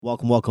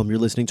Welcome, welcome. You're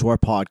listening to our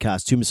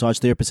podcast, Two Massage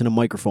Therapists and a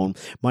Microphone.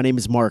 My name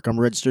is Mark. I'm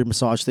a registered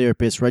massage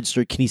therapist,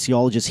 registered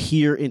kinesiologist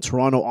here in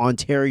Toronto,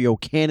 Ontario,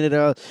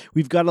 Canada.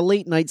 We've got a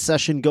late night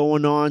session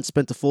going on.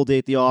 Spent a full day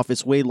at the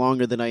office, way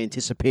longer than I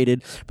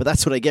anticipated. But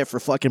that's what I get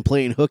for fucking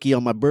playing hooky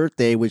on my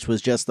birthday, which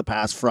was just the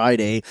past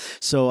Friday.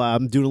 So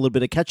I'm doing a little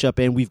bit of catch up,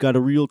 and we've got a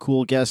real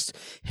cool guest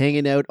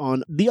hanging out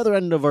on the other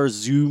end of our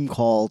Zoom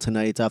call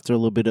tonight after a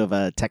little bit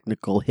of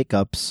technical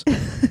hiccups.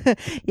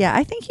 Yeah,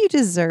 I think you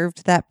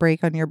deserved that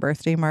break on your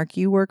birthday, Mark.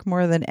 You work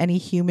more than any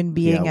human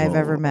being I've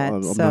ever met.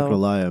 I'm not gonna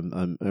lie.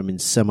 I'm in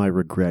semi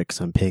regret because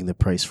I'm paying the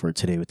price for it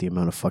today with the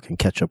amount of fucking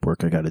catch up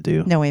work I got to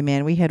do. No way,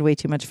 man. We had way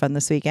too much fun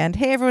this weekend.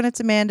 Hey, everyone, it's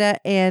Amanda,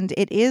 and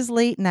it is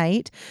late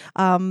night.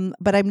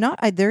 But I'm not.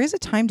 There is a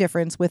time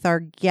difference with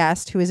our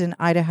guest who is in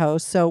Idaho.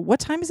 So, what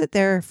time is it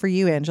there for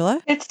you,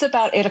 Angela? It's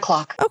about 8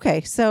 o'clock.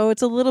 Okay, so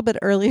it's a little bit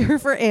earlier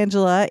for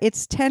Angela.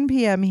 It's 10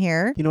 p.m.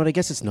 here. You know what? I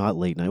guess it's not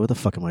late night. What the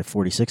fuck am I?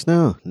 46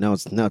 now? Now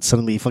it's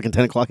suddenly fucking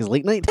 10 o'clock is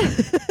late night.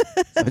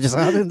 That just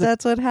happened.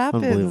 That's what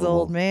happens,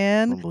 old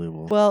man.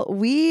 Unbelievable. Well,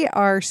 we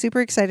are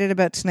super excited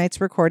about tonight's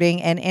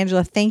recording, and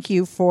Angela, thank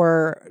you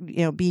for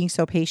being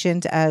so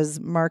patient as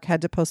Mark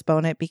had to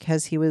postpone it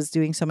because he was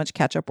doing so much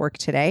catch-up work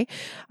today.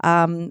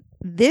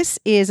 This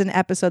is an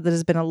episode that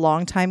has been a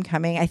long time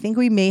coming. I think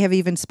we may have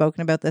even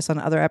spoken about this on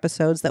other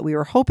episodes that we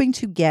were hoping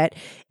to get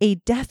a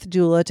death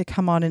doula to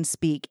come on and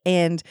speak.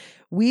 And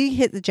we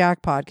hit the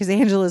jackpot because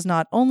Angela is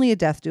not only a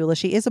death doula,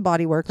 she is a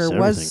body worker.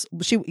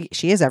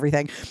 She is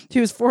everything.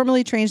 She was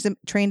formerly trained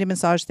in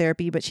massage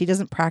therapy, but she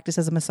doesn't practice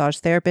as a massage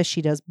therapist.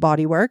 She does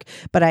body work,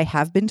 but I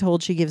have been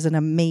told she gives an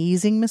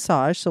amazing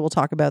massage. So we'll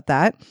talk about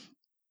that.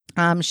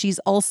 She's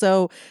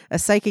also a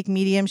psychic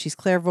medium. She's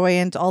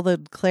clairvoyant, all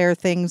the Claire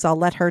things. I'll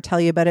let her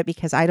tell you about it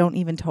because I don't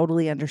even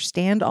totally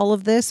understand all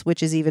of this,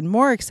 which is even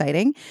more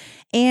exciting.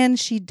 And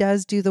she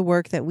does do the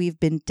work that we've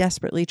been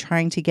desperately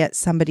trying to get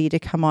somebody to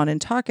come on and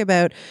talk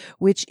about,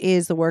 which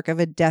is the work of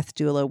a death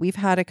doula. We've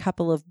had a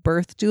couple of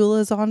birth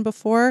doulas on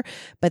before,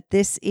 but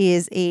this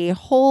is a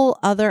whole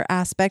other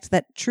aspect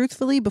that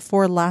truthfully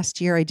before last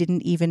year, I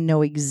didn't even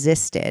know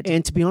existed.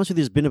 And to be honest with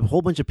you, there's been a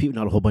whole bunch of people,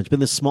 not a whole bunch, been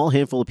this small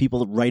handful of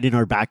people right in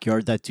our backyard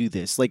that do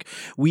this. Like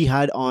we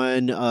had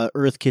on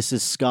Earth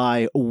Kisses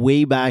Sky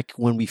way back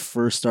when we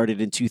first started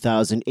in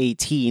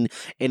 2018,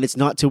 and it's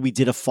not till we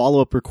did a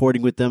follow-up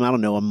recording with them, I don't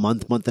know, a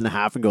month and a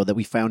half ago that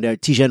we found out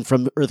Tijen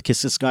from Earth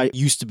Kisses Sky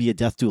used to be a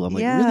death doula. I'm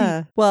like,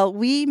 really? Well,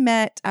 we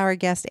met our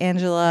guest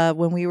Angela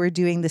when we were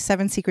doing the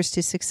 7 Secrets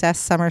to Success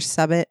Summer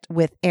Summit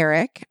with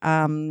Eric.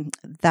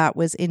 That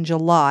was in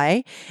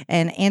July,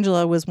 and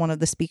Angela was one of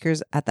the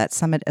speakers at that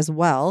summit as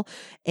well.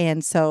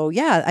 And so,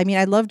 yeah, I mean,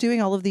 I love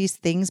doing all of these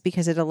things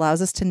because it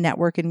allows us to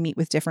network and meet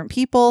with different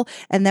people.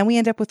 And then we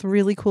end up with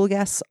really cool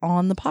guests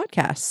on the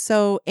podcast.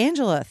 So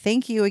Angela,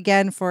 thank you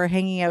again for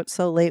hanging out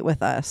so late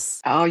with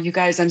us. Oh, you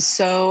guys, I'm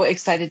so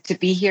excited to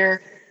be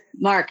here.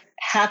 Mark,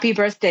 happy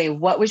birthday.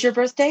 What was your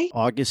birthday?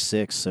 August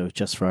 6th, so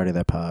just Friday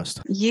that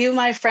passed. You,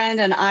 my friend,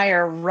 and I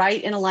are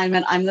right in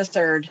alignment. I'm the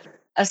 3rd.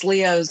 Us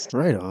Leos.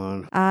 Right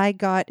on. I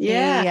got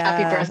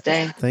happy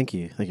birthday. Thank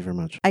you. Thank you very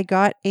much. I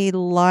got a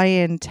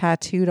lion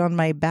tattooed on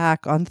my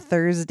back on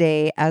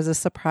Thursday as a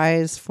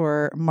surprise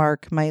for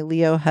Mark, my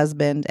Leo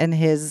husband, and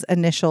his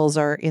initials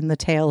are in the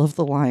tail of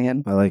the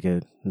lion. I like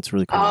it. It's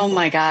really cool. Oh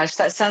my gosh,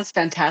 that sounds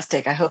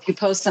fantastic. I hope you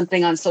post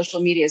something on social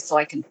media so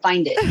I can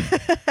find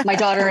it. My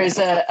daughter is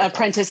an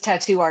apprentice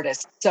tattoo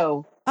artist,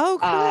 so cool.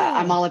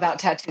 I'm all about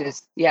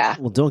tattoos. Yeah.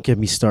 Well, don't get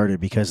me started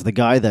because the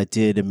guy that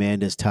did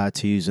Amanda's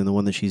tattoos and the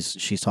one that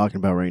she's talking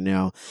about right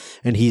now,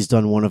 and he's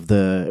done one of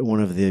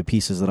the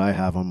pieces that I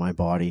have on my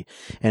body.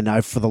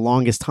 And for the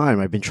longest time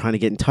I've been trying to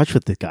get in touch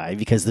with the guy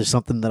because there's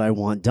something that I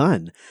want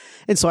done.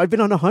 And so I've been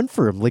on a hunt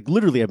for him. Like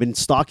literally, I've been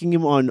stalking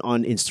him on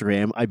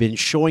Instagram. I've been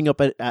showing up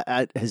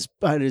at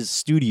his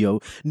studio,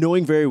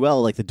 knowing very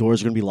well like the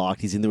doors are going to be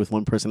locked. He's in there with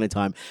one person at a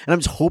time, and I'm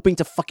just hoping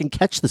to fucking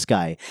catch this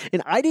guy.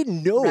 And I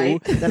didn't know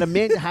that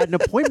Amanda had an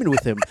appointment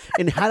with him.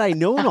 And had I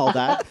known all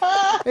that,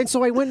 and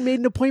so I went and made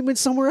an appointment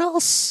somewhere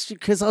else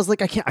because I was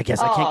like, I guess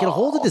I can't get a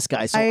hold of this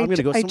guy, so I'm going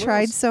to go somewhere else. I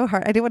tried so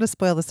hard. I didn't want to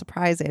spoil the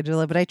surprise,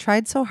 Angela, but I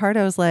tried so hard.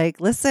 I was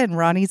like, listen,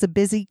 Ronnie's a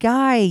busy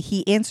guy.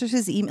 He answers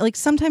his email. Like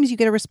sometimes you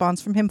get a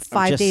response from him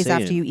 5 days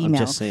after you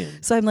email. I'm just saying.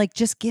 So I'm like,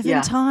 just give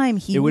him time.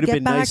 He will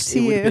get back to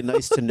you. It would have been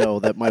nice to know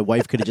that my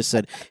wife could have just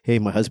said, hey,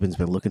 my husband's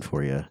been looking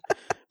for you.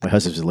 My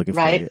husband's been looking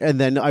for you. And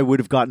then I would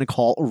have gotten a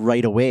call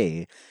right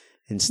away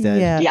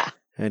instead. Yeah.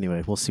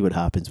 Anyway, we'll see what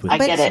happens with I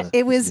get it.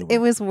 It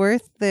was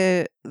worth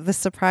the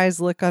surprise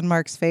look on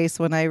Mark's face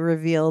when I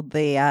revealed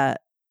the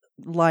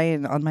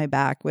lion on my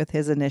back with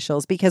his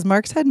initials, because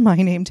Mark's had my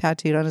name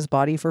tattooed on his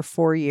body for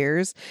 4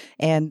 years.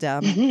 And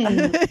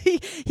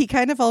he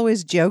kind of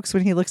always jokes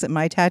when he looks at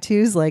my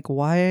tattoos, like,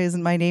 why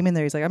isn't my name in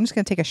there? He's like, I'm just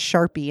going to take a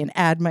Sharpie and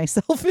add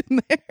myself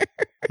in there.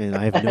 And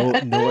I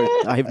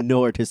have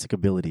no artistic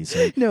abilities.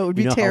 So no, it would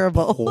be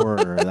terrible. How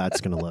poor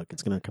that's going to look.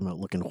 It's going to come out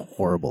looking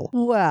horrible.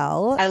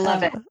 Well, I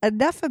love it.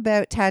 Enough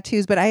about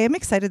tattoos, but I am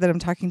excited that I'm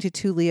talking to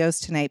two Leos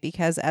tonight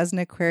because as an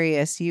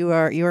Aquarius, you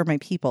are my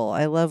people.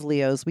 I love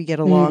Leos. We get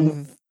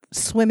along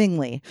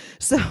swimmingly.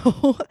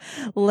 So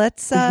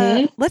let's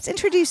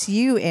introduce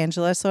you,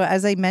 Angela. So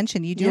as I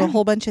mentioned, you do a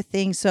whole bunch of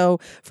things. So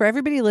for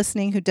everybody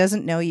listening who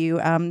doesn't know you,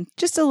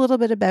 just a little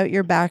bit about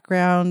your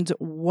background,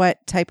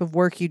 what type of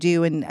work you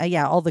do, and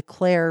all the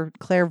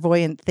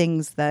clairvoyant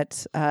things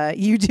that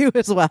you do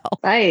as well.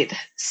 Right.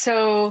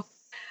 So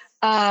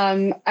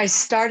I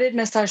started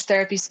massage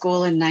therapy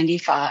school in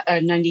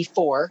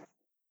 94.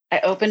 I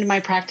opened my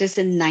practice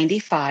in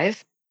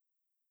 95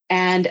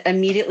 and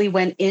immediately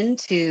went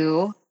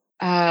into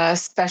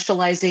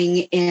specializing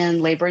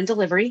in labor and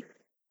delivery.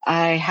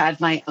 I had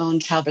my own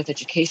childbirth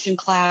education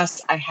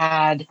class. I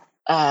had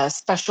a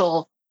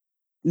special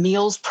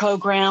meals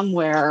program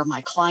where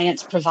my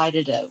clients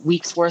provided a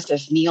week's worth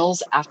of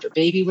meals after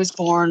baby was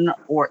born,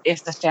 or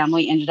if the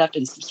family ended up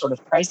in some sort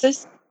of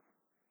crisis.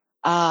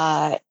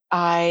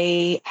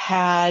 I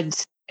had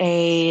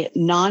a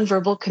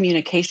nonverbal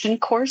communication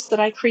course that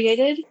I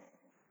created.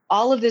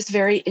 All of this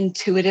very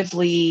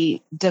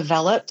intuitively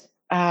developed.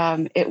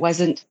 It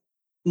wasn't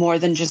more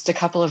than just a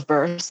couple of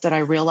births that I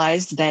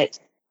realized that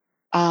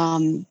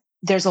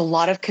there's a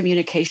lot of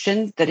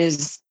communication that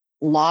is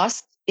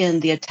lost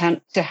in the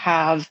attempt to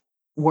have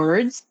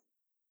words.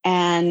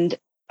 And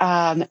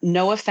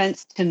no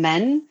offense to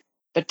men,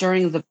 but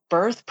during the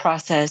birth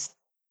process,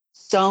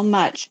 so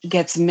much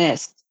gets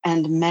missed,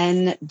 and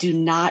men do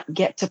not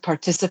get to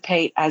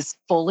participate as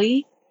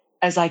fully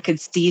as I could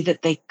see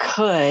that they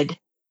could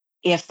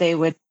if they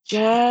would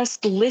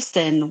just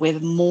listen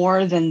with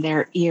more than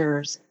their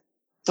ears.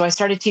 So I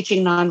started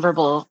teaching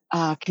nonverbal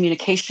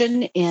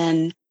communication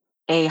in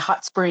a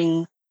hot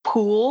spring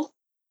pool.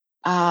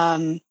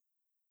 And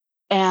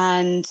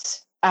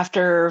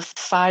after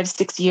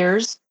 5-6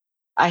 years,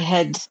 I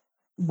had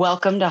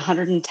welcomed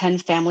 110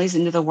 families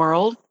into the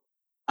world,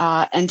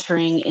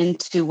 entering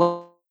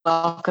into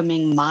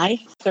welcoming my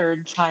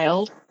third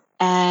child.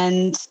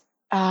 And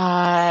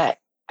at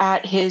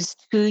his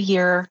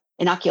 2-year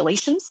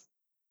inoculations,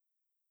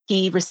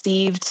 he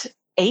received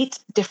 8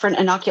 different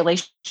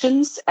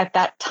inoculations at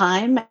that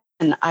time.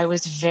 And I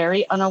was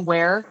very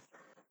unaware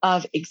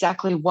of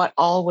exactly what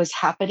all was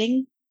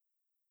happening.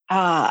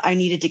 I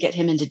needed to get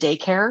him into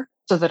daycare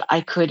so that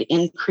I could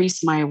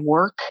increase my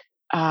work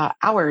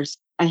hours.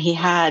 And he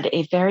had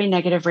a very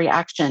negative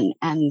reaction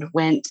and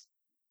went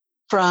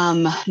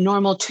from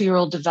normal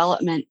 2-year-old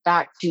development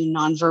back to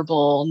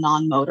nonverbal,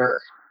 non-motor.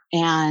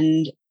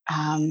 And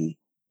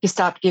he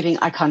stopped giving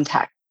eye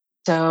contact.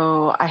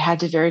 So I had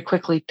to very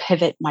quickly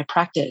pivot my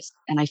practice.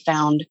 And I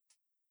found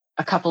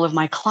a couple of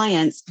my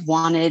clients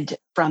wanted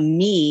from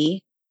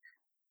me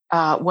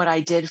what I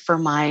did for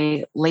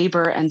my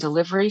labor and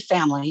delivery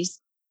families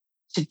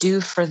to do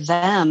for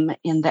them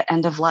in the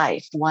end of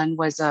life. One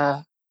was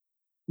a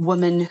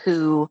woman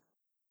who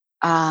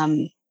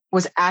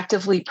was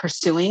actively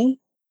pursuing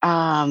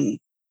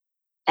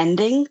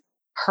ending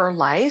her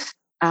life.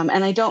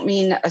 And I don't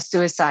mean a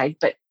suicide,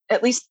 but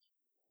at least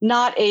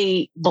not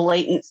a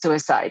blatant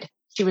suicide.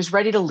 She was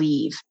ready to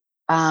leave.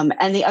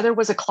 And the other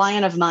was a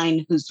client of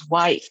mine whose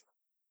wife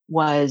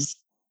was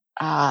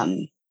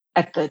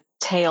at the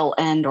tail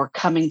end or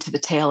coming to the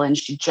tail end.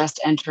 She just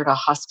entered a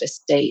hospice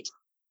state,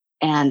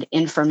 and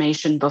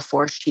information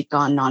before she'd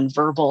gone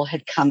nonverbal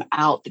had come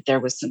out that there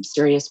was some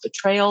serious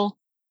betrayal,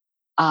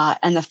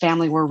 and the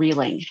family were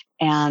reeling.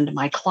 And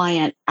my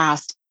client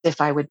asked if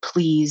I would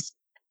please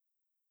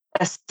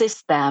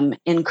assist them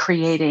in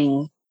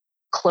creating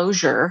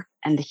closure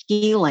and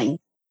healing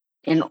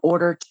in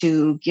order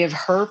to give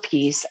her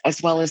peace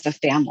as well as the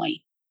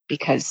family,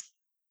 because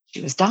she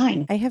was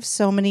dying. I have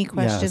so many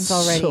questions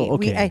already. So,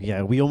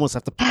 we almost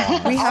have to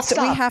pause. We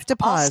have to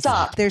pause.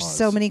 Stop. There's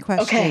so many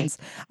questions.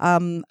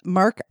 Okay.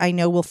 Mark, I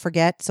know will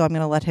forget, so I'm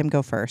going to let him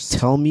go first.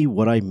 Tell me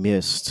what I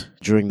missed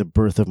during the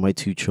birth of my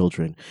 2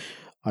 children.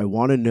 I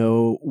want to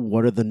know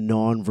what are the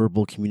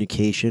nonverbal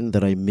communication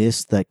that I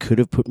missed that could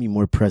have put me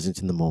more present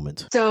in the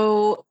moment.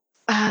 So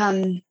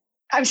I'm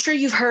sure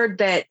you've heard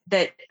that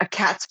a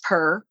cat's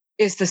purr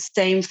is the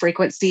same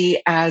frequency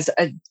as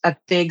a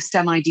big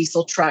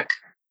semi-diesel truck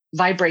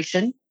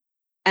vibration,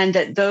 and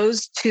that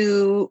those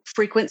 2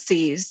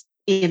 frequencies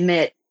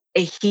emit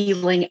a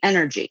healing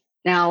energy.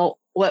 Now,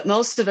 what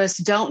most of us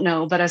don't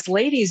know, but us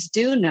ladies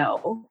do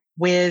know,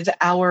 with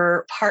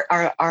our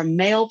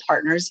male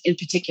partners in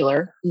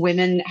particular,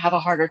 women have a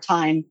harder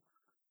time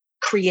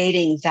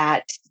creating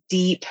that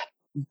deep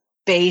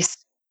bass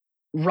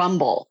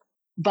rumble.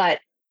 But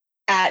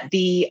at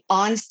the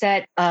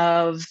onset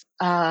of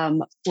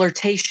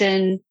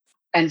flirtation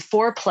and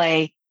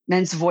foreplay,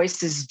 men's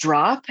voices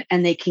drop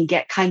and they can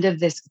get kind of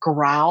this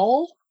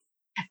growl.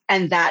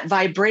 And that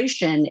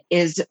vibration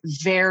is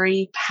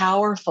very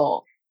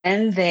powerful.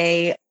 And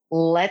they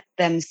let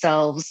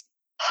themselves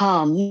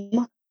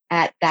hum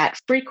at that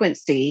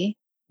frequency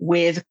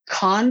with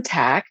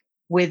contact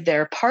with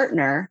their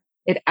partner.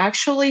 It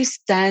actually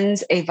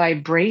sends a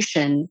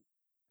vibration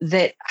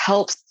that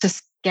helps to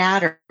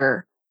scatter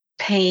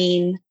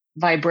pain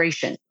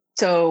vibration.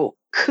 So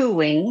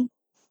cooing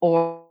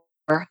or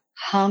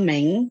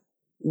humming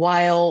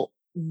while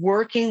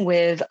working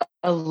with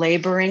a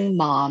laboring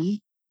mom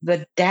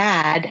the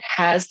dad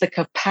has the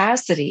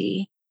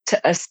capacity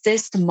to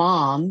assist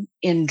mom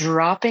in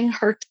dropping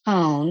her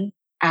tone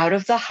out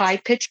of the high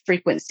pitched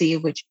frequency,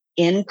 which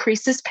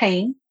increases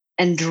pain,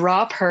 and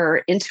drop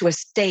her into a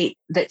state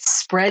that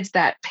spreads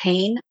that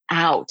pain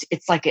out.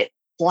 It's like it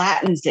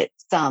flattens it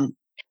some,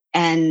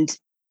 and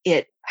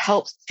it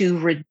helps to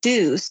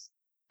reduce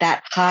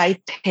that high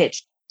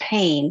pitched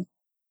pain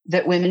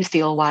that women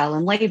feel while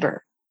in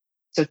labor.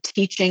 So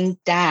teaching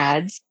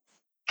dads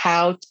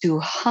how to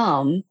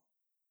hum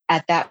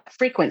at that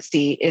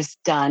frequency is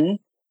done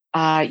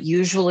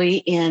usually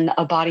in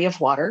a body of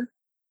water.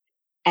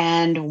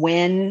 And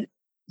when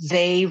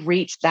they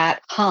reach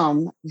that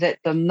hum that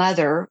the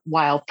mother,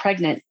 while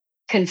pregnant,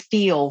 can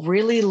feel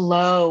really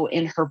low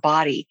in her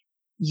body,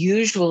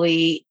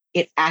 usually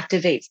it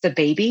activates the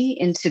baby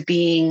into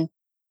being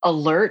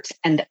alert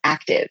and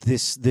active.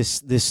 This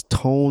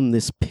tone,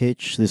 this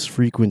pitch, this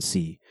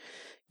frequency,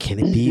 can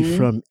it be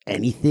from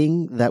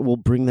anything that will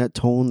bring that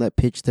tone, that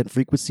pitch, that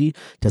frequency?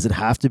 Does it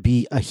have to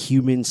be a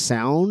human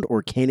sound,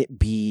 or can it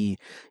be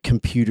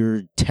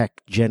computer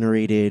tech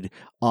generated,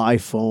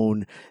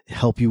 iPhone,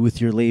 help you with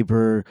your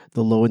labor,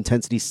 the low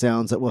intensity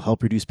sounds that will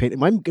help reduce pain?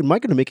 Am I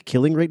going to make a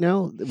killing right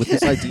now with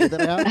this idea that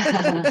I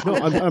have? No,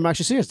 I'm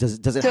actually serious.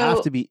 Does it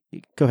have to be?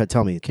 Go ahead,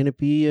 tell me. Can it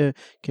be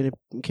can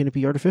it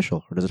be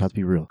artificial, or does it have to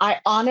be real?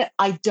 I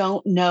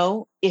don't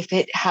know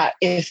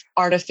if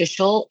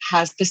artificial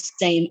has the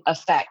same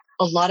effect.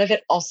 A lot of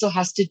it also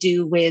has to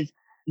do with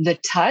the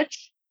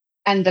touch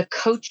and the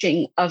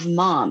coaching of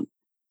mom.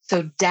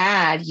 So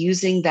dad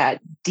using that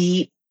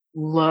deep,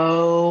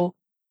 low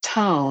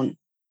tone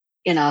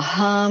in a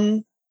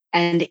hum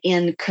and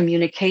in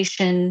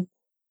communication,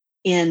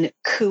 in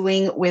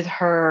cooing with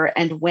her,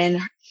 and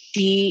when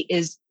she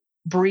is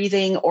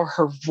breathing or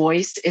her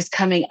voice is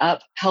coming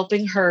up,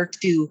 helping her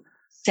to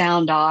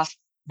sound off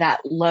that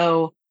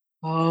low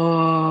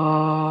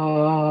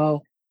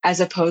oh, as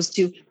opposed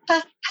to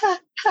ha, ha,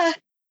 ha,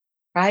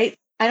 right?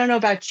 I don't know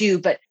about you,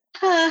 but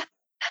ha,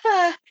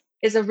 ha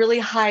is a really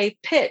high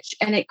pitch,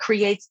 and it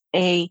creates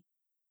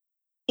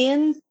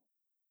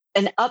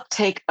an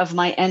uptake of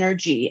my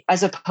energy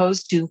as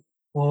opposed to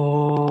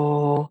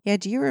whoa. Yeah.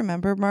 Do you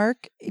remember,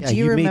 Mark? Yeah, do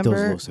you you made those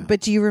remember? low sounds.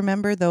 But do you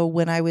remember though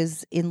when I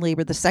was in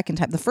labor the second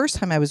time? The first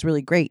time I was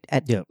really great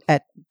at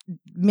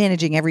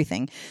managing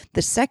everything.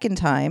 The second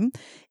time,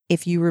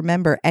 if you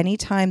remember, any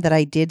time that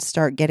I did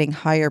start getting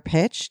higher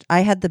pitched, I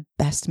had the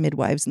best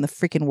midwives in the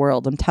freaking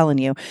world, I'm telling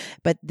you.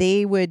 But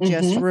they would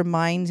just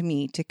remind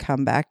me to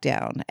come back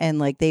down. And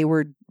like they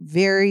were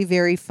very,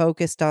 very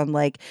focused on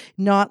like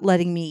not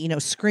letting me,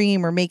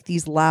 scream or make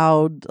these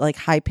loud, like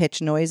high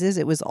pitched noises.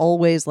 It was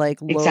always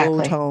like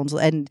low tones.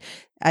 And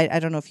I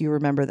don't know if you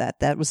remember that.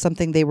 That was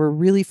something they were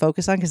really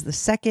focused on, because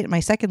my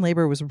second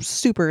labor was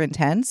super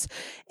intense,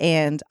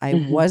 and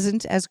I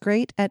wasn't as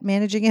great at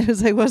managing it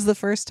as I was the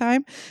first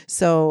time.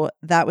 So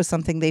that was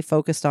something they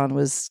focused on,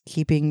 was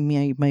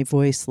keeping my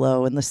voice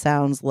low and the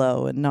sounds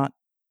low, and not,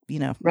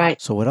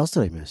 Right. So what else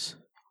did I miss?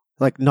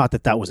 Like, not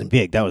that wasn't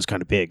big. That was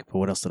kind of big. But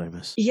what else did I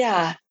miss?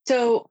 Yeah.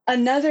 So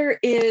another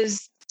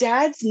is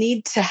dads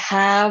need to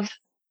have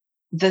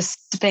the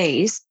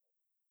space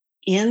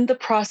in the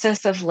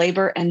process of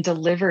labor and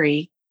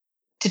delivery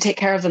to take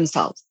care of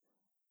themselves.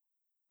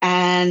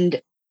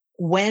 And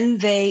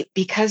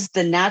because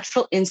the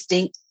natural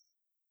instinct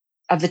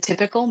of the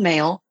typical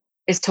male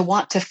is to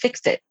want to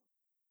fix it,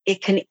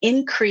 it can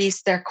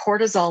increase their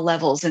cortisol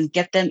levels and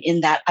get them in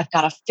that I've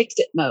got to fix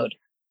it mode.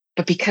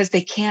 But because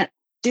they can't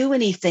do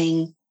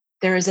anything,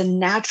 there is a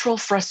natural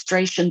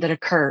frustration that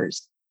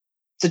occurs.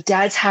 So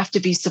dads have to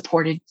be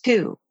supported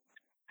too.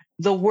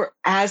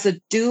 As a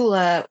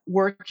doula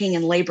working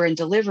in labor and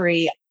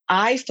delivery,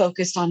 I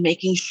focused on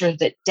making sure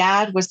that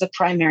dad was the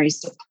primary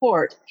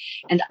support.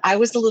 And I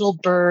was the little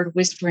bird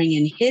whispering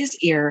in his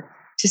ear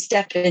to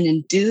step in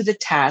and do the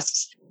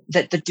tasks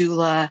that the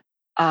doula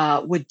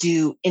would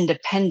do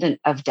independent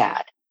of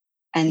dad.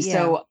 And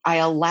so I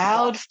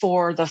allowed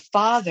for the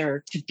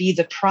father to be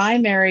the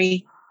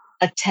primary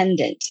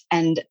attendant,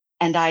 and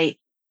I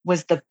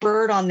was the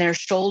bird on their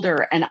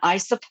shoulder, and I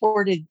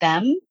supported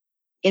them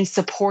in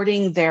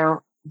supporting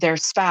their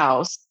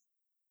spouse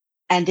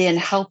and in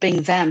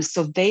helping them.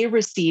 So they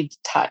received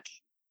touch,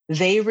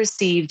 they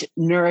received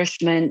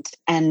nourishment,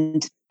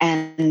 and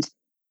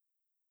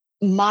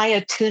my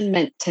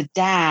attunement to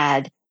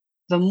dad,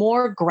 the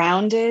more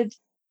grounded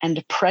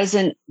and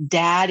present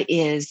dad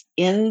is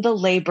in the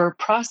labor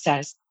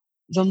process,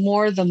 the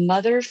more the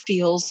mother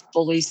feels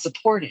fully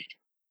supported.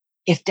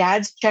 If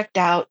dad's checked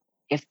out,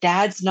 if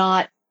dad's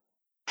not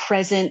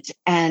present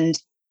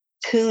and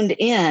tuned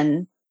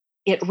in,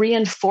 it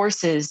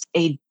reinforces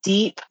a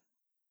deep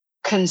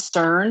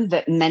concern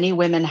that many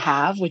women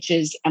have, which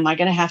is, am I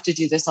going to have to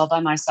do this all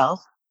by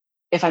myself?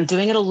 If I'm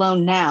doing it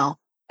alone now,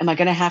 am I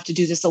going to have to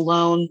do this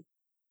alone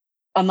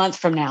a month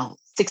from now,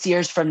 6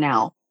 years from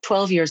now,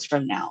 12 years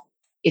from now?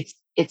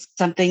 It's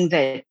something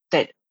that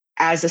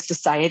as a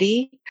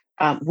society,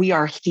 we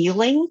are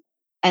healing,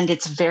 and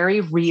it's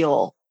very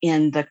real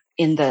in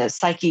the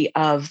psyche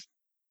of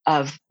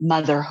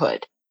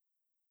motherhood.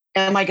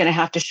 am I going to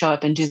have to show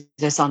up and do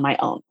this on my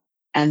own?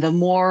 And the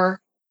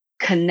more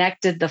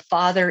connected the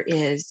father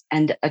is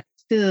and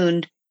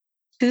attuned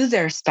to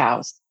their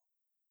spouse,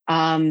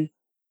 during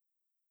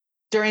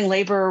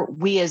labor,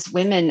 we as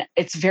women,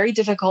 it's very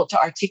difficult to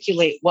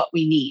articulate what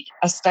we need,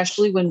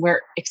 especially when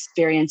we're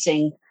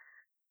experiencing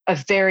a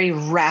very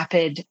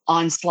rapid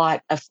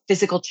onslaught of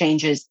physical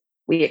changes.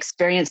 We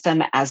experience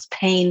them as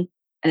pain,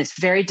 and it's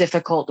very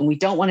difficult, and we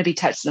don't want to be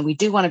touched, and we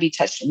do want to be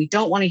touched, and we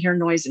don't want to hear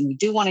noise, and we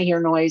do want to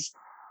hear noise.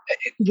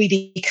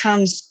 We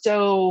become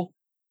so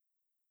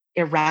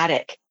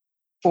erratic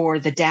for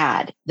the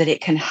dad that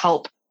it can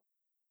help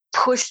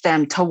push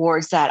them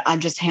towards that. I'm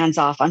just hands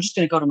off. I'm just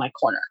going to go to my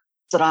corner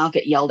so that I don't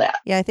get yelled at.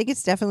 Yeah, I think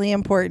it's definitely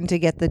important to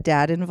get the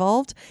dad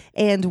involved.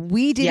 And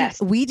we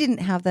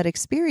didn't have that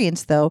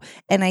experience though.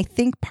 And I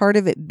think part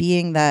of it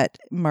being that,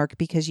 Mark,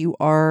 because you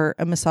are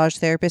a massage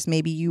therapist,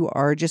 maybe you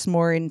are just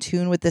more in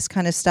tune with this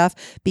kind of stuff.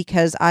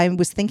 Because I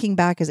was thinking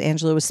back as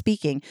Angela was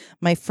speaking,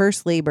 my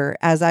first labor,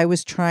 as I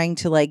was trying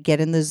to like get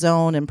in the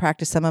zone and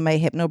practice some of my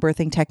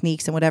hypnobirthing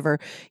techniques and whatever,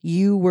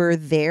 you were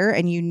there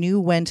and you knew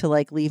when to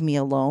like leave me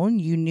alone.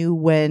 You knew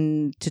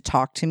when to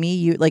talk to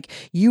me.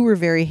 You were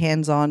very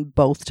hands-on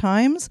both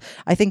times.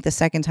 I think the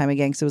second time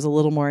again, because it was a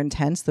little more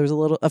intense, there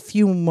was a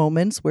few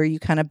moments where you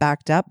kind of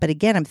backed up. But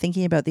again, I'm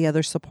thinking about the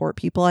other support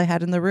people I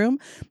had in the room.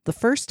 The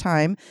first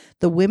time,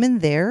 the women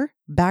there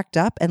backed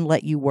up and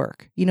let you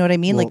work. You know what I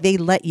mean? Well, like they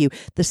let you.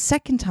 The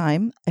second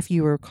time, if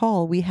you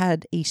recall, we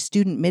had a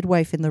student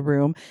midwife in the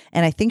room,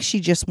 and I think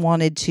she just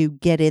wanted to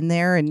get in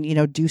there and, you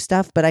know, do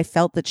stuff. But I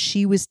felt that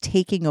she was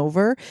taking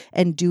over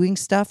and doing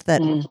stuff that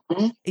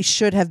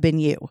should have been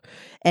you.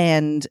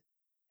 And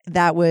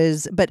that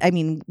was, but I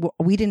mean,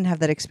 we didn't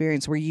have that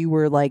experience where you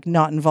were like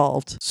not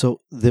involved.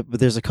 So but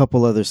there's a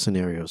couple other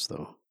scenarios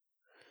though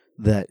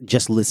that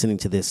just listening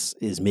to this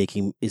is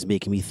making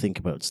me think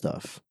about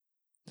stuff.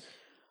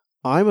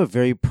 I'm a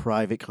very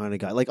private kind of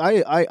guy. Like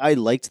I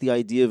liked the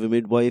idea of a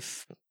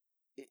midwife,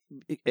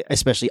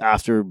 especially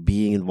after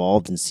being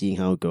involved and seeing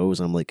how it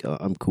goes. I'm like,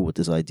 I'm cool with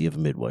this idea of a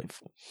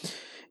midwife,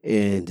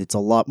 and it's a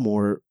lot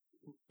more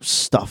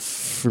stuff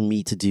for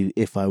me to do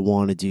if I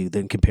want to do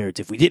than compared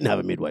to if we didn't have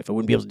a midwife. I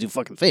wouldn't be able to do a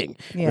fucking thing,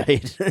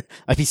 right?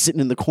 I'd be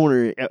sitting in the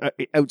corner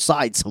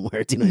outside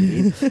somewhere. Do you know what I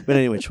mean? But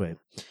anyway, which way.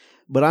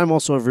 But I'm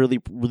also a really,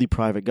 really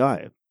private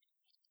guy,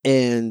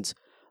 and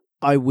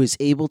I was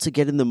able to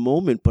get in the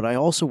moment, but I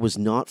also was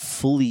not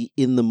fully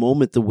in the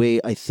moment the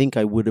way I think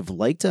I would have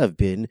liked to have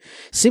been,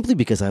 simply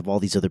because I have all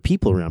these other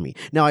people around me.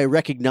 Now I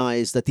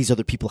recognize that these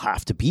other people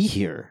have to be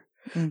here.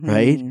 Mm-hmm.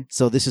 Right.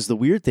 So this is the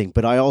weird thing,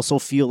 but I also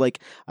feel like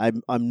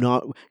I'm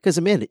not, because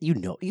Amanda, you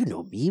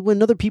know me.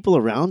 When other people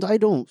around, I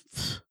don't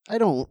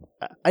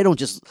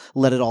just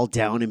let it all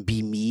down and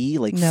be me,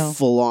 like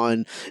full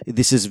on.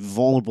 This is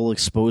vulnerable,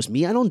 exposed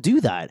me. I don't do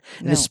that,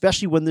 and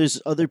especially when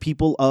there's other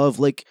people of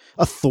like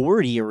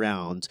authority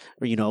around,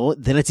 or, you know,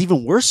 then it's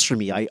even worse for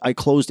me. I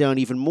close down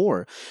even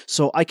more.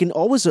 So I can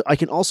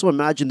also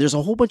imagine there's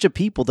a whole bunch of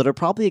people that are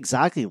probably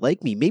exactly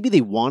like me. Maybe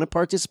they want to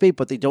participate,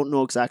 but they don't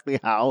know exactly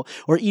how,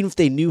 or even if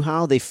they knew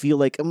how, they feel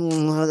like I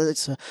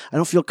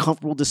don't feel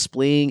comfortable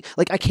displaying.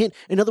 Like I can't.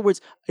 In other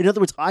words,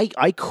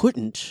 I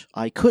couldn't.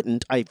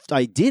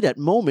 I did at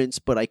moments,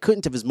 but I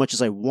couldn't have as much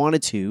as I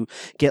wanted to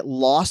get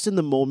lost in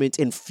the moment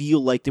and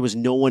feel like there was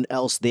no one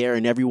else there,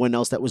 and everyone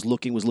else that was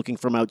looking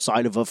from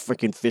outside of a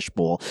freaking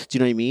fishbowl. Do you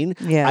know what I mean?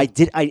 Yeah. I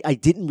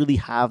didn't really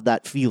have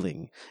that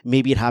feeling.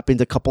 Maybe it happened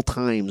a couple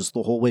times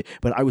the whole way,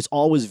 but I was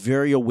always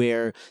very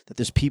aware that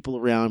there's people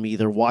around me.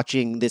 They're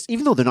watching this,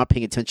 even though they're not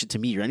paying attention to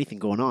me or anything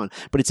going on.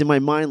 But it's in my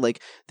mind,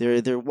 like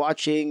they're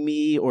watching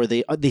me, or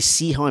they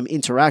see how I'm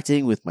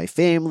interacting with my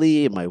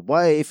family and my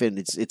wife, and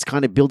it's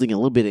kind of building a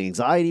little bit of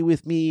anxiety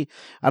with me.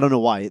 I don't know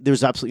why.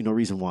 There's absolutely no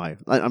reason why.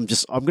 I'm going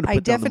to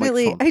put down the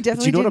microphone. I definitely.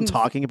 Do you know what I'm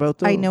talking about,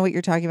 though? I know what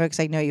you're talking about because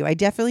I know you. I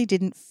definitely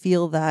didn't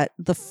feel that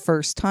the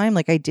first time.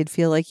 Like I did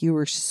feel like you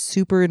were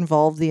super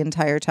involved the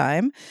entire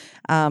time.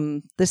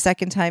 The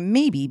second time,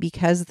 maybe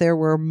because there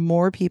were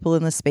more people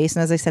in the space,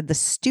 and as I said, the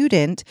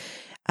student.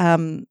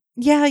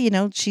 Yeah, you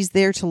know, she's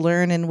there to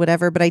learn and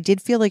whatever, but I did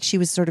feel like she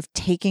was sort of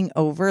taking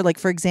over. Like,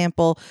 for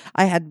example,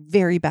 I had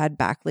very bad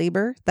back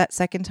labor that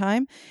second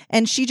time,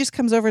 and she just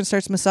comes over and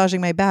starts massaging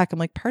my back. I'm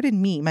like,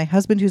 pardon me, my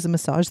husband, who's a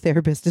massage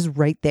therapist, is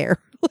right there.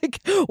 Like,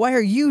 why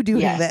are you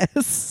doing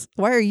this?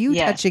 Why are you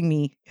touching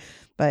me?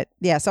 But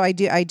yeah, so I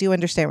do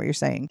understand what you're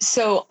saying.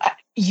 So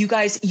you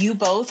guys, you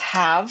both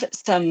have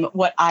some,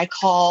 what I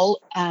call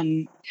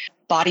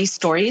body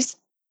stories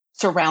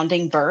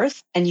surrounding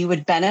birth, and you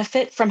would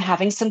benefit from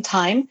having some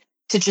time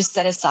to just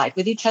set aside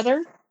with each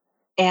other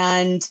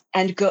and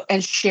go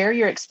and share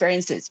your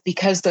experiences,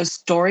 because those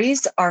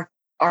stories are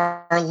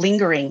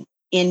lingering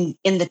in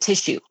the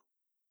tissue.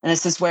 And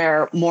this is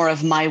where more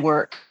of my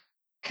work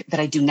that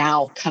I do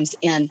now comes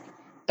in.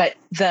 But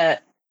the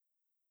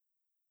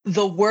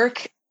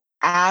work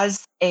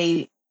as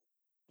a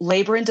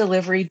labor and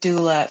delivery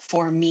doula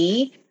for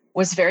me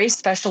was very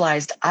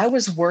specialized. I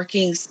was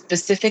working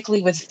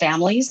specifically with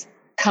families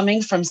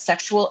coming from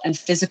sexual and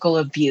physical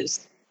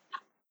abuse.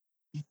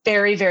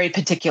 Very, very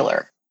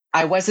particular.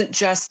 I wasn't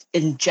just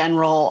in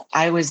general.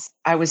 I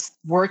was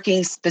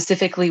working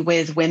specifically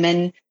with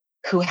women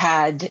who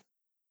had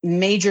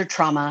major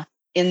trauma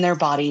in their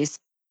bodies,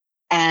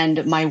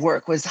 and my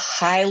work was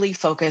highly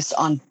focused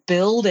on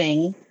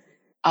building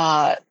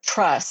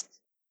trust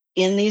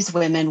in these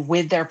women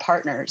with their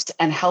partners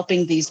and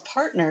helping these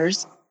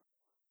partners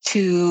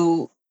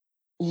to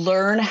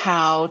learn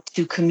how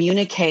to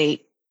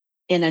communicate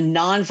in a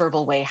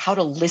nonverbal way, how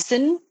to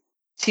listen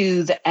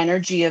to the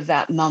energy of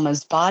that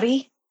mama's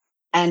body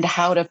and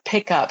how to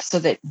pick up so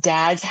that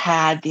dads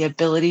had the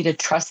ability to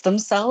trust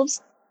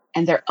themselves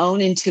and their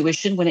own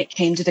intuition when it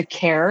came to the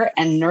care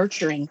and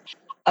nurturing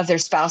of their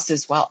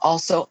spouses while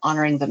also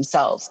honoring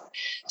themselves.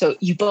 So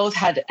you both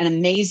had an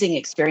amazing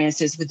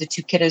experiences with the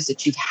two kiddos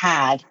that you've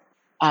had.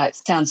 It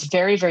sounds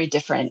very, very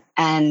different.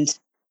 And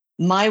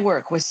my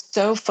work was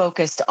so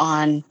focused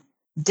on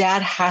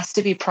dad has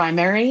to be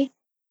primary.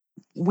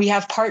 We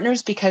have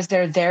partners because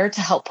they're there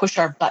to help push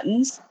our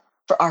buttons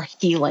for our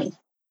healing.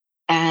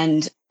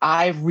 And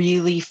I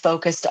really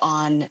focused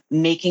on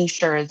making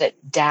sure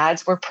that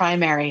dads were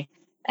primary.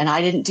 And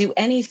I didn't do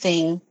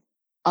anything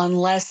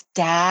unless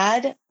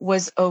dad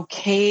was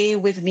okay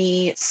with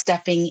me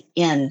stepping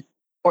in,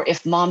 or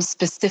if mom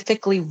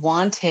specifically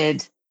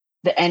wanted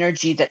the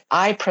energy that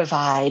I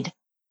provide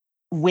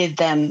with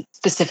them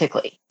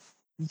specifically.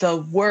 The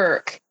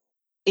work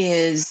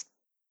is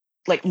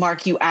like,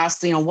 Mark, you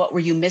asked, what were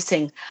you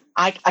missing?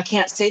 I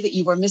can't say that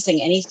you were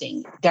missing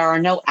anything. There are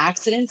no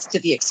accidents to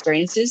the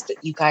experiences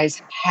that you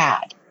guys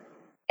had.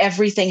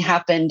 Everything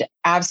happened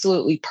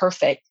absolutely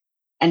perfect.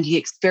 And the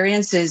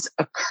experiences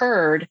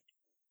occurred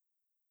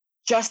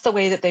just the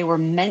way that they were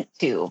meant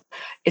to.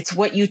 It's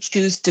what you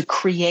choose to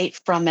create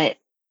from it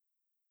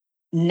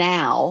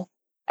now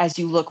as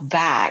you look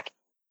back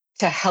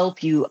to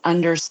help you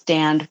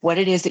understand what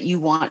it is that you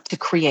want to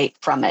create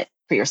from it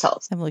for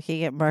yourselves. I'm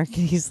looking at Mark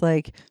and he's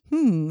like,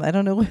 I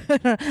don't know.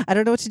 I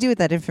don't know what to do with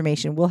that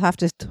information. We'll have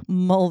to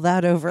mull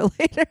that over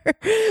later.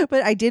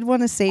 But I did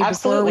want to say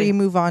before we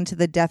move on to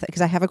the death,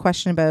 because I have a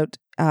question about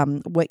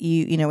what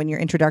you in your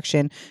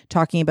introduction,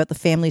 talking about the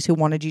families who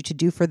wanted you to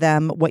do for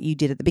them, what you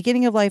did at the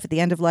beginning of life, at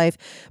the end of life.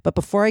 But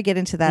before I get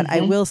into that,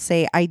 I will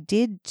say I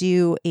did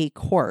do a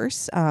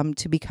course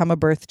to become a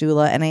birth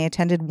doula, and I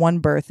attended one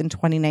birth in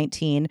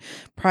 2019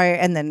 prior.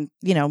 And then,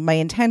 my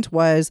intent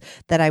was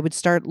that I would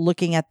start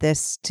looking at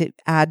this to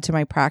add to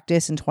my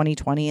practice in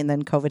 2020, and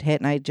then COVID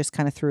hit and I just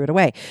kind of threw it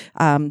away.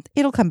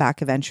 It'll come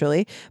back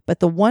eventually. But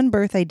the one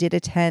birth I did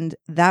attend,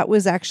 that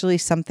was actually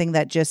something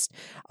that just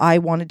I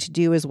wanted to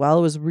do as well.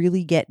 It was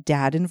really get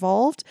dad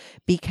involved,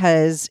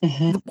 because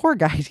the poor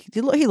guy,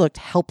 he looked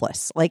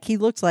helpless. Like he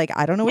looked like,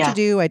 I don't know what to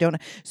do.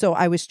 So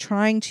I was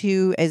trying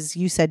to, as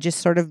you said, just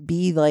sort of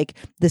be like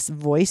this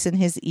voice in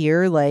his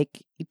ear,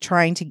 like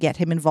trying to get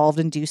him involved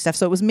and do stuff.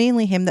 So it was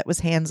mainly him that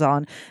was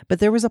hands-on. But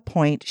there was a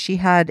point, she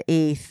had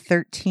a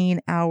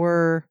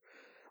 13-hour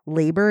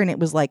labor and it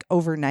was like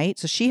overnight.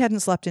 So she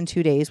hadn't slept in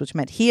 2 days, which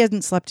meant he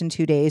hadn't slept in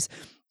 2 days.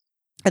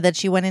 And then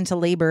she went into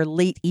labor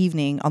late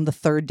evening on the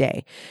third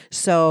day.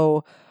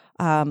 So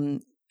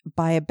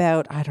by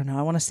about, I don't know,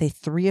 I want to say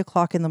 3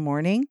 o'clock in the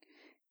morning,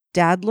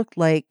 dad looked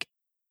like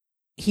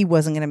he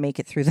wasn't going to make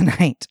it through the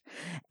night.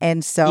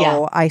 And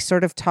so I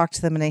sort of talked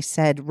to them and I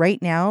said,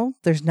 right now,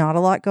 there's not a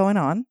lot going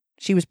on.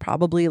 She was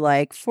probably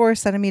like 4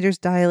 centimeters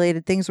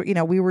dilated. Things were,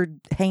 we were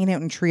hanging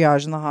out in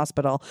triage in the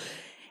hospital.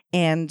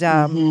 And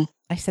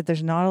I said,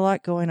 there's not a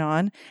lot going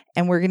on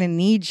and we're going to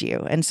need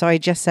you. And so I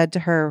just said to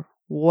her,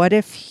 what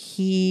if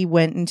he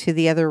went into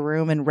the other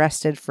room and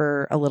rested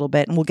for a little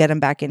bit and we'll get him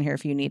back in here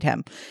if you need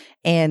him.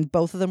 And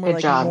both of them were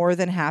more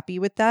than happy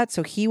with that.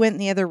 So he went in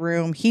the other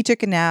room, he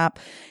took a nap,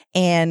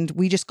 and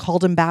we just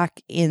called him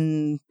back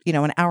in,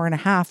 an hour and a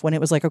half when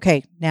it was like,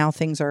 okay, now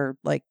things are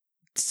like,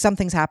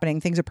 something's happening,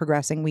 things are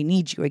progressing, we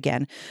need you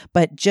again.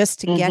 But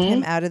just to get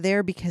him out of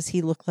there, because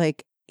he looked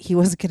like he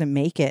wasn't going to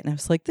make it. And I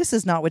was like, this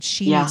is not what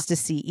she needs to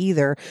see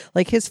either.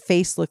 Like his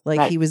face looked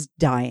like he was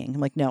dying. I'm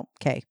like, no,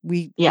 okay,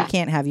 we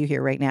can't have you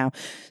here right now.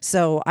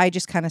 So I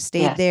just kind of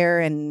stayed there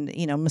and,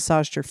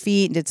 massaged her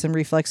feet and did some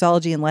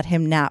reflexology and let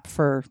him nap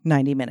for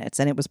 90 minutes.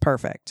 And it was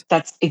perfect.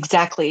 That's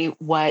exactly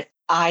what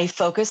I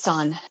focused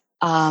on,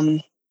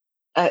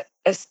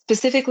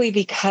 specifically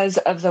because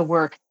of the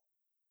work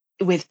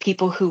with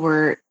people who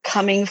were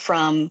coming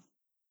from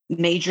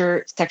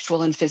major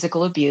sexual and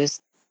physical abuse.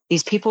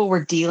 These people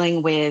were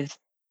dealing with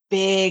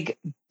big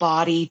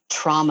body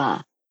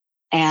trauma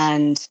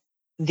and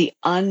the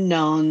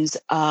unknowns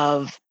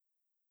of,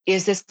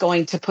 is this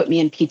going to put me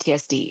in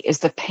PTSD? Is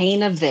the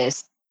pain of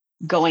this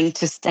going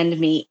to send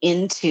me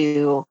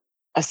into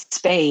a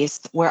space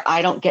where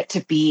I don't get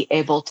to be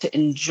able to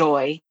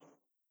enjoy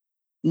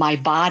my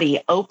body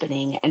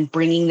opening and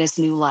bringing this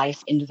new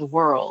life into the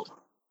world?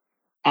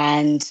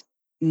 And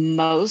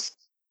most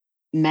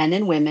men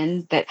and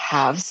women that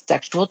have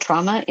sexual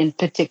trauma in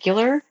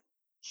particular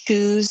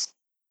choose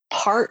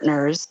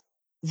partners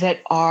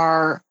that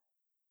are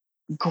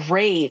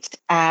great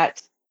at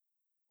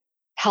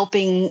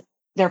helping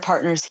their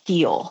partners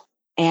heal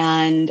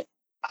and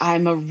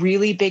I'm a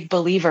really big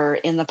believer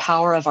in the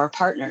power of our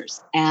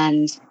partners.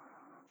 And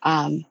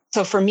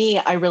so for me,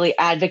 I really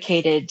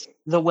advocated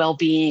the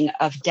well-being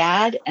of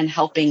dad and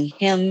helping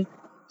him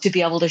to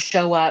be able to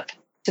show up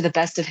to the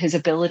best of his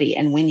ability.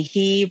 And when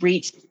he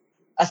reached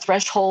a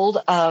threshold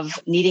of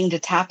needing to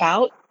tap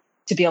out,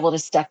 to be able to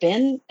step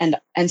in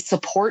and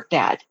support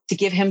dad, to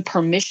give him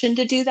permission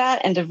to do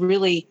that and to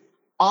really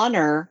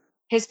honor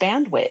his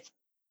bandwidth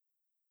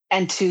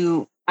and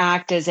to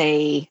act as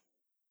a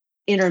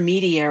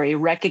intermediary,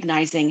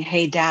 recognizing,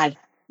 hey, dad,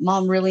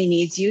 mom really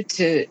needs you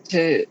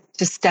to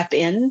step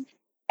in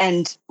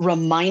and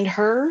remind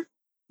her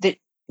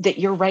that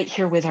you're right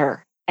here with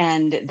her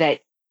and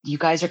that you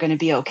guys are going to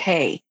be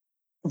okay.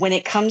 When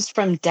it comes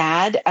from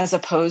dad, as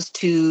opposed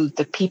to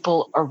the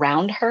people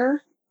around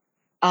her,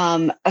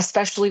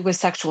 especially with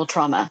sexual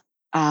trauma,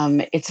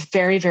 it's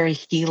very, very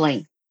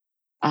healing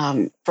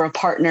for a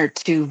partner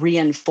to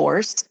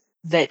reinforce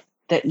that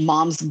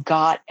mom's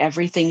got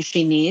everything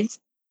she needs.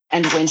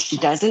 And when she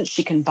doesn't,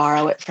 she can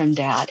borrow it from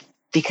dad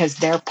because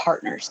they're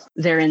partners.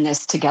 They're in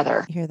this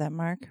together. You hear that,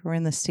 Mark? We're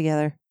in this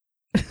together.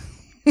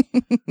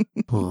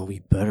 Oh, we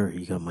better.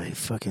 You got my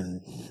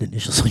fucking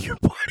initials on your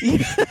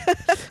body.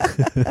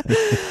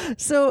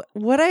 So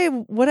what I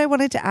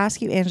wanted to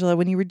ask you, Angela,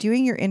 when you were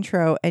doing your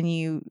intro and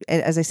you,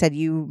 as I said,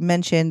 you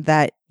mentioned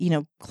that,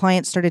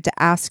 clients started to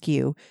ask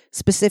you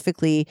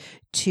specifically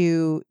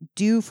to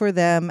do for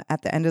them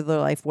at the end of their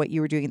life what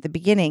you were doing at the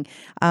beginning.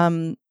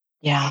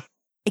 Yeah.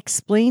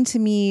 Explain to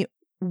me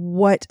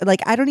what,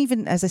 I don't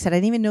even, as I said, I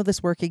didn't even know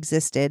this work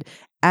existed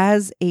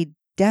as a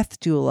death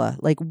doula.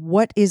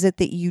 What is it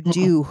that you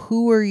do?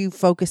 Who are you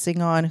focusing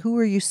on? Who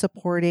are you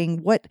supporting?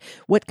 What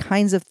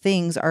kinds of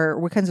things are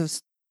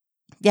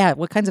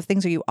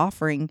you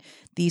offering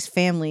these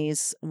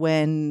families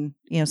when,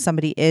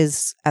 somebody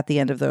is at the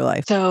end of their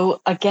life?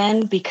 So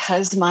again,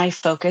 because my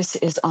focus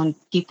is on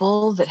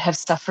people that have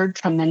suffered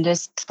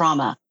tremendous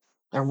trauma,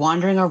 they're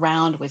wandering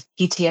around with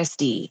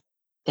PTSD.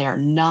 They're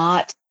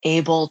not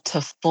able to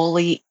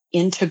fully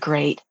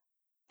integrate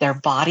their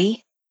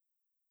body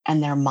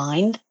and their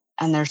mind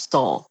and their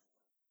soul.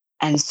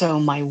 And so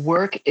my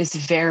work is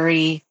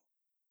very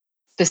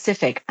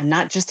specific. I'm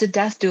not just a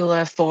death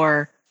doula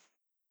for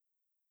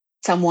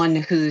someone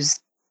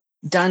who's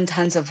done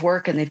tons of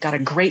work and they've got a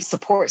great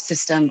support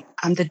system.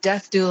 I'm the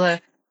death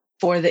doula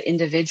for the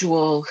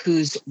individual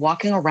who's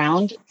walking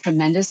around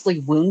tremendously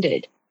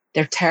wounded.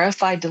 They're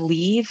terrified to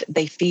leave.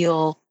 They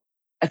feel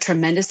a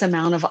tremendous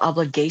amount of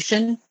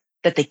obligation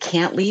that they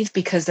can't leave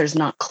because there's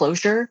not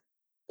closure,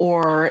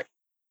 or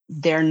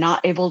they're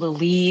not able to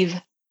leave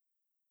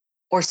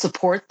or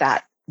support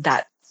that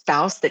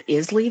spouse that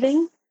is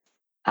leaving.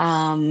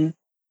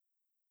 The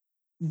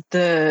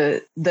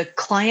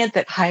client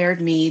that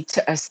hired me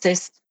to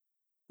assist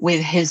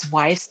with his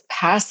wife's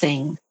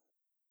passing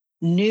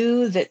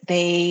knew that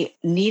they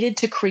needed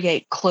to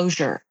create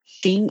closure.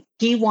 He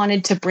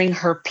wanted to bring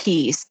her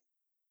peace,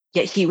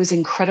 yet he was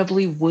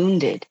incredibly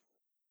wounded.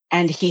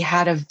 And he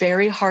had a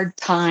very hard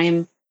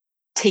time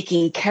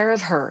taking care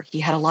of her. He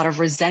had a lot of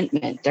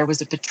resentment. There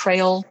was a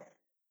betrayal.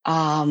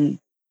 And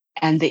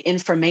the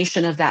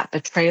information of that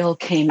betrayal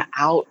came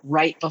out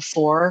right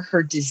before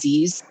her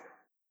disease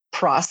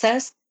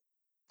process,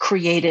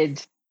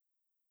 created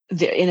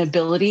the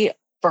inability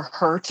for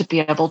her to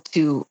be able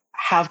to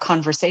have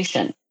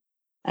conversation.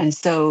 And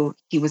so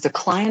he was a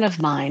client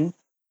of mine,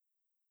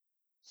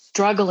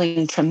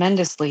 struggling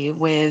tremendously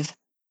with,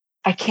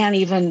 I can't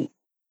even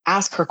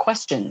ask her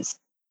questions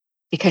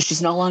because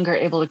she's no longer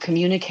able to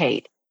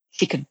communicate.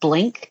 She could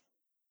blink,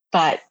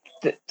 but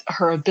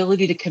her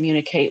ability to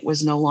communicate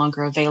was no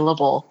longer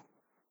available.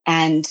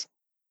 And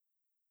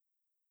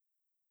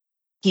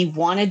he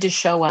wanted to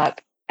show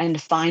up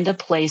and find a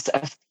place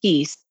of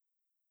peace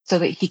so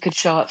that he could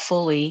show up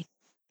fully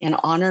in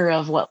honor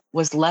of what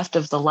was left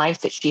of the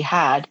life that she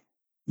had,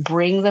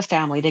 bring the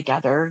family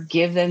together,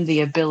 give them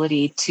the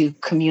ability to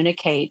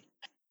communicate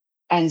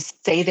and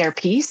say their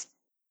piece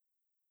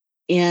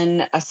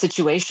in a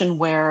situation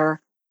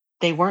where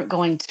they weren't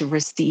going to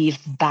receive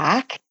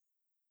back.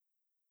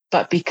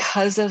 But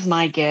because of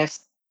my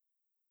gifts,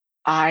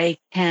 I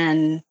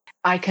can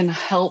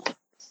help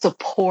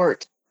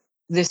support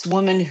this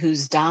woman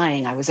who's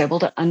dying. I was able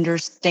to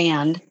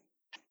understand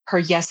her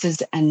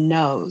yeses and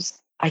nos.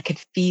 I could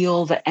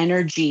feel the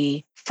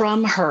energy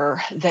from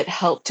her that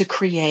helped to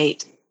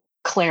create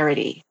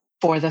clarity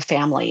for the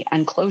family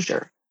and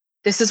closure.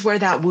 This is where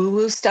that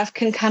woo-woo stuff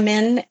can come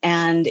in,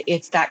 and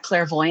it's that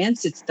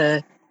clairvoyance. It's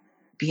the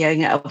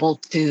being able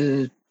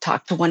to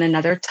talk to one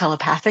another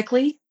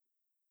telepathically,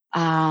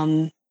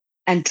 and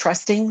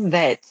trusting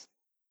that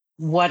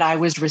what I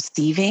was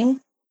receiving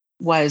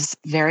was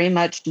very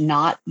much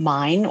not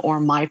mine or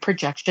my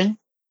projection,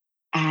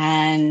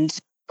 and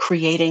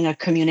creating a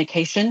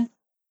communication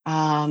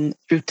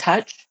through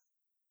touch,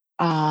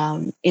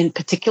 in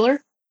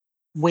particular,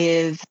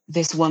 with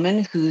this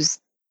woman who's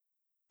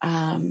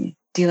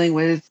dealing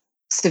with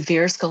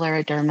severe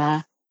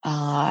scleroderma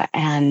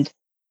and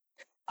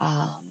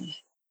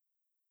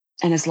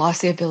has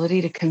lost the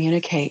ability to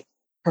communicate.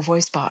 Her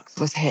voice box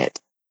was hit.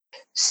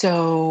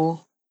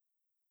 So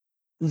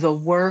the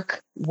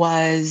work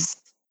was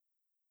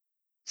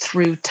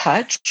through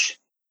touch,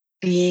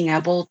 being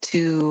able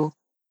to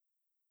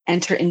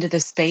enter into the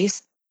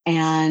space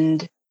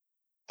and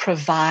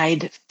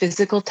provide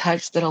physical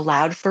touch that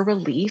allowed for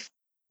relief,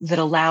 that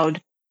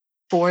allowed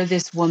for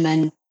this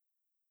woman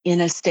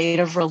in a state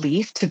of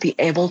relief to be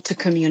able to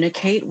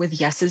communicate with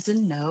yeses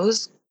and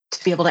nos,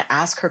 to be able to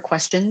ask her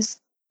questions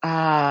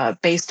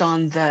based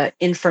on the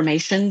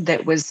information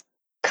that was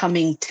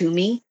coming to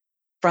me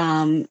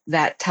from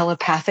that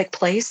telepathic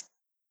place,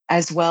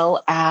 as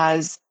well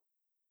as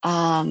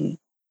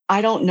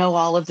I don't know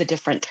all of the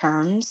different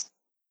terms.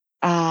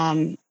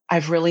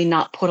 I've really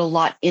not put a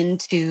lot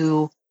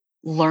into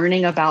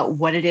learning about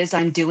what it is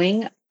I'm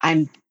doing.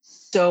 I'm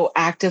so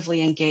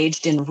actively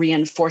engaged in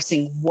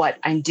reinforcing what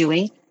I'm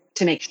doing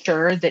to make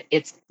sure that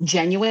it's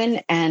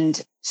genuine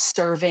and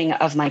serving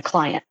of my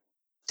client.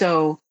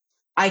 So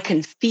I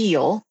can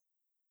feel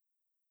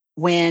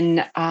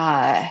when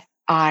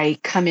I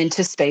come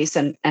into space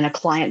and a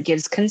client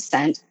gives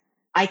consent,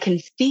 I can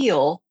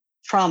feel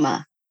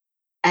trauma,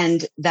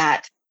 and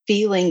that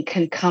feeling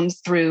can come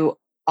through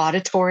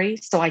auditory.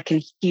 So I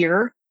can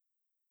hear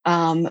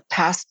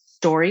past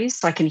stories.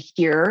 So I can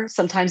hear,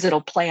 sometimes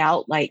it'll play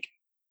out like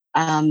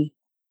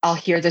I'll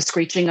hear the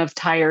screeching of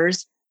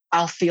tires.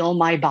 I'll feel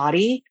my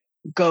body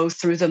go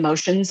through the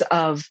motions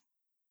of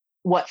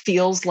what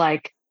feels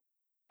like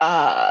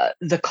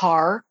the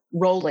car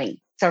rolling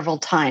several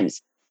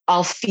times.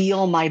 I'll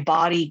feel my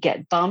body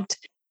get bumped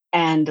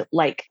and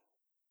like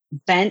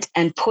bent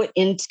and put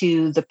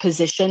into the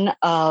position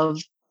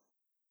of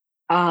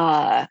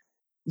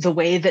the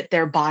way that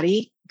their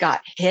body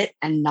got hit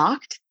and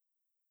knocked.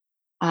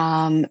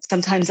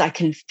 Sometimes I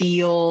can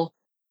feel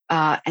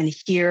and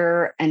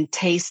hear and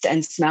taste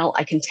and smell.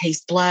 I can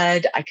taste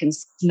blood. I can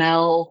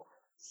smell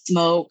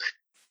smoke.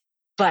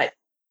 But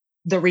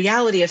the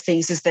reality of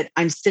things is that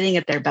I'm sitting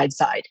at their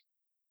bedside,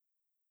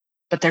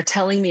 but they're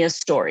telling me a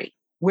story.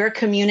 We're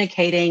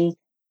communicating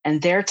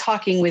and they're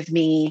talking with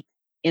me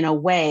in a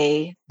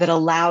way that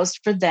allows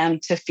for them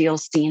to feel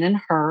seen and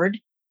heard,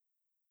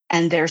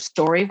 and their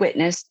story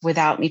witnessed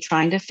without me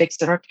trying to fix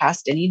it or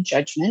cast any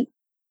judgment.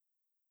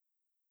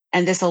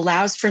 And this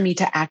allows for me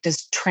to act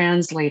as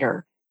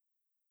translator.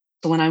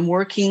 So when I'm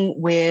working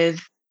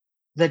with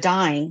the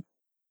dying,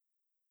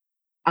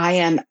 I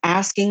am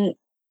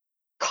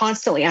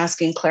constantly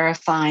asking,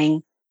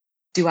 clarifying,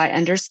 do I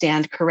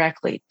understand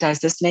correctly? Does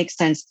this make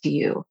sense to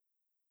you?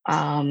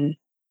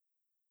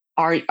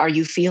 Are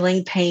you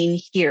feeling pain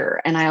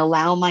here? And I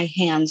allow my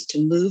hands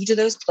to move to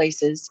those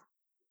places,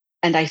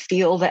 and I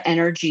feel the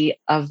energy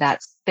of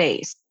that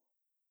space.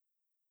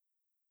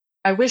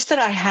 I wish that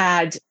I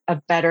had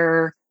a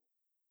better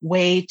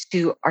way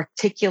to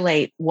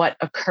articulate what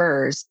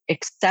occurs,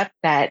 except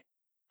that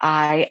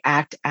I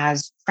act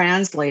as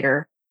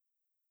translator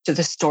to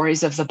the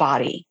stories of the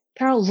body.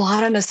 There are a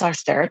lot of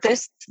massage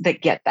therapists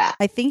that get that.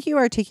 I think you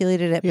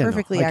articulated it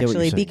perfectly, I get what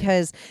you're actually, saying.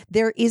 because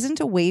there isn't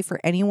a way for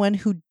anyone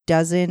who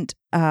doesn't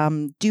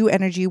do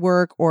energy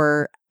work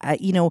or,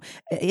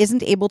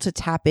 isn't able to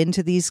tap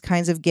into these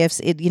kinds of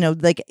gifts.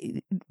 Like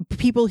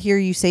people hear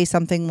you say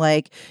something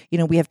like,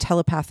 we have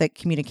telepathic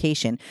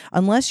communication.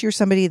 Unless you're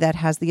somebody that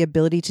has the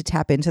ability to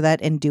tap into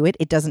that and do it,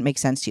 it doesn't make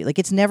sense to you. Like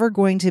it's never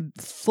going to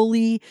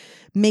fully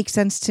make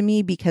sense to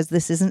me because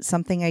this isn't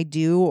something I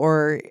do,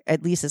 or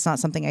at least it's not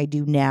something I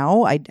do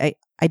now. I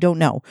don't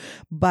know,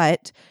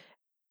 but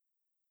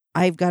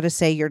I've got to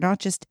say, you're not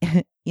just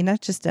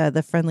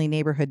the friendly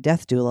neighborhood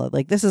death doula.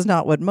 Like this is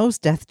not what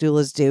most death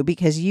doulas do,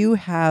 because you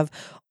have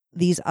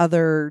these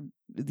other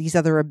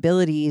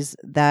abilities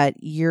that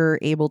you're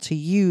able to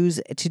use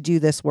to do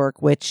this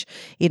work, which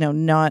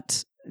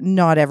not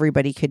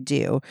everybody could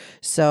do.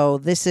 So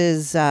this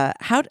is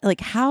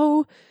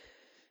how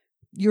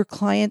your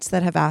clients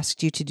that have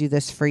asked you to do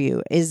this for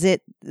you, is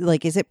it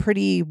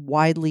pretty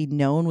widely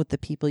known with the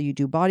people you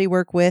do body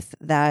work with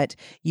that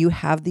you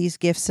have these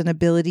gifts and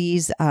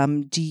abilities?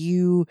 Do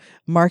you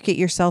market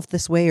yourself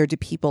this way, or do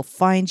people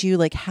find you?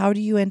 Like, how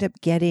do you end up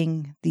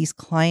getting these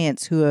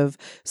clients who have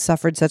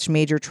suffered such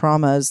major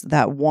traumas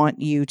that want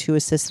you to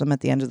assist them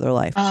at the end of their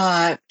life?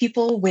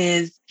 People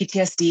with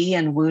PTSD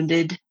and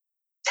wounded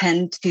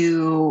tend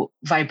to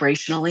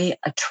vibrationally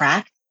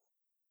attract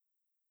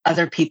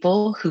other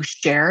people who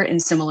share in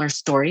similar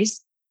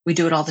stories. We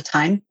do it all the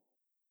time.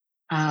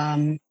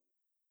 So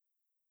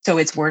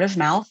it's word of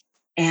mouth.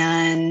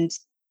 And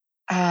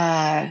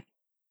a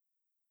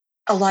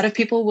lot of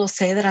people will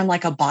say that I'm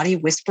like a body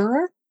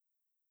whisperer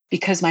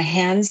because my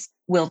hands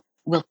will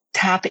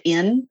tap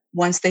in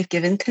once they've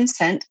given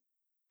consent.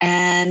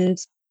 And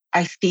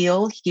I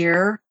feel,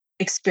 hear,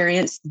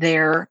 experience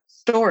their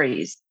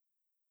stories.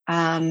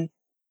 The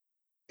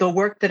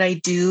work that I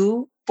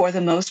do for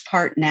the most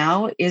part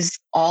now is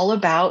all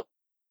about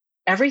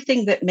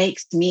everything that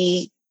makes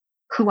me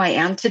who I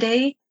am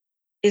today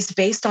is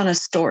based on a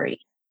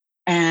story.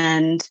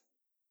 And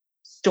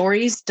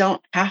stories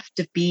don't have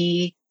to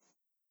be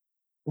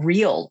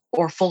real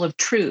or full of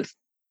truth.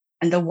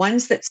 And the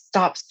ones that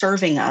stop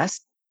serving us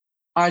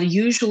are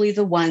usually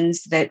the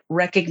ones that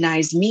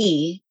recognize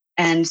me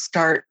and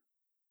start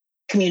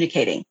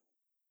communicating.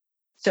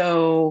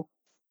 So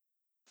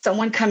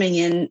someone coming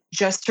in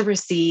just to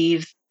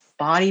receive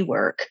body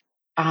work,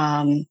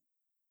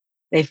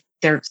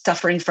 they're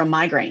suffering from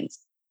migraines.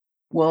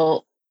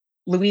 Well,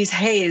 Louise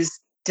Hayes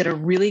did a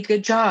really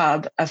good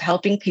job of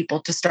helping people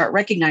to start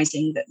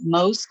recognizing that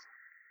most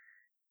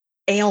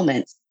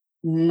ailments,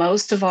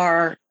 most of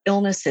our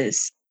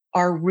illnesses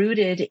are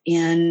rooted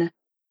in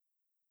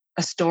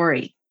a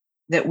story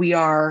that we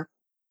are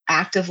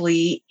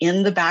actively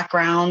in the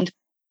background,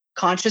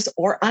 conscious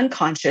or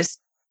unconscious,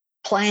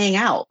 playing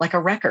out like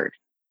a record.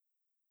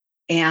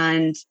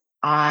 And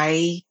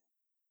I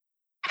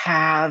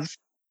have,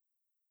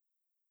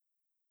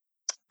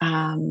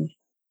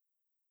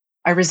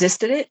 I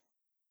resisted it.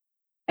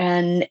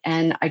 And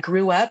I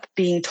grew up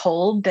being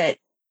told that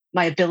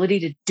my ability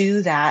to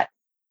do that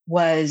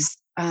was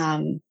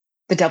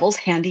the devil's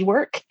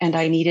handiwork. And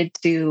I needed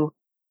to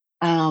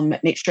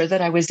make sure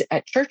that I was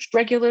at church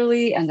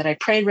regularly and that I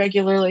prayed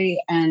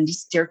regularly and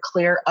steer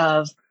clear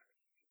of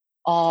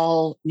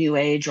all new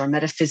age or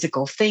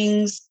metaphysical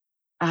things.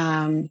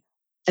 And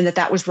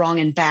that was wrong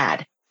and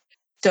bad.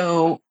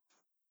 So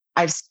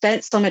I've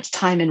spent so much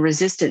time in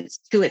resistance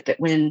to it that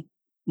when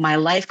my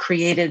life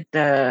created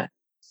the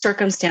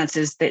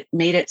circumstances that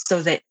made it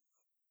so that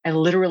I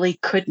literally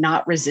could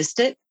not resist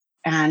it,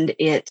 and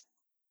it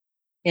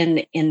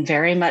in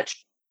very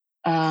much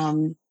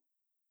a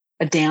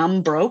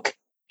dam broke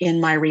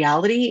in my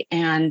reality,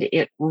 and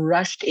it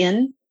rushed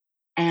in,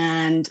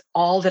 and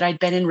all that I'd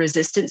been in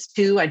resistance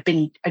to, I'd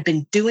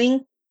been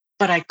doing,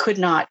 but I could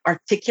not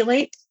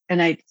articulate,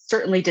 and I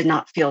certainly did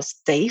not feel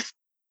safe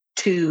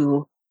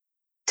to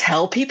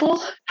tell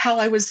people how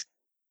I was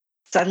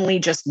suddenly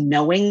just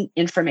knowing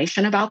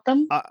information about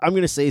them. I'm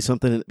going to say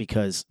something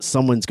because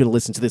someone's going to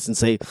listen to this and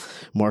say,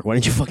 Mark, why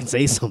didn't you fucking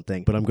say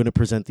something? But I'm going to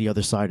present the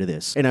other side of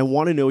this. And I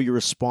want to know your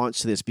response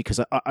to this because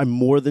I'm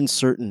more than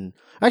certain,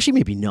 actually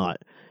maybe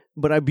not,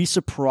 but I'd be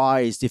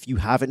surprised if you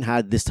haven't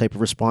had this type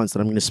of response that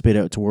I'm going to spit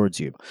out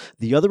towards you.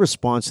 The other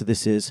response to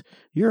this is,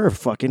 you're a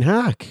fucking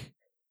hack.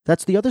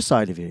 That's the other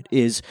side of it,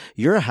 is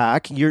you're a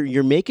hack,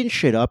 you're making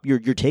shit up, you're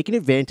taking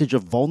advantage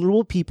of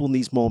vulnerable people in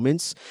these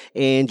moments,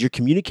 and you're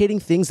communicating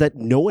things that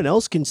no one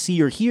else can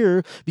see or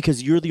hear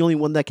because you're the only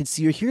one that can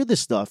see or hear this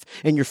stuff,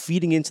 and you're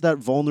feeding into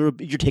that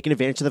you're taking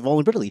advantage of that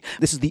vulnerability.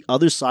 This is the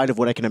other side of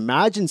what I can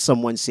imagine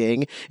someone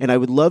saying, and I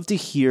would love to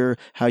hear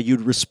how you'd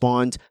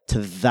respond to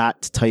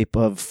that type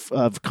of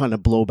kind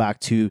of blowback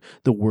to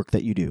the work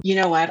that you do. You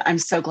know what? I'm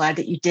so glad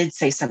that you did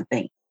say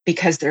something,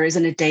 because there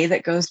isn't a day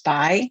that goes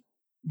by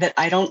that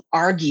I don't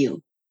argue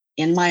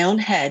in my own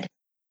head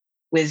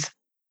with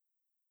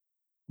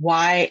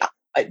why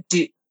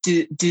do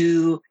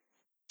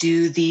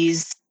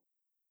these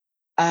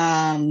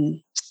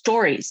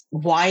stories?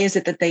 Why is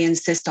it that they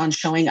insist on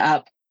showing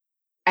up?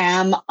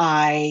 Am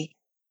I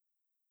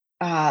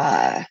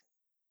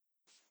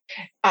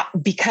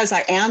because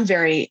I am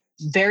very,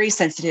 very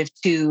sensitive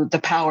to the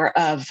power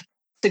of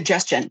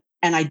suggestion,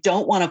 and I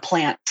don't want to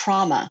plant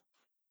trauma.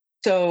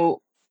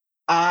 So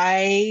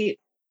I,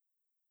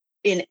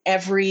 in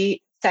every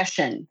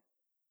session,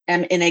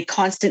 am in a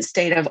constant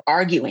state of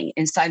arguing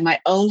inside my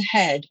own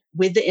head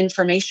with the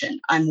information.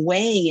 I'm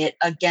weighing it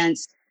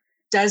against,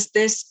 does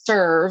this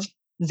serve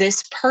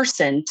this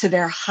person to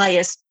their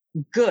highest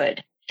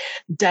good?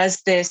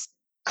 Does this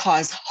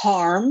cause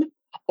harm,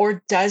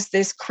 or does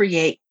this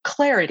create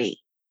clarity?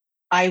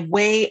 I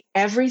weigh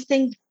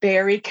everything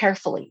very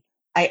carefully.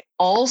 I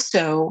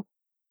also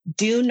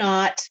do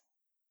not,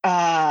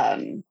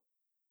 I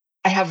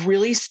have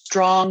really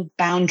strong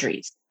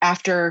boundaries.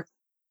 After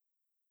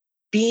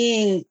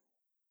living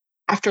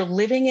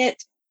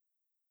it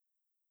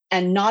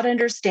and not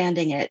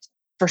understanding it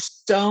for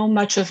so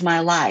much of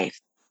my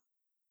life,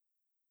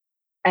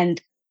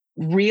 and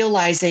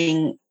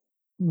realizing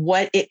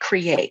what it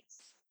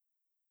creates,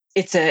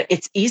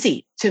 it's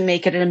easy to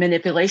make it a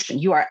manipulation.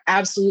 You are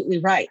absolutely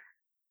right.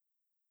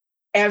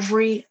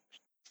 Every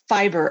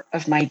fiber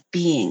of my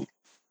being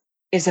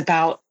is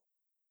about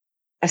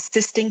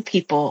assisting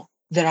people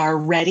that are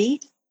ready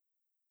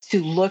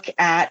to look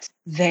at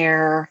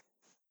their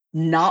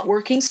not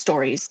working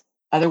stories,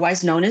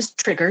 otherwise known as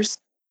triggers,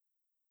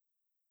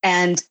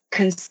 and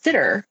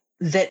consider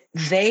that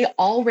they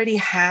already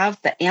have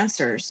the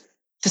answers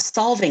to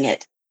solving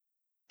it.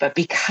 But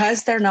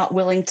because they're not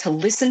willing to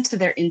listen to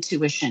their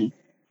intuition,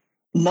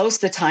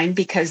 most of the time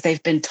because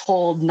they've been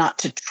told not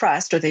to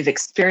trust, or they've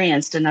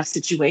experienced enough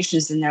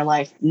situations in their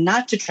life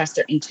not to trust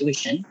their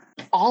intuition,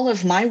 all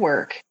of my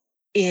work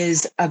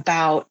is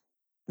about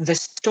the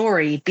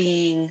story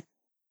being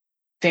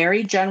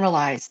very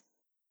generalized.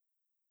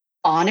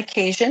 On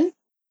occasion,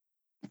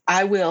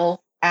 I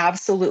will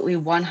absolutely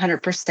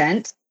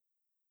 100%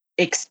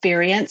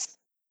 experience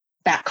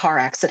that car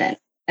accident,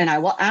 and I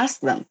will ask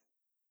them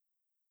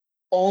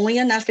only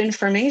enough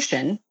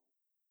information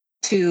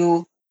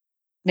to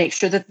make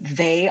sure that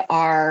they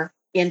are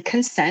in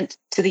consent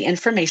to the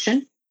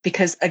information,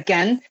 because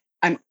again,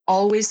 I'm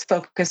always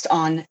focused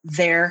on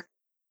their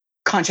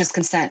conscious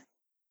consent.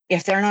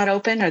 If they're not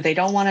open or they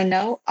don't want to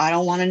know, I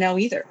don't want to know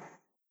either.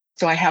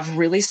 So I have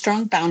really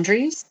strong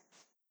boundaries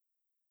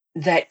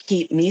that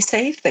keep me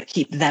safe, that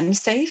keep them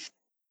safe.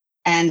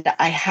 And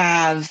I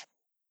have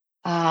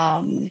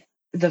the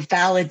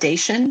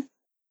validation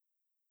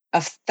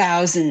of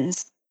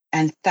thousands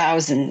and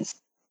thousands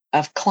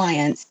of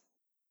clients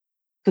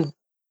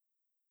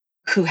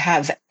who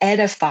have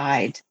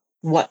edified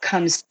what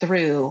comes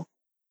through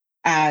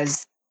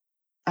as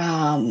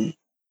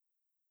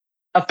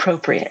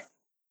appropriate.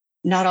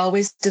 Not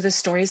always do the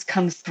stories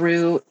come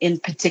through in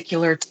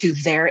particular to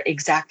their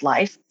exact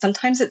life.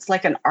 Sometimes it's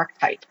like an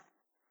archetype.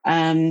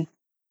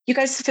 You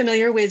guys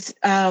familiar with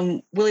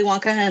Willy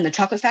Wonka and the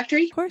Chocolate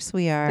Factory? Of course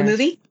we are. The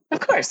movie? Of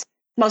course.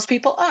 Most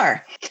people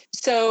are.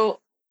 So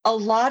a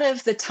lot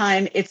of the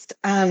time it's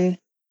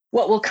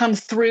what will come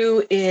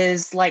through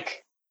is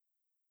like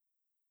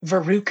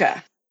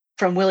Veruca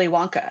from Willy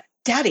Wonka.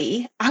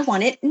 Daddy, I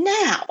want it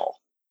now.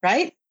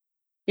 Right?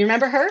 You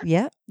remember her?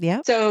 Yeah.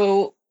 Yeah.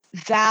 So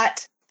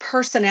that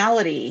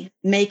personality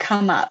may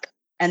come up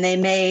and they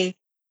may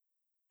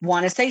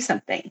want to say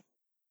something,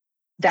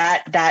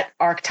 that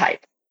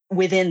archetype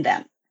within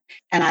them.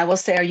 And I will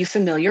say, are you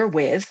familiar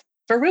with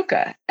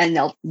Veruca? And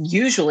they'll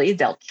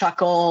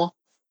chuckle,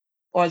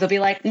 or they'll be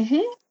like,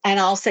 mm-hmm. And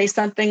I'll say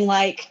something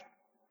like,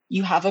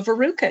 you have a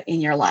Veruca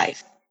in your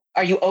life.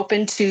 Are you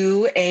open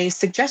to a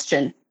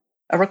suggestion,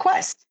 a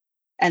request?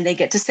 And they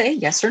get to say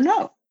yes or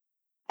no.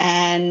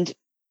 And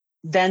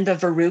then the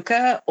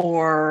Veruca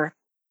or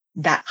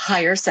that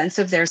higher sense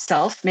of their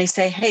self may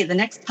say, hey, the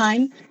next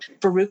time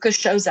Veruca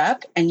shows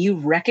up and you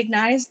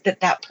recognize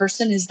that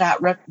person is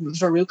that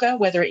Veruca,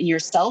 whether in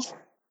yourself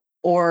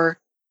or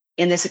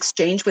in this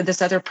exchange with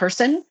this other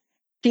person,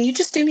 can you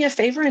just do me a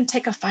favor and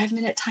take a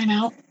 5-minute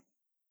timeout?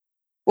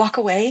 Walk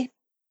away,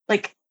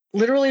 like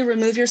literally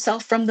remove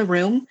yourself from the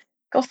room,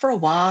 go for a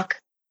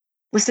walk,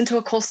 listen to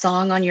a cool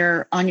song on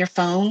your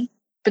phone,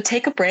 but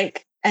take a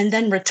break and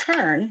then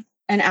return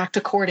and act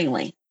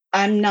accordingly.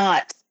 I'm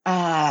not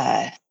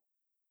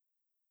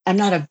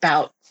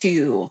about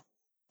to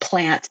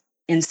plant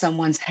in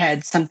someone's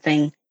head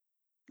something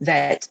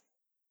that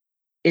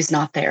is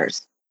not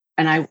theirs.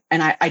 And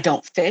I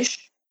don't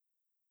fish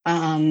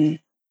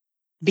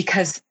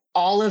because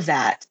all of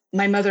that,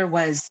 my mother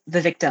was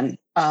the victim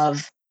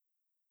of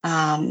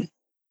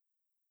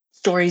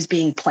stories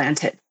being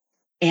planted,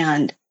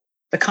 and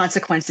the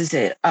consequences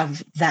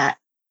of that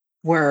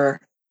were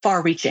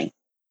far reaching,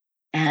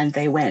 and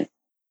they went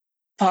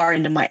far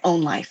into my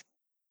own life.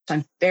 So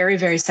I'm very,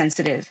 very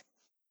sensitive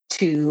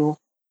to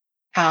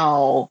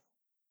how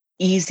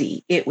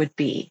easy it would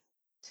be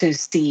to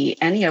see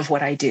any of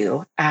what I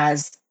do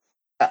as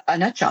a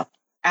nut job.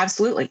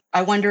 Absolutely.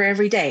 I wonder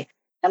every day,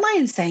 am I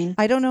insane?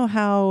 I don't know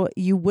how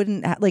you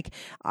wouldn't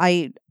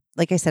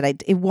like I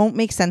said, it won't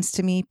make sense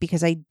to me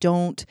because I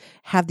don't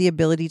have the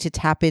ability to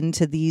tap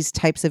into these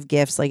types of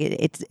gifts. Like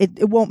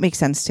it won't make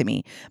sense to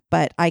me,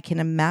 but I can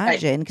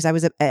imagine, because I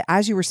was,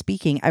 as you were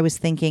speaking, I was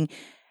thinking,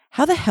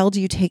 how the hell do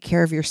you take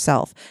care of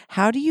yourself?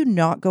 How do you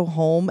not go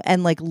home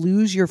and like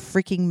lose your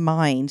freaking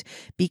mind?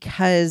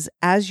 Because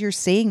as you're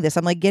saying this,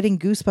 I'm like getting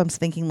goosebumps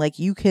thinking like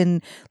you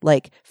can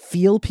like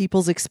feel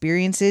people's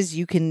experiences.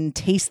 You can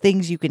taste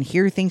things, you can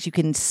hear things, you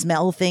can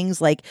smell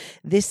things. Like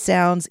this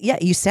sounds, yeah,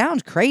 you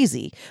sound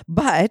crazy,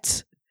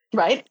 but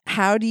right.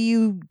 How do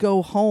you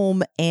go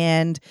home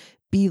and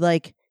be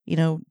like, you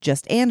know,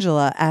 just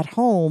Angela at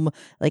home?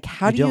 Like,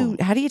 how do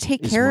you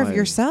take care of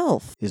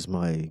yourself? Is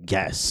my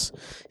guess.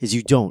 Is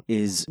you don't.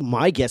 Is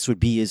my guess would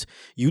be is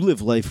you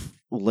live life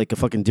like a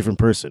fucking different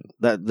person.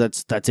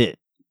 That's it.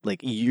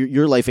 Like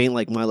your life ain't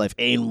like my life,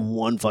 ain't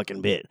one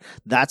fucking bit.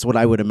 That's what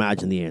I would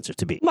imagine the answer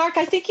to be. Mark,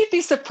 I think you'd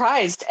be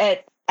surprised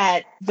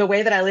at the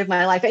way that I live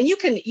my life, and you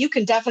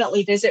can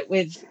definitely visit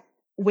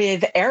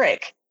with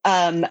Eric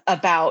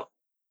about,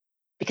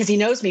 because he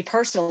knows me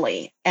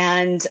personally,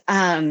 and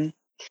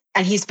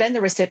he's been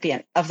the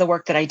recipient of the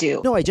work that I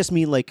do. No, I just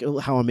mean like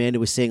how Amanda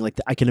was saying, like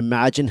I can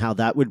imagine how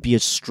that would be a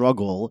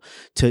struggle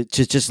to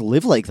just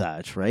live like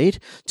that, right?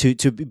 To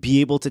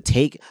be able to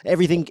take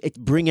everything,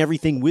 bring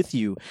everything with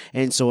you.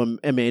 And so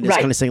Amanda's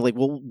kind of saying like,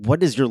 well,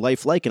 what is your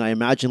life like? And I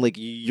imagine like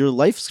your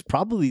life's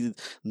probably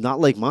not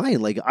like mine.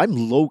 Like I'm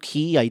low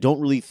key. I don't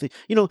really think,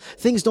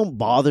 things don't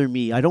bother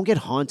me. I don't get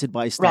haunted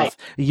by stuff.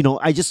 Right.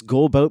 I just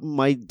go about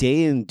my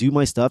day and do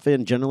my stuff.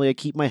 And generally I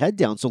keep my head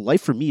down. So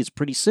life for me is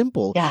pretty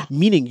simple. Yeah.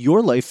 Meaning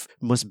your life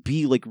must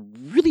be like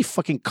really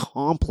fucking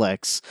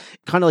complex,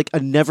 kind of like a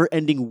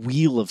never-ending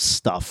wheel of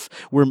stuff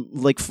where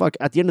like fuck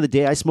at the end of the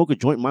day I smoke a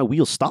joint and my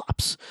wheel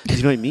stops.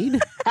 You know what I mean?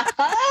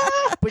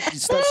 But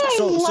I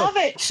love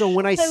it. So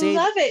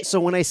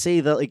when I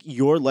say that like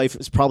your life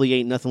is probably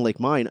ain't nothing like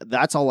mine,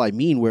 that's all I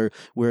mean, where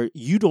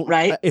you don't,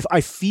 right? If I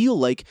feel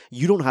like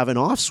you don't have an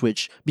off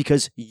switch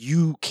because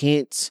you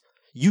can't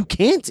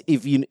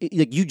if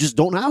you just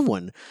don't have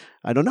one.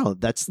 I don't know.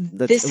 That's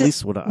at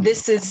least what I'm.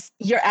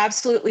 You're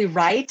absolutely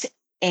right.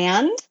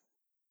 And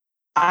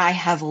I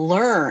have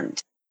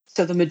learned.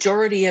 So the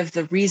majority of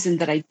the reason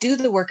that I do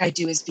the work I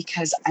do is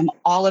because I'm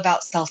all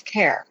about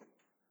self-care.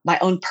 My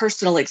own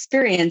personal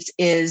experience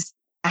is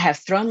I have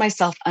thrown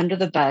myself under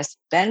the bus,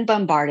 been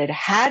bombarded,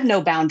 had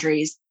no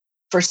boundaries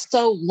for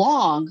so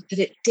long that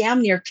it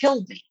damn near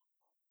killed me.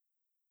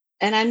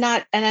 And I'm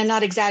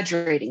not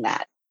exaggerating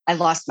that. I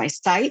lost my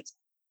sight.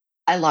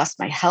 I lost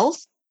my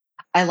health.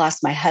 I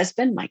lost my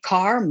husband, my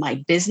car,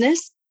 my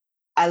business.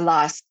 I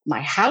lost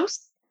my house.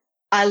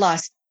 I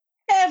lost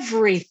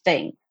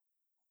everything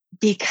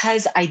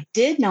because I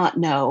did not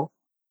know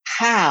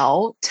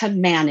how to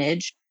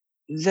manage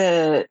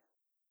the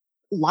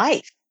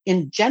life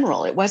in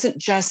general. It wasn't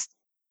just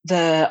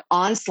the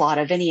onslaught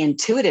of any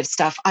intuitive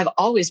stuff. I've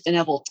always been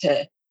able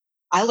to,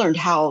 I learned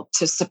how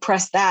to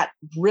suppress that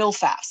real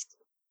fast.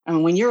 I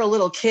mean, when you're a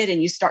little kid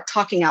and you start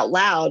talking out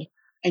loud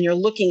and you're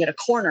looking at a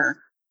corner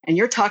and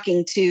you're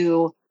talking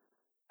to,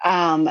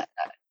 and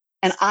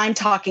I'm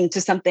talking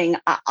to something,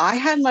 I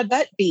had my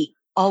butt beat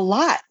a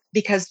lot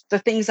because the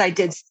things I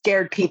did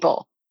scared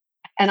people.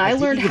 And I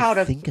learned how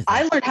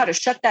to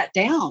shut that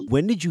down.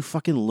 When did you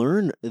fucking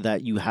learn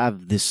that you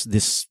have this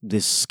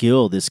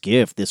skill, this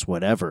gift, this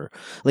whatever?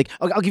 Like,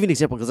 I'll give you an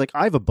example because, like,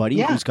 I have a buddy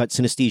who's got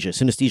synesthesia.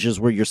 Synesthesia is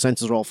where your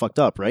senses are all fucked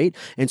up, right?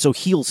 And so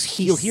he'll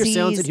hear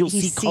sounds and he'll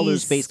see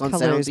colors based on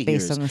sounds he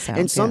hears.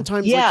 And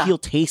sometimes like, he'll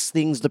taste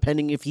things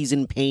depending if he's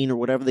in pain or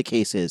whatever the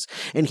case is.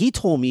 And he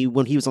told me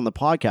when he was on the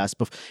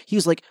podcast, he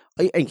was like,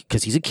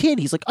 because he's a kid,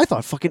 he's like, I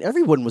thought fucking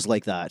everyone was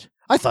like that.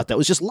 I thought that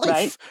was just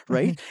life,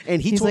 right?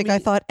 And he's like, I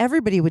thought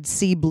everybody would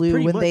see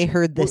blue when they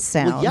heard this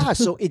sound. Well, yeah,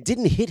 so it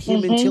didn't hit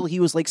him until he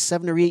was like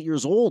 7 or 8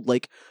 years old.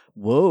 Like,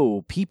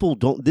 whoa, people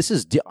don't.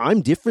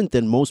 I'm different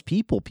than most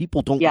people.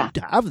 People don't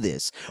have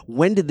this.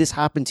 When did this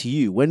happen to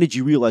you? When did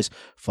you realize,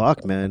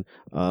 fuck, man,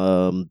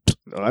 I'm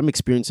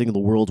experiencing the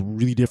world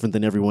really different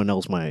than everyone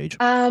else my age?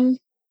 I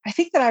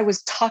think that I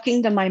was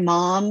talking to my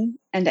mom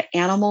and to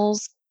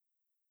animals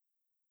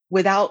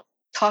without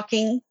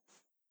talking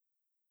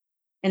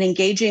and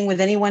engaging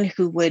with anyone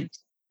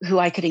who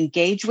I could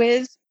engage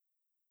with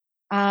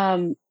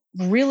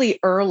really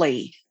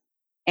early.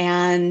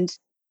 And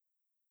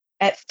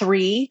at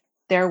 3,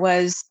 there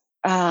was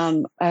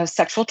a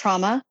sexual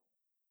trauma.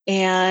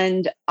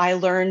 And I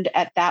learned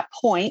at that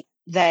point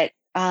that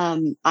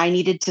I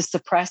needed to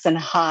suppress and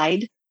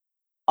hide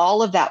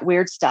all of that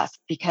weird stuff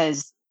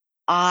because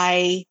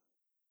I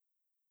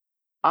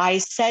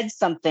said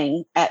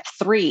something at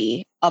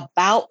 3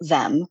 about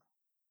them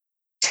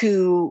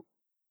to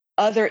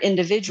other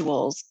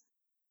individuals,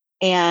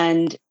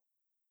 and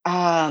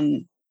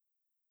I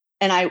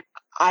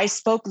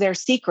spoke their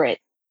secret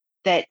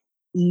that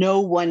no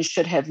one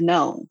should have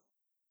known,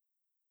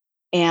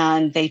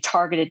 and they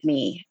targeted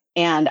me.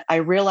 And I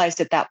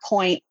realized at that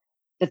point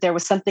that there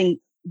was something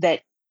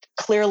that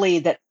clearly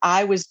that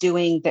I was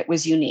doing that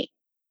was unique.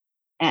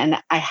 And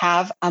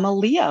I'm a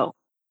Leo.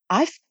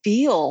 I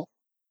feel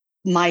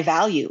my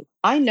value.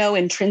 I know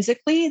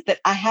intrinsically that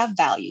I have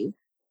value.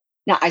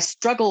 Now I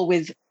struggle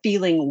with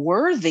feeling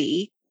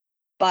worthy,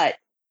 but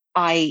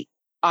I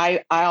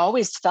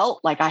always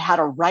felt like I had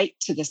a right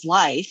to this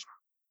life.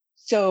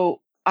 So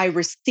I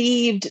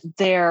received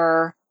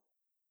the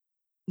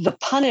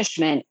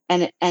punishment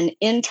and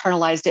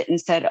internalized it and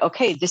said,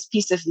 okay, this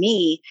piece of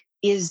me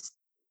is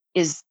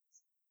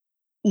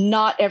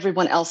not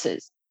everyone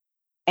else's.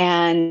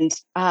 And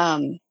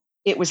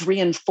it was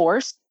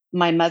reinforced.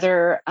 My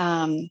mother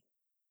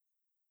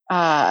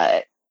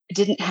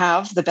didn't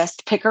have the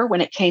best picker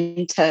when it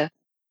came to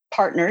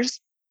partners.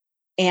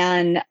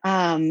 And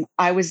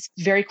I was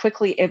very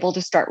quickly able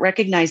to start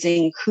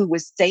recognizing who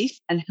was safe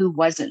and who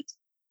wasn't.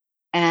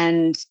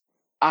 And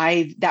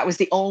that was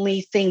the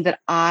only thing that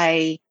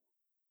I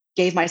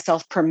gave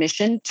myself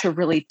permission to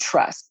really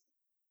trust.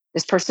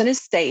 This person is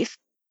safe.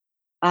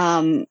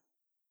 And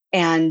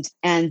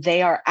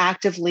they are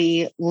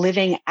actively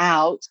living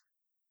out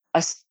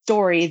a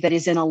story that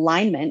is in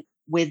alignment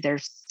with their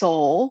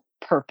soul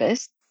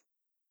purpose.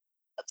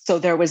 So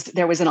there was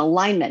an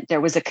alignment.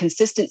 There was a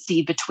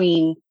consistency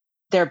between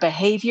their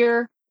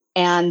behavior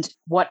and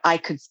what I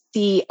could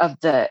see of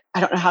I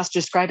don't know how to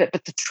describe it,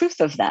 but the truth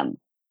of them.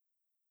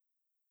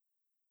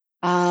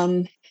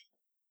 I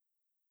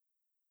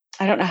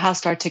don't know how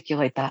to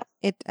articulate that.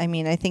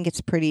 I think it's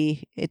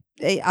pretty,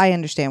 I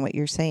understand what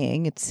you're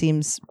saying. It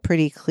seems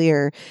pretty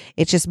clear.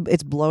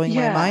 It's blowing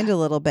my mind a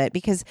little bit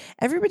because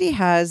everybody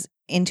has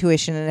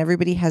intuition and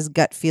everybody has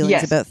gut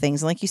feelings about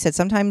things. And like you said,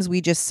 sometimes we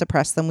just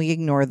suppress them. We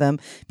ignore them.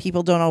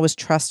 People don't always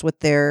trust what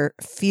they're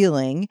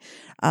feeling.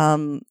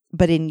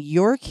 But in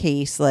your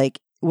case, like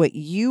what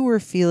you were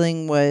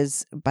feeling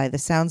was, by the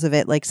sounds of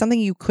it, like something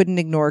you couldn't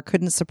ignore,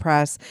 couldn't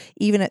suppress.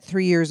 Even at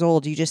 3 years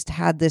old, you just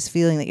had this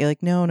feeling that you're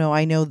like, no,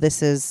 I know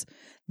this is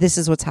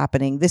what's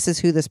happening. This is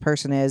who this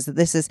person is.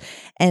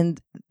 And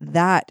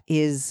that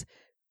is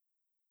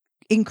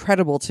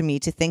incredible to me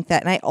to think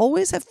that. And I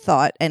always have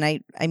thought, and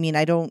I mean,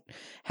 I don't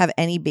have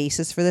any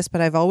basis for this,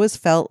 but I've always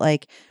felt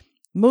like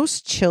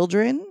most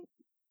children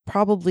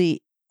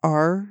probably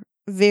are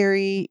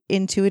very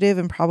intuitive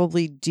and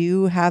probably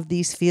do have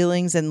these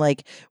feelings, and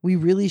like we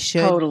really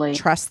should Totally.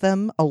 trust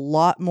them a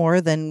lot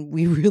more than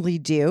we really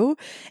do.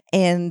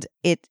 And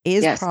it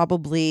is Yes.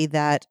 probably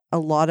that a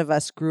lot of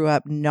us grew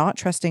up not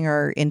trusting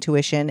our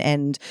intuition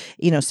and,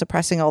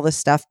 suppressing all this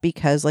stuff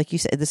because, like you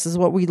said, this is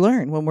what we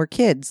learn when we're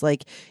kids.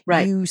 Like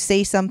Right. you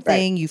say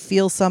something, you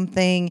feel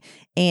something,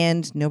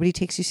 and nobody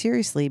takes you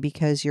seriously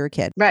because you're a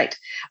kid. Right.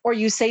 Or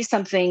you say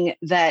something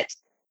that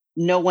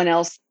no one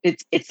else,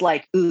 it's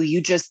like, ooh, you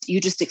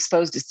just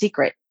exposed a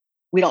secret.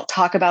 We don't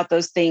talk about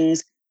those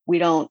things. We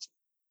don't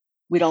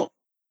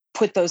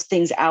put those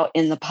things out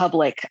in the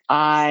public.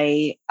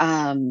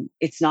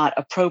 It's not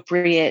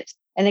appropriate,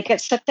 and it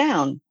gets shut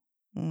down.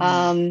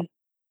 Mm.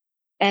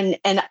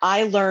 And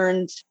I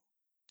learned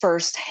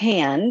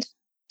firsthand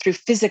through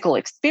physical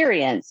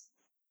experience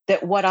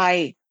that what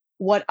I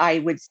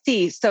would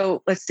see.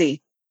 So let's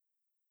see.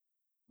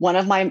 One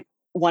of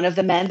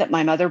the men that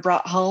my mother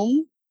brought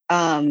home,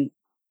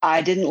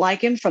 I didn't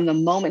like him from the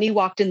moment he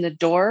walked in the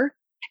door.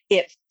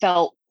 It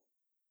felt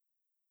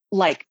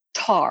like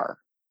tar.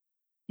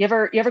 You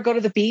ever go to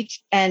the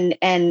beach and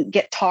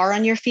get tar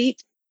on your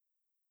feet?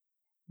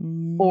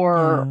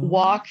 Or No.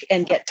 walk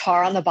and get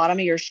tar on the bottom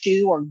of your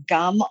shoe or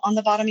gum on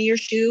the bottom of your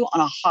shoe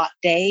on a hot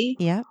day?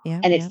 Yeah.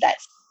 And it's that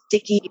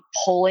sticky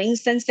pulling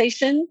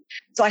sensation.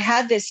 So I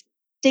had this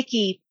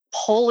sticky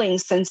pulling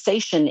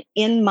sensation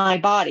in my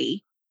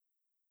body,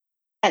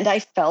 and I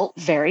felt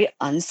very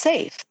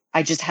unsafe.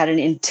 I just had an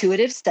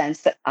intuitive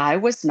sense that I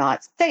was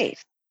not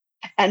safe.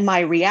 And my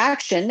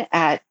reaction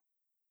at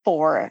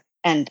 4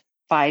 and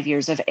 5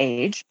 years of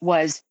age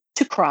was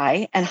to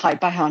cry and hide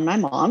behind my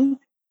mom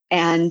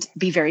and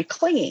be very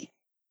clingy.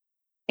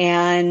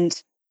 And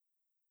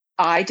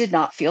I did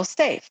not feel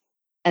safe.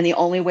 And the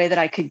only way that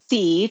I could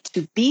see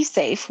to be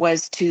safe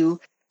was to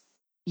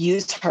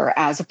use her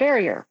as a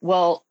barrier.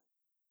 Well,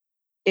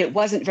 it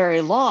wasn't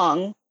very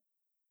long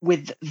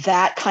with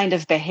that kind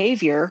of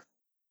behavior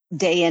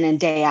day in and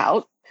day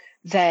out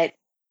that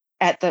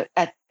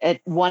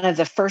at one of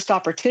the first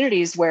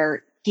opportunities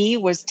where he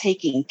was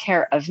taking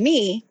care of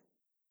me,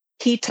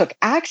 he took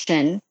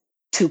action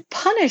to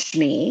punish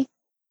me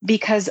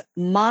because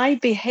my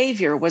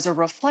behavior was a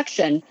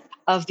reflection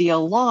of the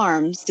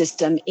alarm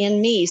system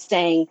in me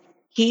saying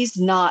he's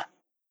not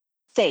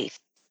safe.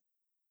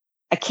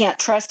 I can't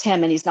trust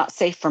him, and he's not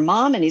safe for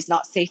mom, and he's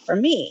not safe for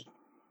me.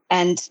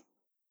 And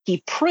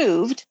he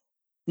proved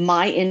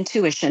my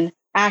intuition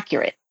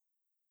accurate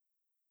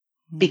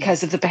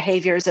because of the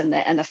behaviors and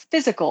the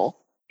physical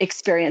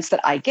experience that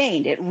I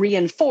gained. It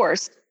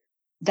reinforced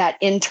that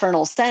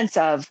internal sense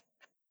of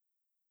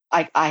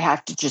I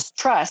have to just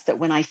trust that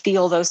when I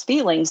feel those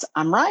feelings,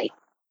 I'm right.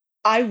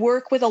 I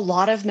work with a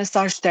lot of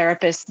massage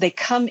therapists. They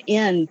come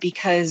in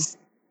because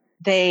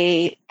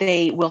they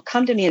will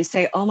come to me and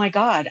say, "Oh my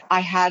God, I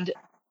had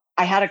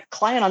a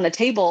client on the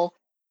table,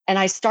 and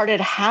I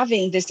started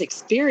having this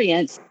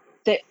experience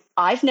that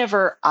I've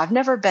never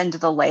been to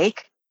the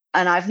lake,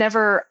 and I've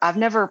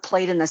never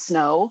played in the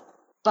snow,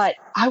 but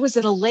I was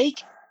at a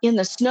lake in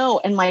the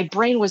snow, and my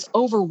brain was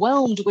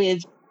overwhelmed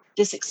with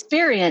this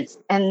experience,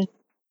 and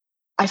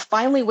I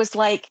finally was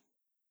like,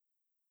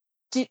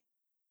 do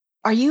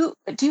you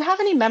have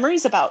any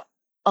memories about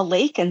a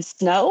lake and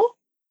snow?"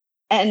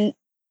 And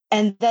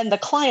then the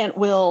client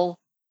will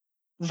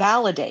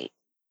validate.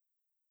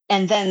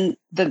 And then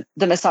the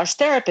massage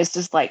therapist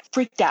is like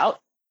freaked out.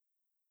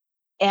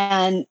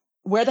 And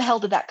where the hell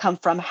did that come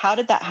from? How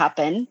did that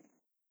happen?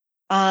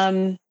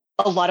 A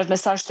lot of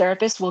massage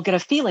therapists will get a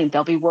feeling.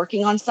 They'll be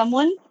working on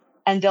someone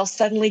and they'll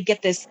suddenly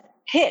get this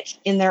hitch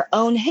in their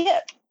own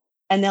hip,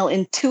 and they'll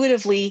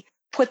intuitively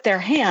put their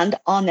hand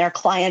on their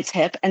client's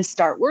hip and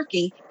start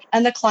working.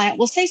 And the client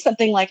will say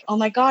something like, "Oh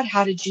my God,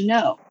 how did you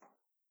know?"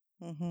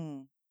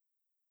 Mm-hmm.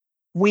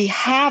 We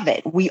have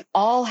it. We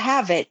all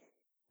have it.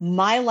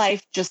 My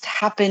life just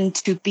happened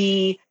to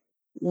be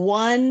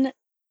one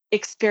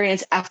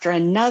experience after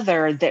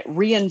another that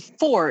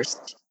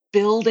reinforced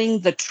building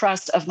the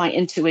trust of my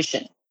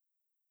intuition.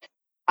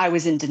 I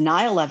was in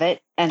denial of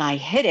it, and I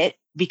hid it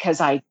because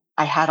I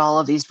had all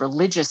of these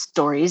religious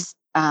stories,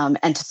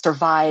 and to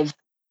survive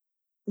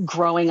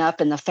growing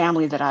up in the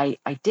family that I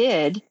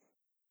did,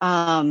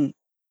 I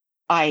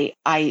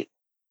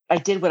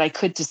did what I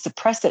could to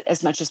suppress it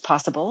as much as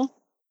possible.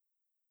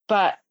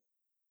 But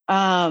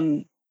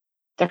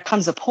there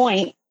comes a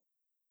point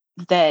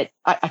that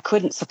I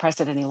couldn't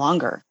suppress it any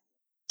longer.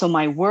 So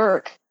my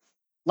work,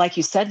 like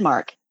you said,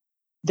 Mark,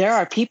 there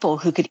are people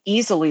who could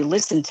easily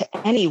listen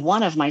to any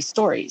one of my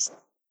stories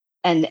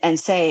and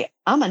say,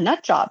 "I'm a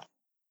nut job."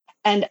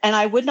 And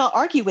I would not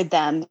argue with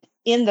them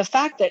in the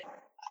fact that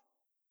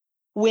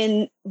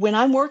when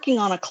I'm working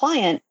on a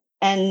client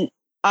and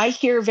I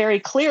hear very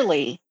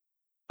clearly,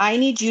 "I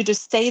need you to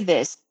say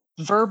this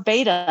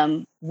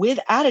verbatim with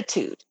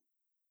attitude,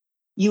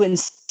 you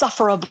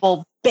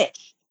insufferable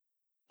bitch."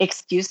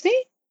 Excuse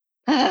me?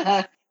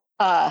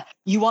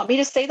 You want me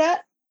to say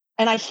that?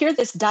 And I hear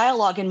this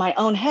dialogue in my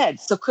own head.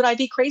 So could I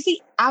be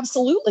crazy?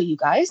 Absolutely, you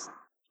guys.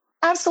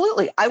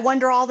 Absolutely. I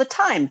wonder all the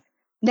time.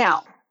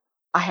 Now,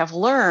 I have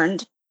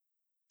learned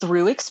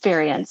through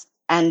experience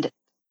and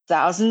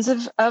thousands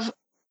of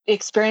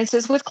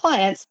experiences with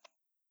clients,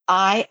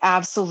 I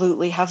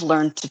absolutely have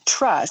learned to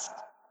trust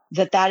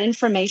that that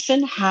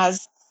information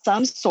has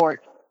some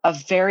sort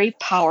of very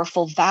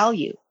powerful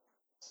value.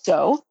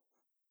 So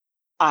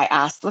I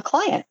ask the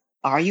client,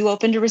 are you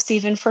open to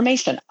receive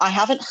information? I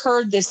haven't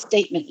heard this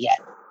statement yet.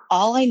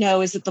 All I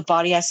know is that the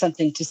body has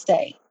something to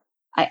say.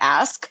 I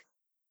ask,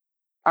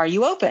 are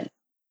you open?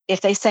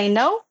 If they say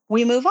no,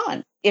 we move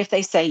on. If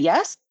they say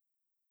yes,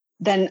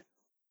 then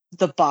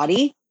the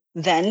body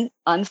then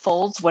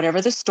unfolds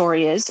whatever the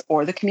story is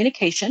or the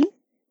communication.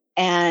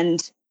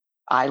 And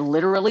I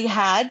literally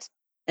had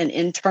an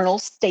internal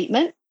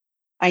statement.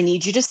 I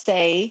need you to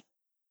say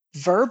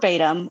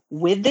verbatim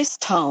with this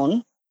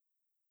tone,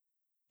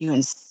 you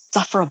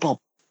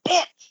insufferable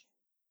bitch.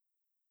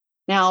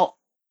 Now,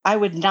 I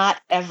would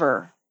not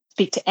ever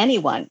speak to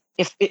anyone.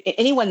 If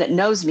anyone that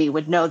knows me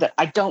would know that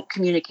I don't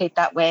communicate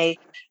that way,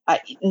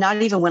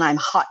 not even when I'm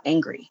hot and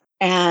angry.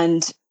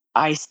 And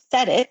I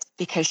said it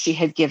because she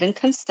had given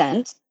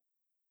consent.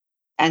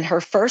 And her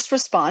first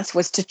response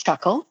was to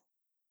chuckle.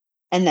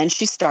 And then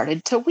she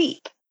started to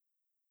weep.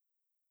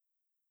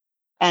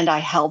 And I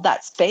held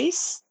that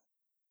space.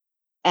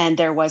 And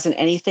there wasn't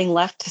anything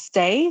left to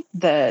say.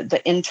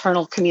 The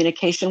internal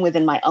communication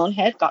within my own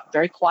head got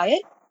very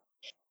quiet.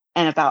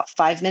 And about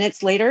 5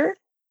 minutes later,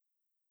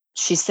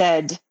 she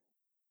said,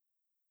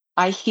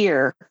 I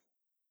hear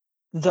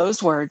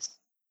those words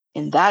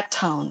in that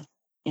tone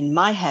in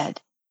my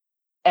head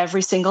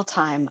every single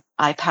time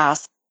I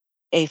pass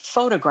a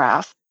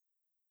photograph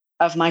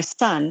of my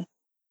son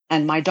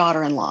and my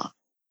daughter-in-law.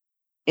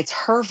 It's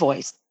her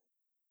voice.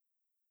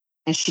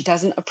 And she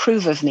doesn't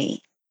approve of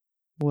me.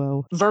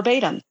 Whoa.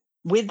 Verbatim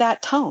with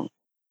that tone.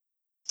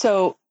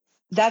 So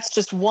that's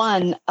just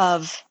one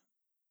of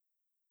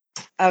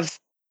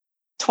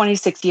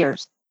 26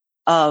 years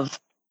of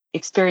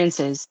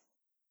experiences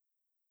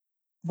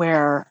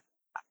where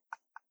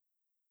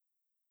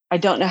I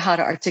don't know how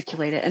to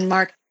articulate it. And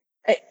Mark,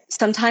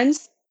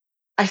 sometimes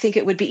I think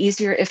it would be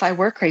easier if I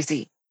were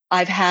crazy.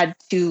 I've had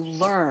to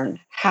learn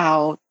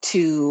how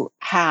to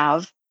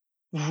have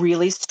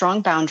really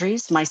strong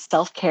boundaries. My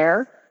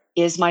self-care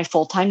is my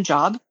full-time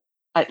job.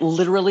 I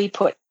literally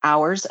put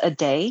hours a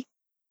day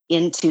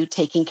into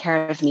taking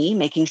care of me,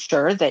 making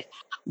sure that,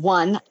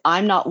 one,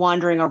 I'm not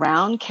wandering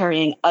around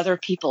carrying other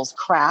people's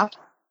crap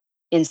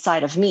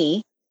inside of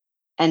me.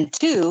 And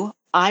two,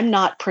 I'm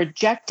not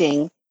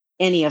projecting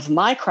any of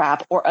my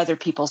crap or other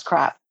people's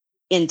crap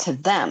into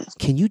them.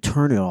 Can you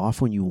turn it off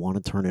when you want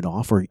to turn it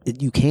off, or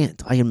you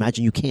can't? I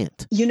imagine you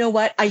can't. You know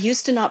what? I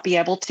used to not be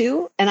able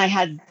to, and I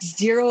had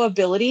zero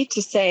ability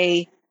to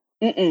say,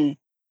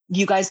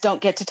 you guys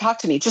don't get to talk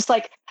to me. Just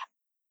like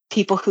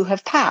people who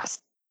have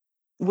passed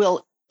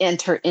will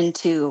enter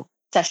into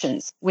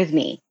sessions with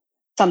me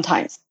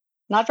sometimes.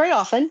 Not very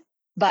often,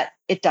 but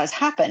it does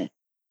happen.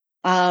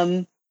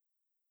 And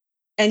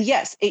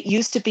yes, it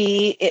used to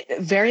be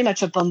very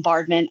much a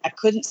bombardment. I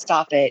couldn't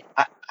stop it.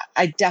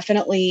 I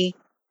definitely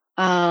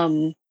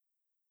I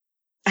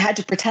had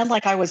to pretend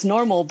like I was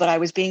normal, but I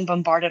was being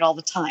bombarded all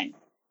the time.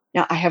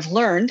 Now, I have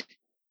learned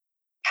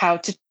how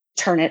to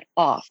turn it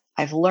off.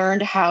 I've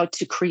learned how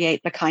to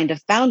create the kind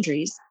of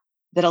boundaries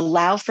that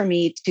allow for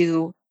me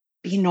to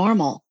be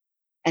normal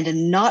and to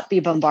not be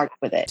bombarded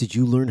with it. Did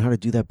you learn how to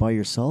do that by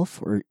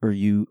yourself, or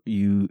you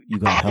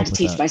got I help had to with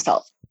teach that?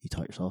 myself. You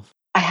taught yourself?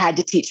 I had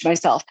to teach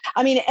myself.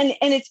 I mean, and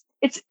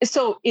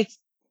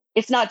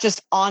it's not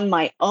just on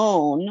my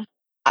own.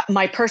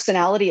 My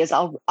personality is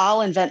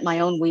I'll invent my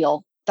own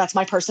wheel. That's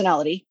my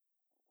personality.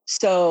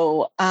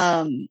 So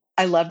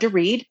I love to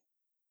read.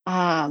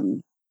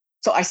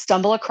 So I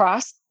stumble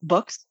across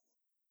books.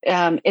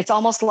 It's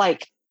almost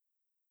like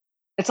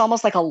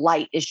a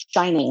light is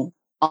shining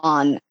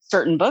on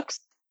certain books,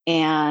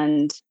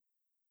 and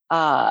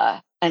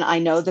I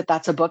know that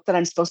that's a book that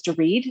I'm supposed to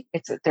read.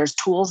 There's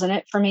tools in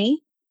it for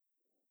me.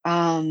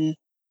 And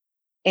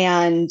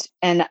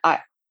I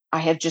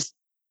have just,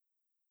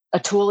 a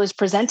tool is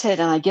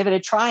presented and I give it a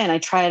try, and I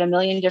try it a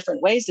million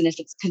different ways. And if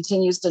it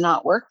continues to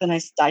not work, then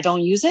I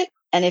don't use it.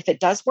 And if it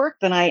does work,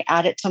 then I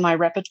add it to my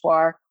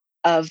repertoire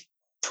of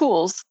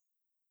tools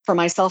for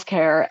my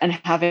self-care and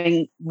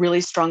having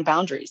really strong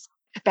boundaries.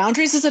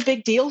 Boundaries is a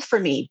big deal for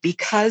me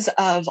because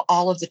of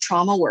all of the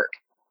trauma work.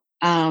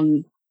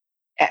 And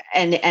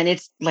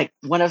it's like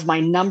one of my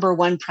number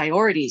one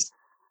priorities.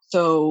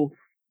 So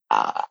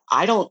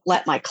I don't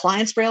let my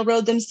clients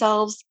railroad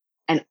themselves,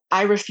 and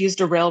I refuse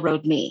to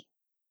railroad me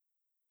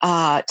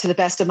to the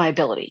best of my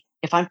ability.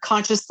 If I'm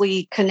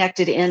consciously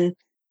connected in,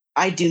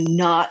 I do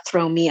not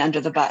throw me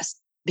under the bus,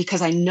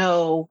 because I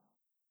know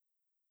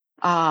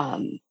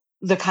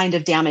the kind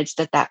of damage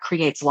that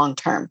creates long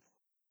term.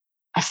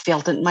 I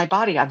felt it in my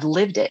body. I've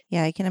lived it.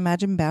 Yeah, I can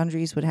imagine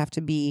boundaries would have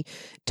to be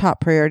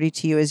top priority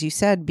to you, as you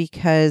said,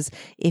 because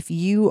if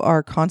you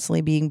are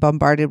constantly being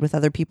bombarded with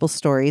other people's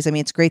stories, I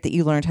mean, it's great that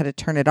you learned how to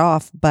turn it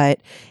off,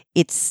 but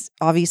it's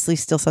obviously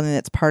still something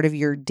that's part of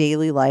your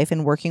daily life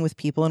and working with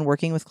people and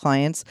working with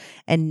clients,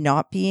 and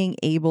not being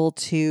able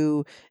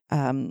to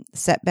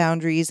set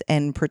boundaries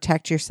and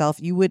protect yourself,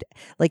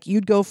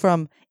 you'd go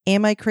from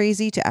am I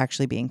crazy to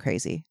actually being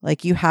crazy.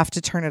 Like you have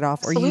to turn it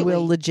off or you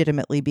will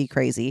legitimately be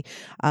crazy.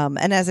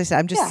 And as I said,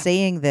 I'm just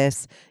saying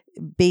this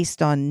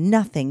based on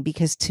nothing,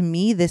 because to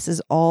me this is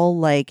all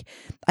like,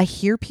 I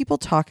hear people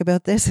talk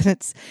about this and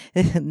it's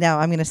now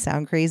I'm going to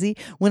sound crazy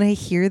when I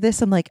hear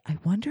this. I'm like, I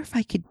wonder if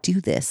I could do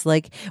this.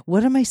 Like,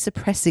 what am I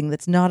suppressing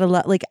that's not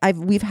allowed? Like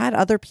we've had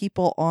other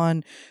people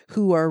on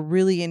who are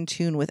really in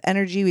tune with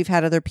energy. We've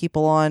had other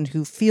people on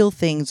who feel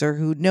things or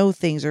who know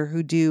things or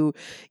who do,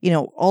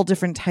 all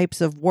different types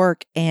of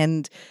work.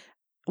 And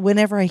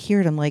whenever I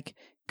hear it, I'm like,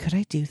 could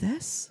I do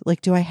this?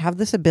 Like, do I have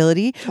this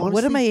ability? Honestly,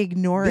 what am I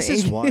ignoring?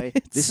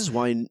 This is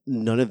why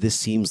none of this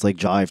seems like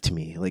jive to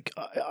me. Like,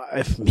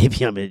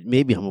 maybe I'm a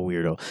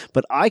weirdo,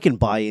 but I can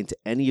buy into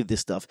any of this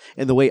stuff.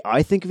 And the way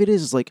I think of it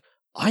is like,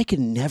 I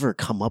can never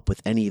come up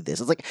with any of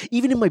this. It's like,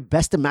 even in my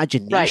best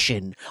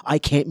imagination, I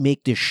can't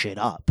make this shit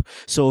up.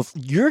 So if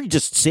you're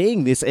just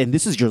saying this and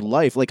this is your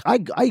life, like I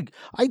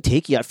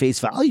take you at face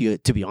value,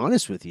 to be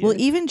honest with you. Well,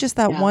 even just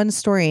that one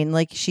story, and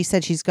like she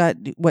said, she's got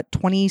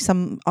 20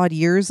 some odd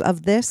years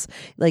of this,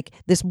 like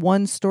this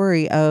one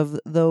story of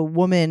the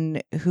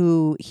woman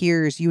who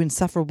hears "you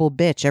insufferable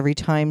bitch" every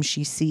time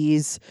she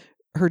sees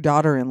her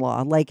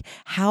daughter-in-law. Like,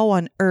 how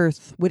on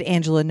earth would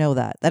Angela know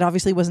that? That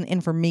obviously wasn't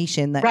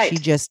information that she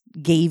just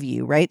gave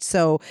you, right?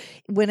 So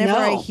whenever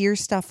I hear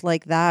stuff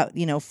like that,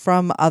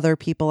 from other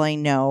people I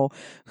know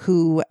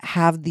who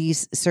have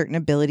these certain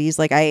abilities,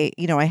 like I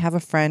have a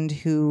friend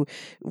who,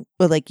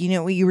 like,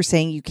 what you were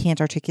saying, you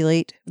can't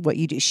articulate what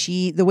you do.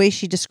 The way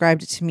she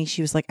described it to me,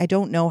 she was like, I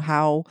don't know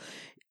how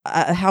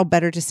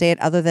better to say it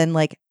other than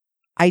like,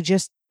 I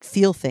just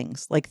feel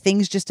things. Like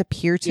things just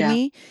appear to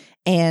me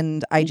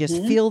and I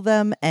just feel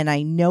them and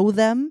I know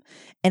them.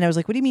 And I was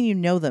like, what do you mean you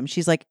know them?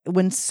 She's like,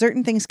 when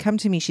certain things come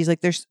to me, she's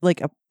like, there's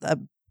like a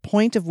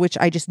point of which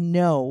I just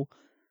know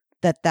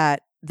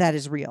that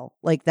is real.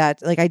 Like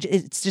that, like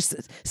it's just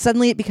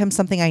suddenly it becomes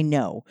something I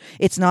know.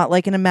 It's not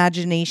like an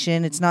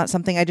imagination. It's not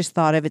something I just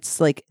thought of.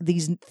 It's like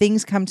these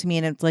things come to me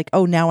and it's like,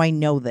 oh, now I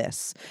know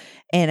this.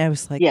 And I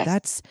was like,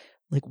 that's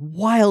like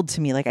wild to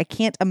me. Like I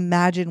can't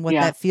imagine what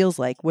that feels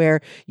like, where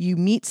you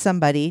meet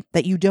somebody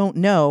that you don't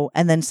know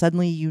and then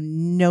suddenly you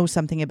know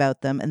something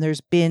about them and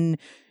there's been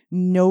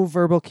no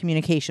verbal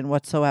communication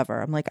whatsoever.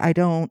 I'm like, I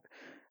don't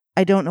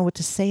know what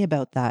to say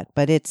about that,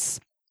 but it's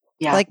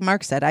like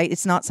Mark said,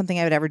 it's not something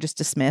I would ever just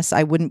dismiss.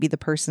 I wouldn't be the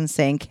person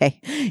saying, "Okay,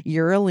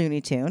 you're a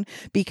Looney Tune,"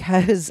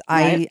 because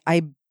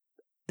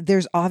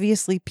there's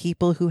obviously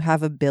people who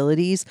have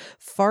abilities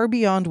far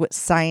beyond what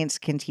science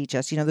can teach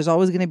us. There's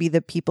always going to be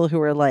the people who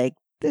are like,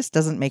 this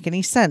doesn't make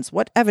any sense.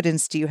 What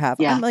evidence do you have?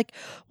 I'm like,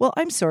 well,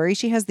 I'm sorry.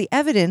 She has the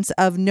evidence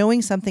of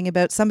knowing something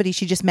about somebody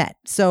she just met.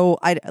 So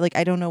I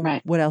don't know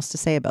what else to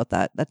say about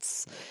that.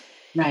 That's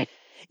right.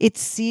 It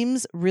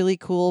seems really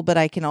cool, but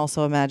I can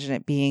also imagine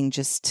it being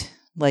just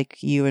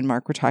like you and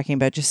Mark were talking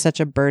about, just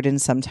such a burden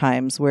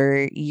sometimes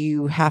where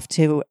you have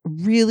to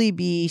really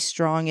be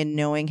strong in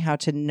knowing how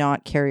to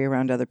not carry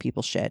around other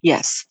people's shit.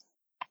 Yes.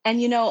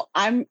 And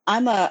I'm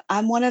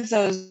one of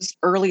those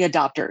early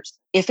adopters.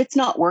 If it's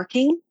not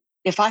working,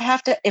 if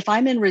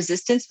I'm in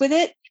resistance with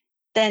it,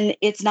 then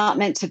it's not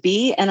meant to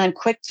be. And I'm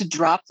quick to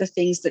drop the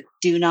things that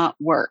do not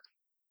work.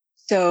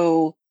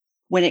 So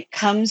when it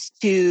comes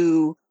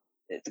to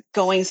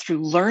going through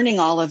learning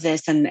all of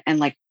this and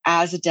like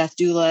as a death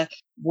doula,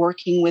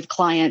 working with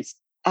clients,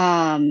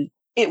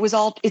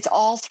 it's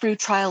all through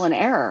trial and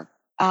error.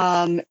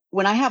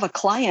 When I have a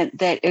client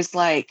that is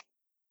like,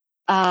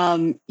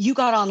 you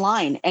got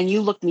online and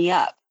you looked me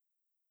up.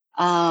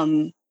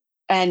 And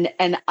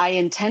I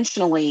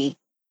intentionally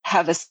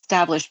have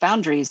established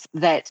boundaries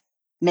that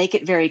make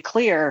it very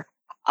clear.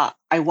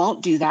 I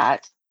won't do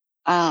that.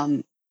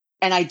 And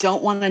I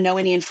don't want to know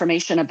any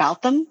information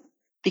about them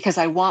because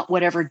I want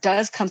whatever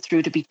does come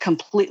through to be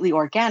completely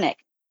organic.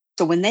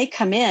 So when they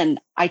come in,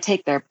 I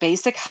take their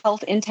basic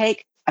health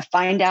intake. I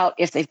find out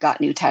if they've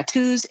got new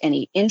tattoos,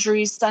 any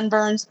injuries,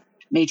 sunburns,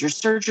 major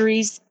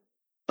surgeries,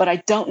 but I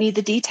don't need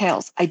the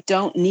details. I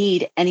don't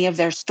need any of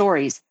their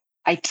stories.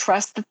 I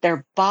trust that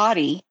their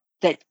body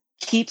that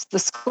keeps the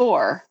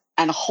score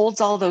and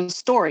holds all those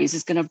stories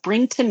is going to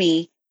bring to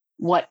me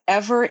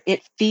whatever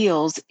it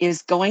feels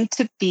is going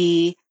to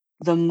be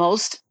the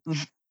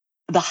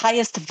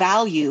highest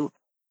value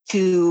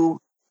to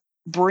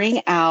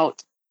bring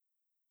out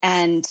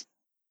and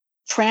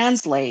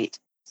translate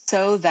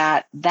so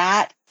that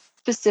that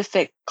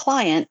specific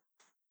client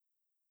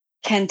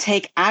can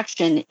take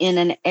action in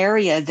an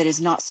area that is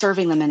not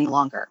serving them any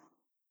longer.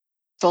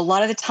 So a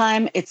lot of the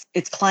time it's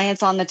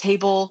clients on the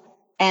table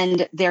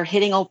and they're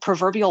hitting a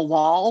proverbial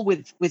wall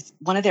with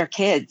one of their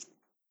kids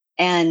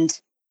and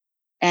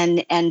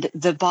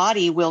the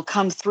body will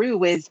come through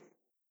with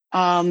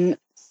some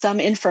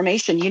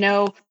information.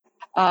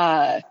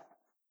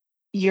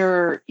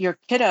 Your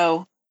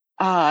kiddo,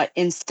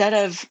 instead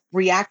of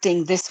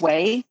reacting this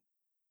way,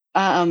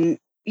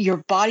 your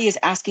body is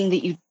asking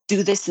that you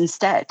do this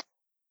instead.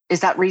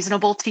 Is that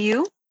reasonable to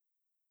you?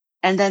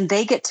 And then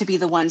they get to be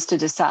the ones to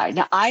decide.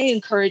 Now, I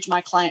encourage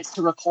my clients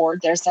to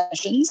record their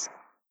sessions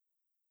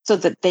so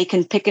that they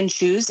can pick and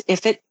choose.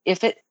 If it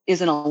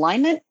is in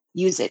alignment,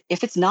 use it.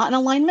 If it's not in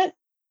alignment,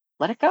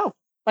 let it go.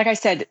 Like I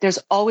said, there's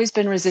always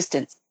been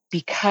resistance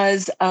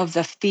because of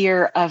the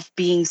fear of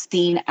being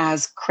seen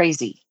as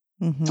crazy.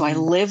 Mm-hmm. So I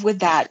live with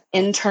that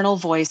internal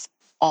voice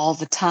all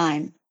the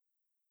time.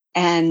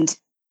 And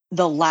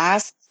the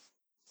last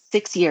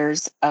 6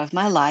 years of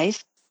my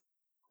life,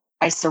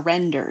 I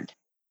surrendered.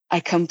 I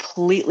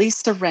completely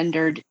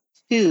surrendered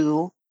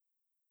to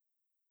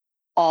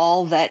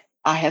all that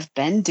I have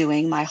been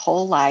doing my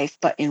whole life,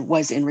 but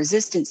was in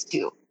resistance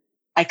to.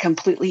 I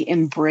completely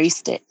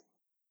embraced it.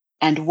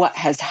 And what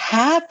has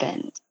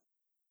happened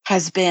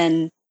has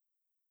been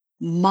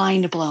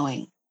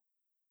mind-blowing.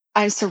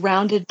 I'm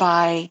surrounded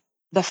by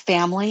the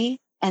family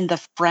and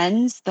the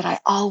friends that I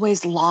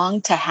always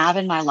longed to have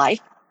in my life,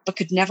 but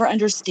could never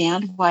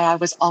understand why I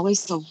was always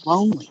so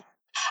lonely.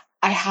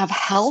 I have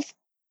health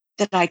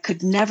that I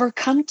could never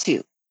come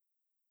to.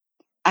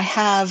 I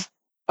have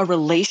a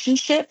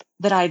relationship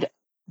that I'd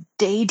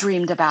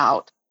daydreamed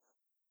about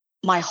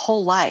my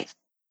whole life.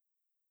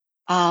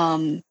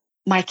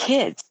 My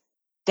kids,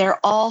 they're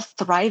all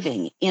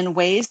thriving in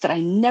ways that I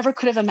never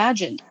could have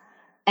imagined.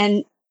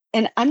 And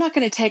I'm not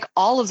going to take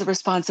all of the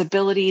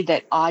responsibility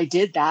that I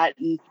did that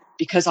and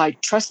because I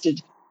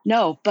trusted.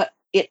 No, but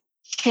it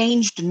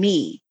changed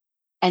me.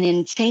 And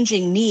in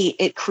changing me,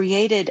 it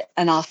created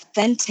an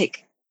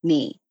authentic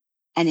me.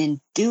 And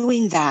in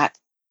doing that,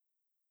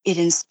 it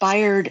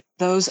inspired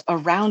those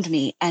around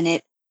me. And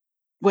it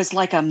was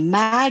like a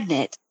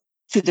magnet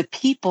to the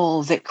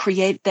people that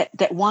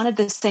that wanted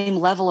the same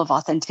level of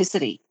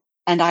authenticity.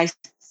 And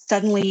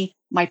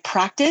my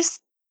practice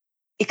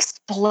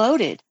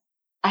exploded.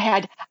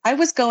 I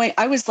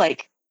was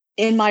like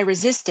in my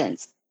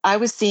resistance, I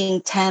was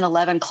seeing 10,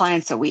 11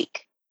 clients a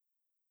week.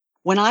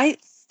 When I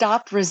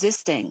stopped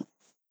resisting,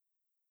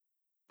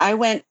 I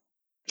went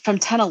from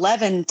 10,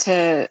 11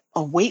 to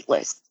a wait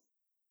list.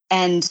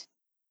 And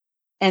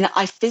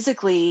I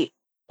physically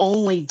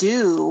only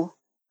do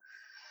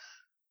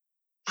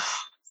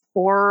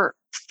four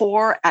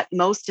at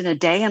most in a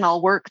day, and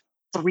I'll work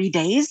 3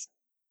 days.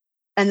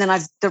 And then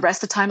the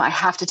rest of the time I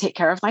have to take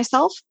care of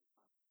myself.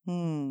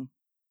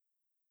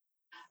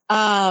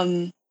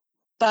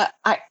 But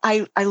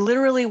I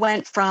literally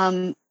went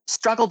from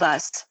struggle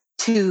bus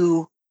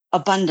to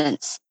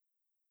abundance.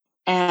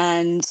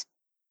 And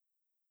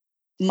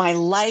my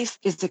life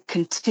is a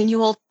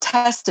continual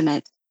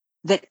testament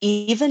that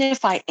even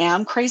if I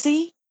am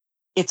crazy,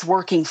 it's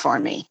working for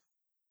me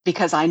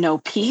because I know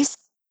peace.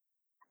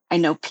 I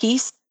know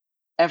peace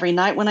every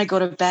night when I go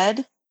to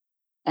bed.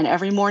 And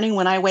every morning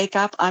when I wake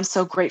up, I'm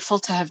so grateful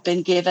to have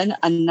been given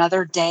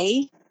another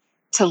day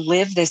to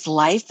live this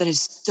life that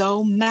is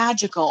so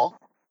magical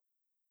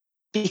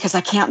because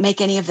I can't make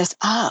any of this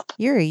up.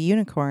 You're a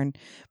unicorn.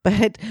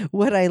 But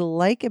what I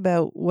like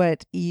about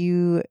what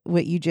you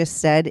just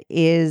said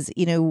is,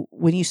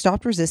 when you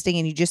stopped resisting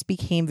and you just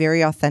became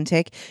very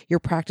authentic, your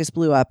practice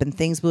blew up and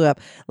things blew up.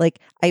 Like,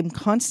 I'm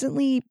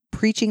constantly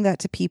preaching that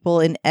to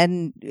people and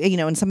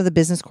in some of the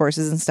business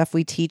courses and stuff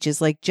we teach is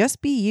like, just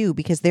be you,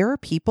 because there are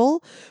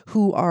people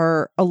who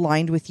are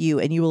aligned with you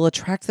and you will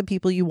attract the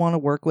people you want to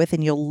work with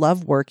and you'll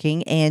love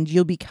working and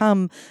you'll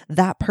become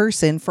that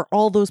person for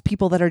all those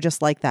people that are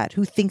just like that,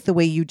 who think the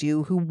way you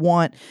do, who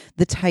want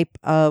the type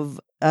of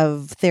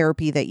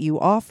therapy that you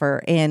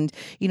offer. And,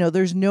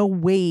 there's no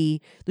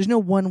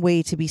one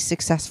way to be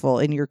successful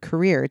in your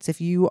career. It's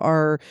if you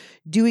are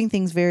doing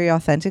things very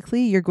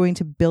authentically, you're going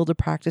to build a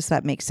practice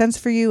that makes sense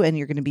for you and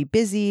you're going to be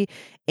busy.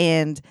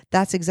 And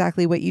that's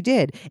exactly what you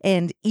did.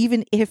 And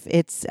even if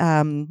it's,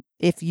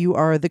 if you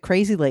are the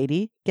crazy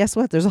lady, guess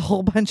what? There's a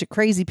whole bunch of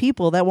crazy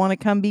people that want to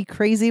come be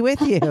crazy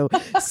with you.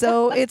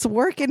 So it's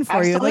working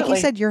for you. Like you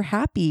said, you're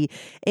happy.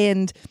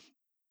 And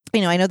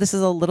I know this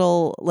is a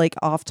little like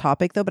off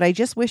topic though, but I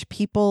just wish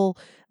people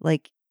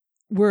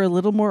were a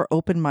little more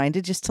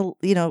open-minded just to,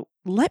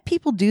 let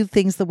people do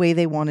things the way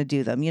they want to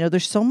do them.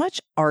 There's so much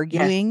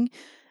arguing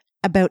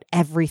about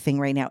everything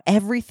right now.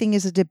 Everything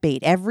is a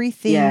debate.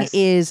 Everything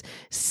is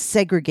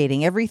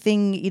segregating.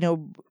 Everything,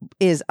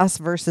 is us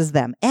versus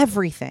them.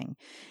 Everything.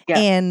 Yeah.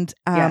 And,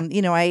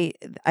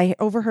 I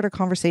overheard a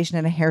conversation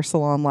in a hair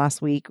salon last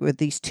week with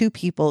these two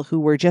people who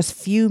were just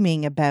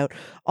fuming about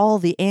all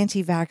the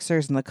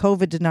anti-vaxxers and the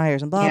COVID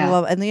deniers and blah,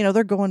 blah, blah. And,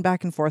 they're going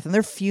back and forth and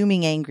they're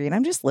fuming angry. And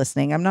I'm just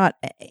listening. I'm not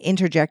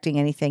interjecting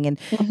anything. And,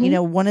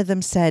 one of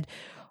them said,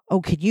 oh,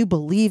 can you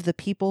believe the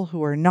people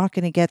who are not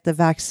going to get the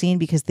vaccine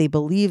because they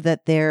believe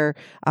that they're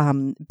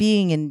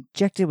being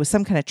injected with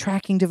some kind of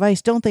tracking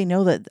device? Don't they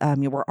know that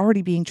we're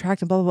already being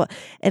tracked and blah, blah, blah.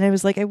 And I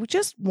was like, I would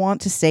just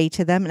want to say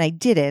to them, and I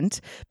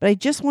didn't, but I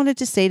just wanted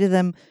to say to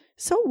them,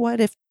 so what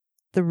if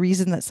the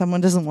reason that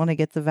someone doesn't want to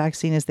get the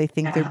vaccine is they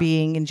think they're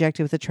being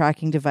injected with a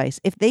tracking device?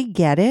 If they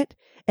get it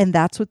and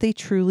that's what they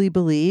truly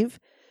believe,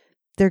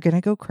 they're going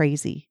to go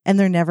crazy and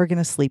they're never going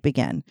to sleep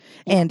again.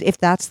 Yeah. And if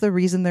that's the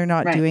reason they're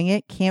not doing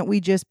it, can't we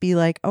just be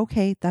like,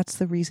 okay, that's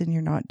the reason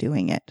you're not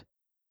doing it?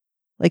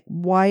 Like,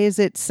 why is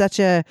it such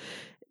a,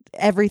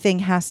 everything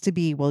has to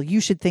be, well, you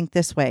should think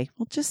this way.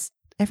 Well, just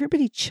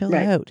everybody chill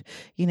out.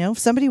 If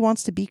somebody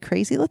wants to be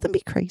crazy, let them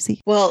be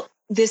crazy. Well,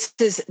 this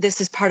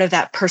is part of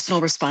that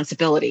personal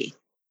responsibility.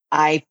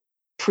 I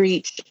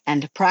preach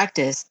and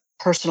practice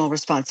personal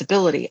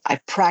responsibility. I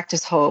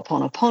practice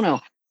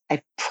Ho'oponopono.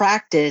 I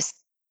practice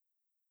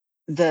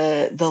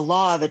the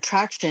law of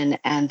attraction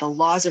and the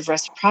laws of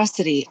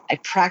reciprocity. I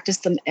practice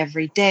them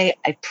every day.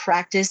 I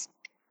practice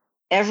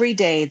every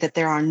day that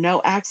there are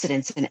no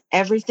accidents and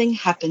everything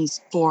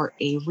happens for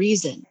a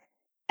reason.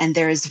 And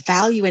there is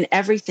value in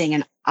everything.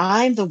 And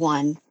I'm the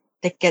one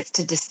that gets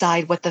to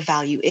decide what the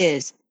value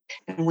is.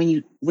 And when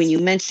you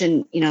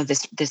mention,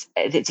 this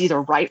it's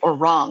either right or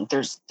wrong.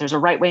 There's a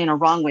right way and a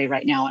wrong way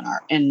right now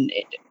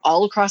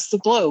all across the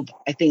globe.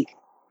 I think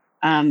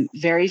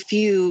very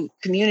few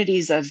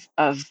communities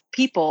of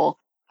people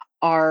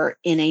are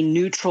in a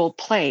neutral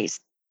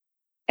place.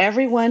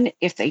 Everyone,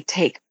 if they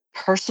take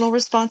personal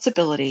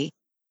responsibility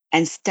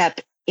and step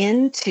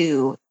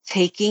into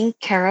taking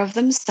care of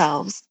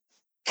themselves,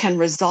 can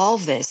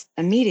resolve this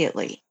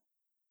immediately.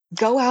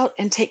 Go out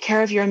and take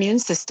care of your immune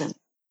system.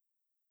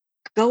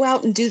 Go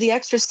out and do the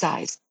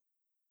exercise.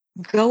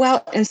 Go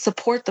out and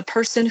support the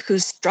person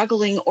who's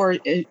struggling or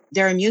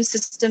their immune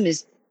system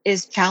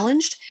is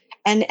challenged,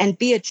 and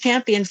be a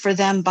champion for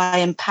them by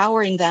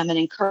empowering them and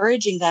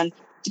encouraging them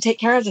to take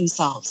care of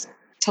themselves,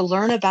 to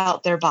learn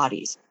about their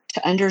bodies,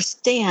 to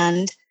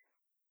understand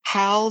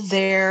how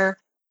their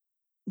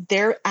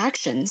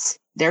actions,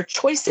 their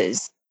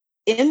choices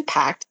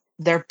impact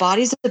their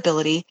body's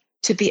ability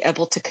to be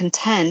able to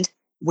contend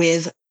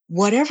with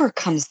whatever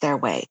comes their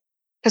way.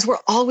 Because we're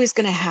always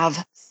going to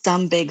have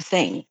some big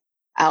thing.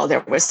 Oh,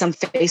 there was some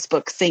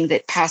Facebook thing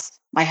that passed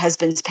my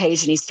husband's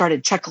page and he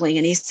started chuckling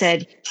and he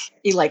said,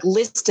 he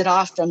listed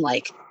off from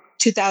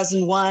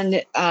 2001,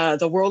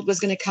 the world was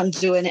going to come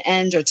to an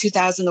end, or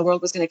 2000, the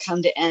world was going to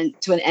come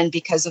to an end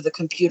because of the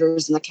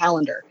computers and the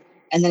calendar.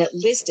 And then it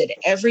listed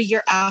every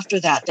year after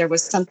that, there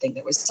was something.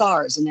 There was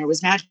SARS and there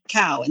was mad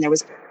cow and there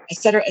was et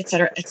cetera, et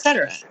cetera, et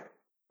cetera.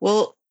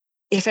 Well,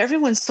 if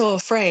everyone's so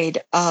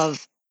afraid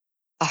of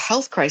a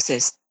health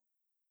crisis,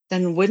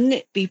 then wouldn't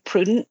it be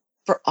prudent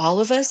for all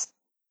of us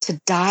to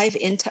dive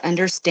into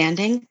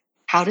understanding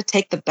how to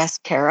take the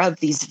best care of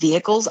these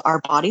vehicles, our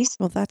bodies?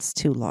 Well, that's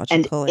too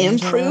logical. And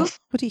improve. Angela.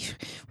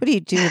 What do you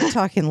do with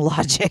talking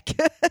logic?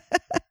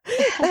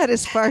 That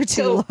is far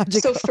too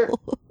logical. So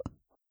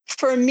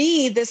for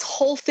me, this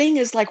whole thing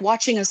is like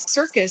watching a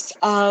circus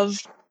of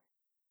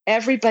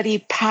everybody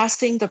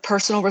passing the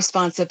personal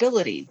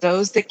responsibility.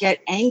 Those that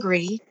get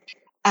angry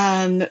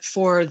and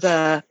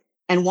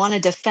want to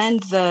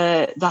defend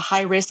the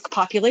high risk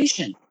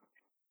population.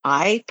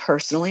 I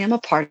personally am a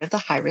part of the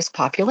high risk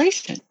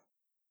population.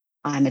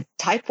 I'm a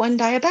type 1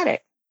 diabetic.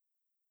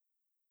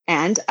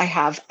 And I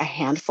have a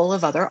handful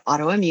of other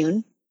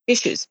autoimmune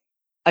issues.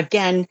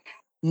 Again,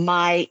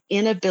 my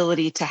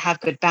inability to have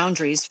good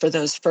boundaries for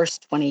those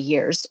first 20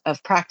 years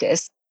of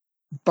practice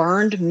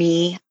burned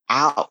me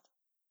out.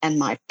 And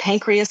my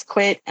pancreas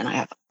quit, and I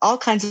have all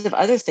kinds of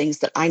other things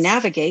that I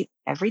navigate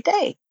every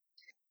day.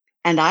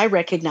 And I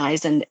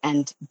recognize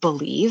and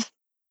believe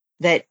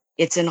that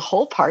it's in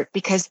whole part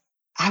because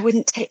I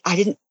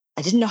didn't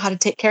know how to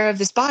take care of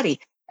this body.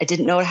 I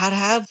didn't know how to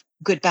have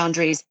good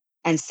boundaries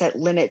and set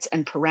limits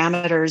and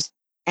parameters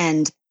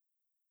and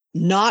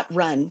not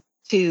run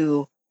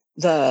to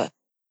the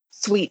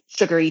sweet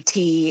sugary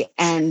tea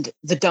and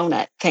the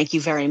donut. Thank you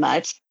very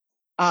much.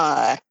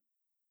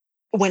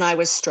 When I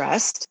was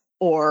stressed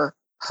or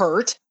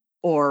hurt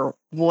or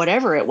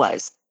whatever it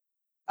was,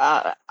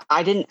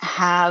 I didn't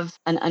have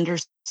an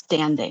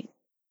understanding.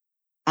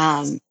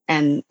 And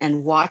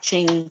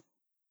watching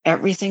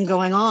everything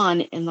going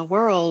on in the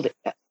world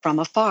from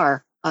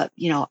afar,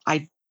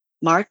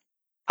 Mark,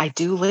 I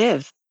do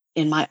live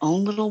in my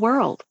own little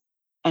world,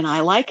 and I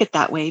like it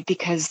that way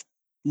because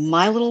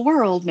my little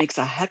world makes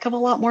a heck of a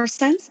lot more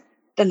sense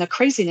than the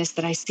craziness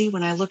that I see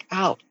when I look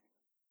out.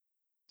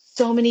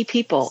 So many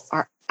people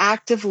are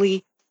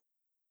actively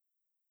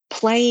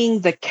playing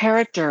the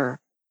character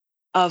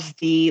of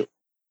the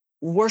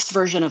worst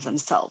version of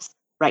themselves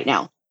right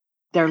now.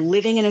 They're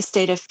living in a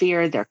state of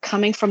fear. They're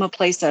coming from a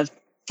place of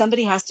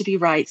somebody has to be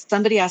right,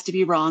 somebody has to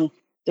be wrong.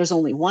 There's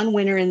only one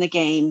winner in the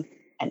game,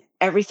 and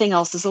everything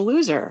else is a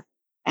loser.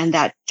 And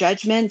that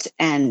judgment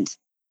and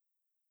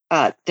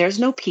there's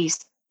no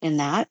peace in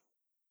that.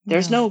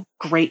 There's no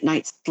great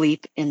night's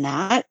sleep in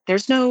that.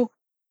 There's no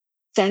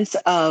sense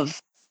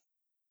of,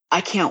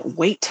 I can't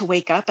wait to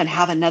wake up and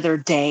have another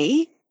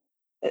day.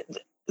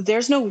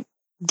 There's no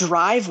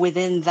drive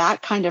within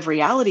that kind of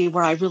reality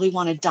where I really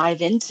want to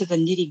dive into the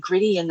nitty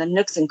gritty and the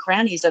nooks and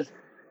crannies of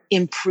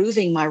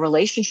improving my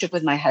relationship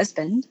with my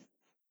husband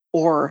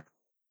or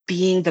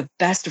being the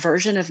best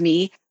version of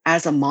me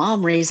as a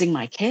mom raising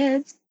my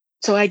kids.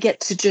 So I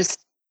get to just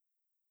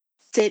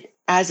sit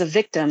as a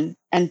victim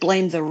and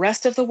blame the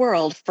rest of the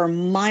world for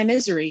my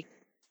misery,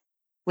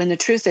 when the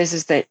truth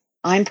is that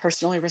I'm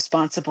personally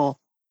responsible.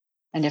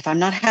 And if I'm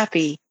not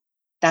happy,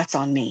 that's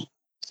on me.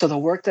 So the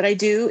work that I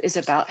do is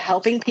about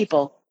helping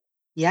people.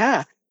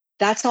 Yeah,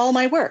 that's all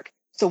my work.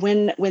 So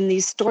when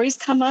these stories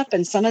come up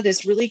and some of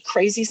this really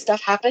crazy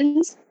stuff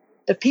happens,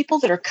 the people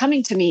that are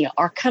coming to me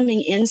are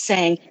coming in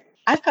saying,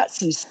 I've got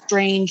some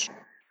strange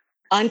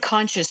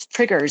unconscious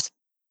triggers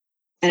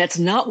and it's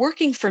not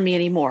working for me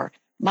anymore.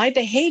 My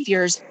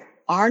behaviors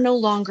are no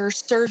longer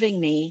serving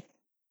me.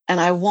 And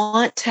I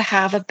want to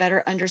have a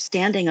better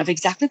understanding of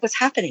exactly what's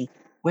happening.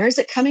 Where is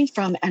it coming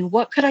from? And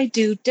what could I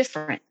do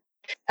different?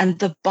 And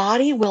the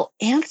body will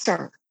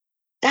answer.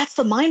 That's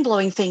the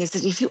mind-blowing thing, is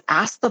that if you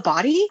ask the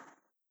body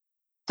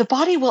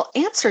will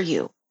answer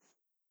you.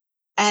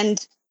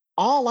 And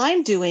all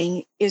I'm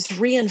doing is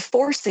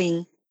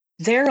reinforcing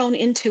their own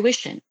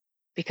intuition,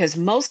 because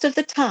most of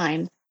the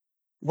time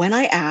when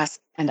I ask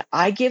and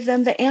I give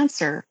them the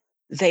answer,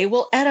 they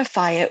will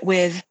edify it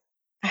with,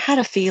 I had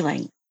a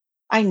feeling.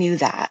 I knew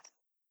that.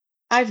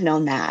 I've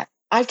known that.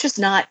 I've just,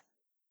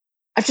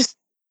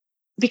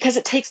 because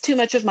it takes too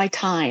much of my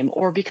time,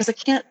 or because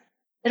I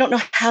don't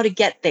know how to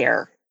get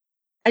there.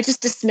 I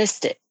just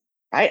dismissed it,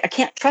 right? I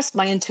can't trust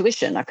my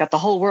intuition. I've got the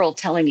whole world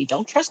telling me,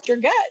 don't trust your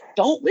gut.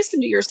 Don't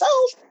listen to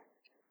yourself.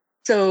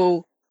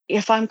 So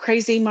if I'm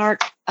crazy,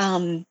 Mark,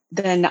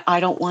 then I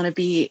don't want to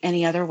be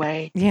any other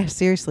way. Yeah,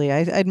 seriously,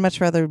 I'd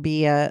much rather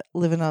be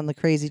living on the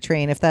crazy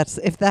train. If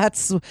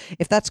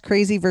that's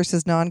crazy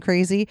versus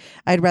non-crazy,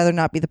 I'd rather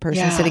not be the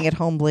person sitting at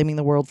home blaming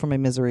the world for my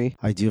misery.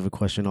 I do have a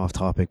question off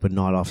topic, but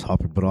not off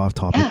topic, but off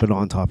topic, but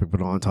on topic,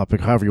 but on topic,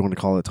 however you want to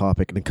call it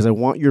topic. Because I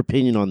want your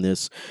opinion on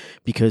this,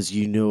 because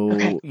you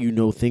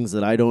know things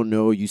that I don't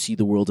know. You see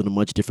the world in a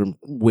much different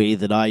way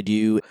than I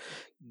do.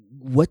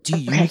 What do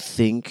you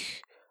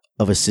think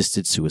of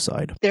assisted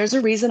suicide? There's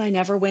a reason I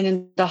never went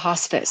into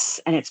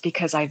hospice, and it's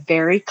because I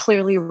very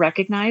clearly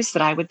recognized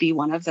that I would be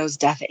one of those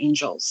death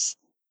angels.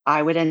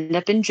 I would end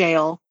up in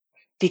jail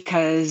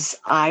because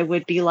I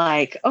would be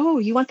like, oh,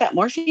 you want that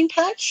morphine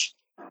patch?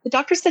 The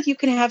doctor said you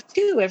can have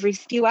 2 every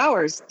few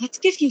hours. Let's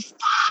give you 5.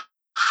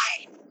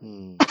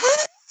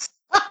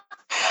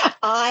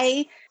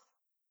 I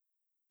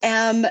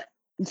am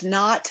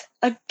not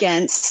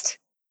against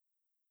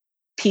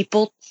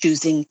people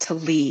choosing to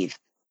leave.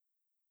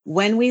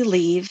 When we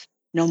leave,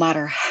 no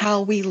matter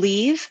how we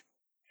leave,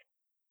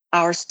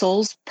 our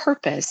soul's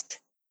purpose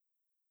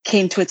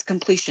came to its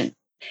completion.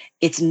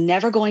 It's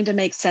never going to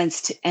make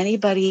sense to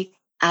anybody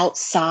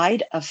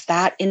outside of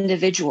that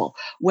individual,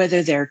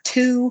 whether they're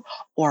 2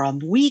 or a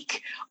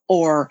week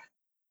or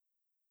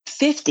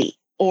 50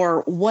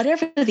 or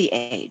whatever the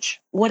age,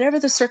 whatever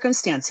the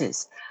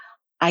circumstances.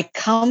 I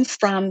come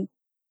from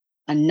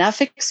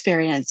enough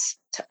experience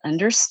to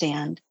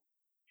understand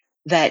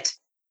that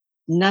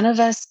none of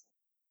us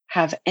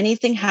have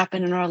anything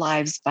happen in our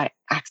lives by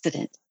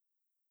accident.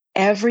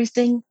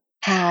 Everything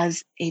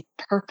has a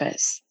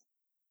purpose.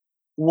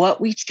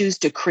 What we choose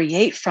to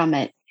create from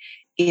it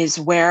is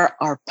where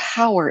our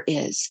power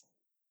is.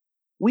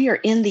 We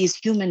are in these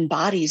human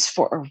bodies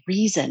for a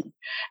reason.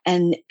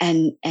 And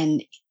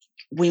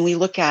when we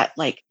look at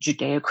like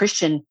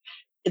Judeo-Christian,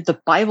 the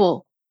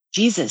Bible,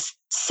 Jesus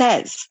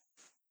says,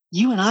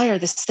 you and I are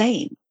the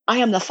same. I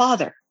am the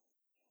Father.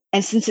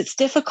 And since it's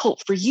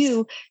difficult for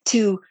you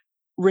to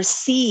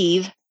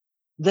receive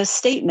the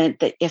statement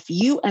that if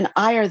you and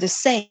I are the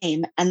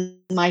same and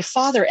my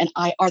Father and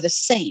I are the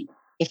same,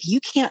 if you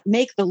can't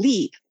make the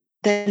leap,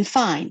 then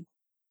fine.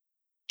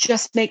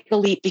 Just make the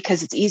leap,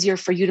 because it's easier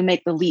for you to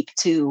make the leap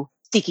to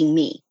seeking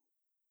me.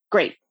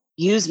 Great.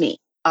 Use me.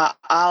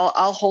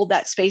 I'll hold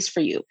that space for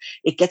you.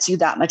 It gets you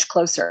that much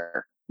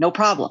closer. No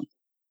problem.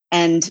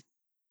 And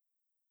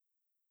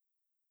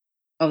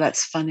oh,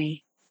 that's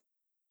funny.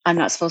 I'm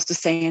not supposed to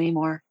say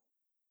anymore.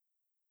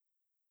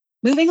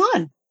 Moving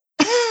on.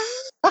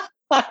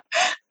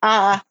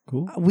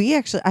 Cool.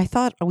 I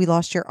thought we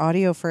lost your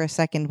audio for a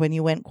second when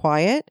you went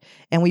quiet,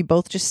 and we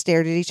both just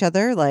stared at each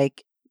other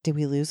like, did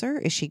we lose her?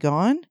 Is she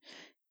gone?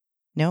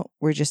 No,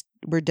 we're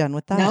done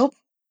with that. Nope.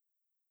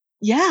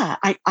 Yeah,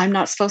 I'm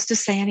not supposed to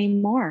say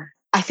anymore.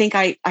 I think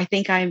that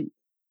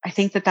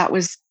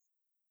was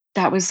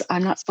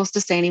I'm not supposed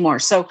to say anymore.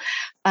 So,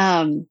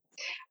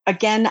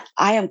 again,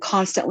 I am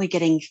constantly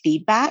getting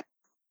feedback,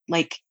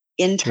 like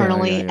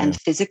internally and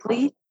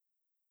physically.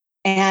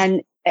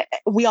 And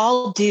we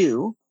all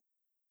do.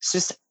 It's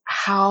just,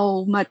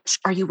 how much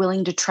are you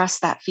willing to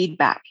trust that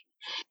feedback?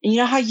 And you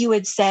know how you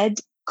had said,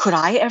 could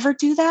I ever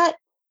do that?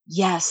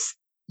 Yes,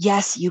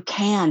 you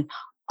can.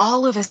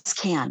 All of us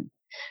can.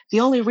 The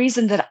only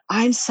reason that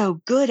I'm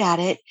so good at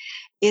it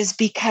is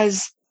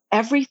because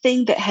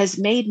everything that has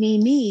made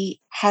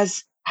me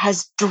has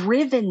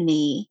driven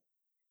me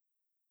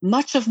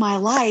much of my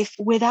life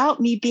without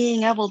me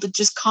being able to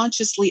just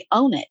consciously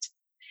own it.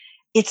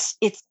 It's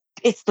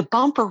the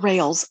bumper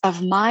rails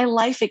of my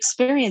life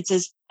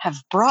experiences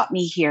have brought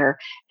me here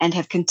and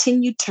have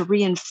continued to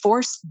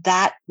reinforce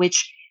that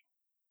which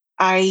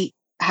I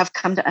have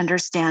come to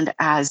understand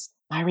as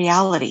my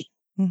reality.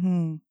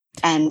 Mm-hmm.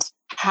 And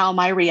how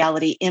my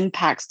reality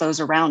impacts those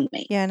around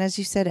me. Yeah. And as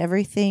you said,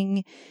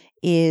 everything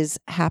is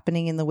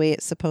happening in the way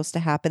it's supposed to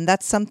happen.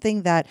 That's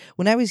something that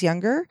when I was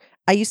younger,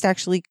 I used to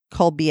actually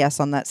call BS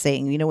on that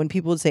saying. You know, when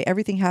people would say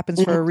everything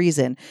happens for a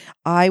reason,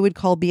 I would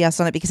call BS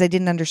on it because I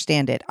didn't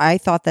understand it. I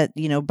thought that,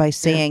 you know, by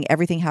saying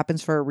everything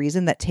happens for a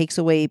reason, that takes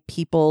away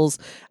people's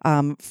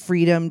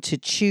freedom to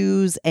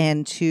choose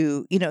and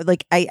to, you know,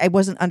 like I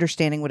wasn't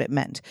understanding what it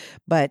meant.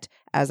 But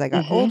as I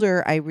got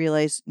older, I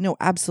realized, no,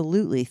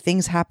 absolutely.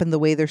 Things happen the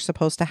way they're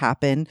supposed to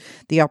happen.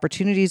 The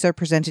opportunities are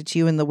presented to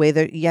you in the way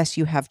that, yes,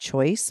 you have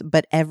choice,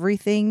 but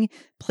everything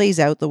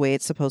plays out the way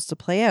it's supposed to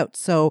play out.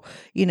 So,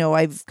 you know,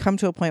 I've come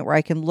to a point where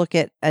I can look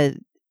at a,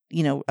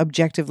 you know,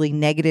 objectively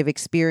negative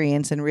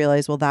experience and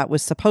realize, well, that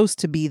was supposed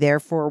to be there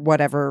for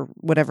whatever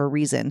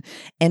reason.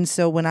 And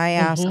so when I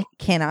ask,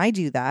 can I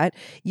do that?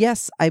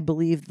 Yes, I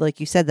believe, like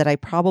you said, that I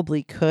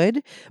probably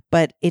could,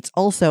 but it's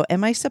also,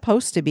 am I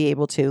supposed to be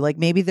able to? Like,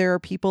 maybe there are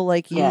people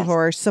like you who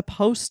are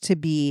supposed to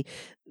be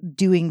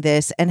doing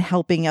this and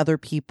helping other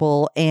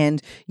people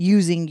and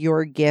using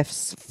your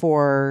gifts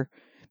for,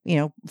 you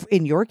know,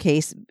 in your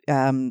case,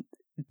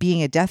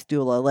 being a death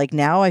doula. Like,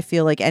 now I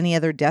feel like any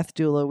other death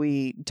doula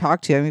we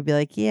talk to, I'm gonna be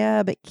like,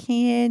 yeah, but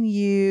can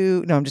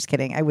you? No, I'm just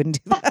kidding. I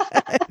wouldn't do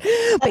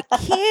that. But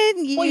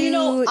can you? Well, you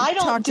know, I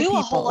don't do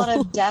a whole lot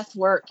of death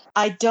work.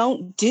 I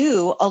don't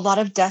do a lot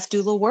of death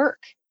doula work.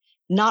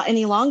 Not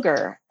any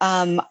longer.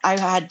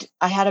 I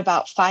had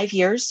about 5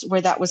 years where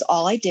that was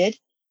all I did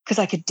because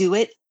I could do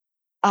it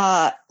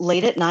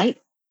late at night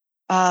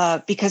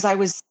because I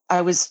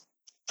was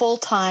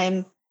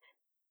full-time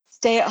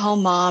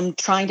stay-at-home mom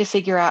trying to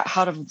figure out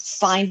how to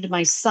find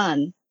my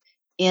son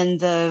in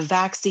the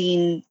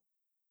vaccine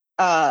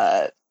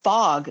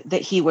fog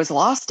that he was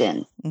lost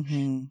in.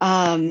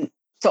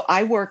 So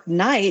I work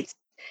nights,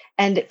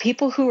 and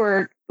people who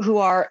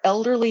are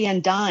elderly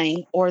and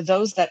dying, or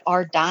those that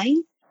are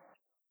dying,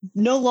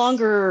 no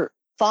longer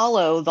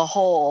follow the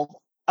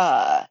whole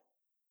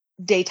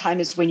daytime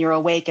is when you're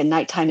awake and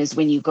nighttime is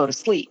when you go to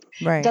sleep.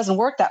 Right. It doesn't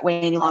work that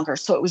way any longer.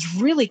 So it was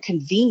really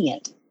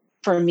convenient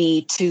for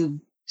me to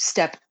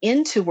step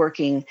into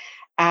working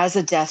as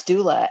a death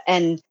doula.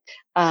 And,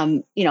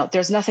 you know,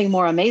 there's nothing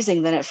more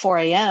amazing than at 4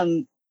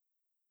 a.m.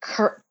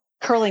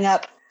 Curling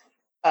up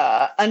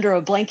under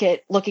a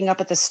blanket, looking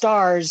up at the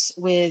stars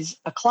with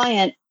a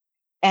client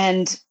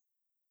and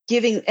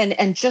giving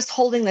and just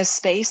holding this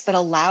space that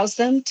allows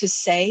them to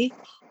say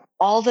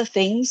all the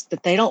things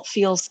that they don't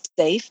feel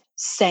safe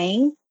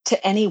saying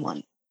to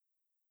anyone.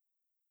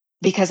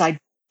 Because I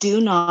do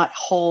not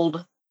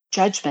hold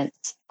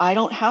judgments. I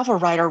don't have a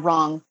right or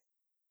wrong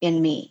in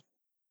me.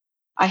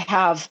 I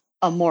have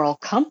a moral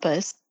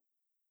compass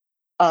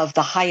of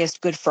the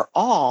highest good for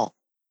all,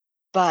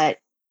 but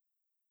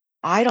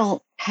I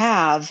don't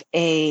have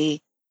a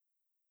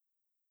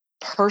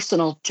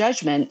personal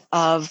judgment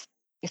of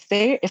if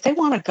they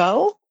want to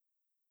go,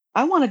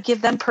 I want to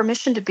give them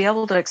permission to be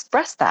able to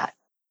express that.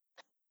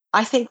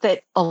 I think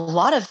that a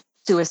lot of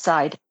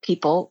suicide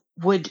people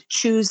would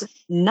choose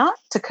not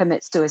to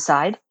commit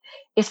suicide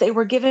if they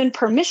were given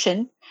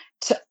permission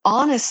to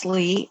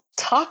honestly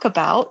talk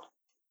about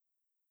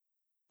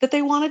that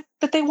they want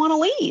to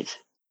leave.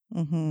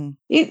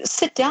 You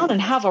sit down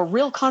and have a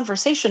real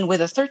conversation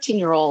with a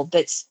 13-year-old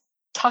that's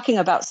talking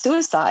about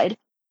suicide,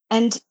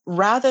 and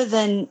rather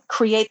than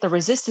create the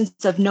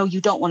resistance of, no,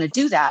 you don't want to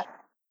do that.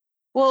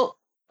 Well,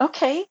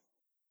 okay.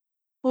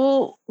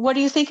 Well, what do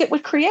you think it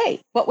would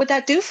create? What would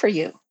that do for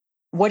you?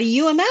 What do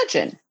you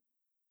imagine?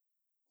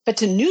 But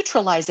to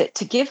neutralize it,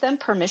 to give them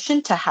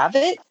permission to have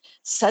it,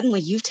 suddenly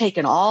you've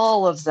taken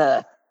all of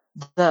the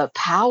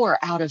power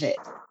out of it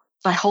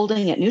by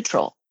holding it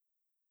neutral.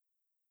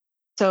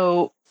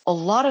 So a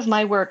lot of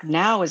my work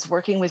now is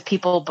working with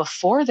people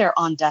before they're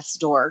on death's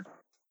door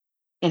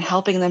and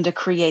helping them to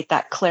create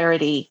that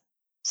clarity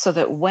so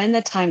that when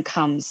the time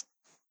comes,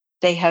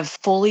 they have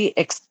fully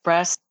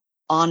expressed,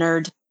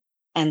 honored,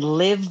 and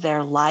lived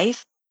their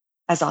life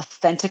as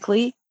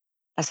authentically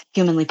as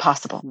humanly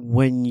possible.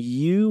 When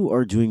you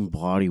are doing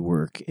body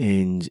work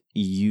and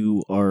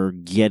you are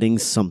getting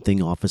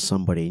something off of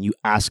somebody and you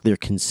ask their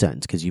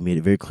consent, because you made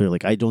it very clear,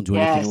 like, I don't do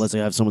anything unless I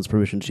have someone's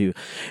permission to,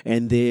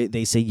 and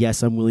they say,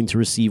 yes, I'm willing to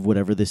receive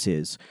whatever this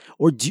is.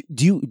 Or do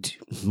you,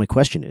 my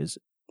question is,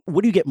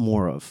 what do you get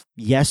more of?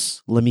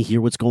 Yes, let me hear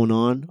what's going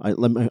on.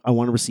 I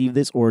want to receive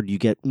this. Or do you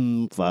get,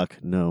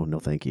 fuck, no,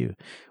 thank you.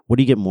 What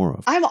do you get more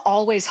of? I'm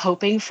always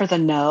hoping for the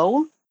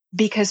no,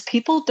 because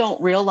people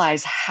don't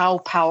realize how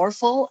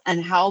powerful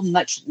and how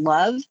much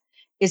love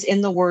is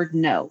in the word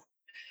no.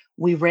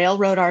 We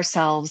railroad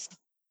ourselves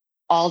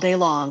all day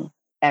long,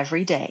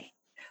 every day.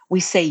 We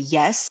say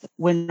yes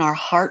when our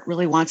heart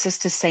really wants us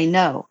to say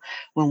no,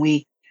 when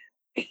we,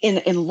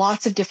 in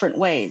lots of different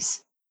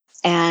ways.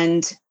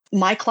 And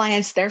my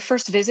clients, their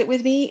first visit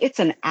with me, it's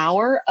an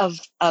hour of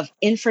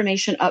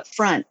information up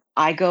front.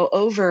 I go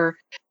over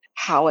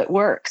how it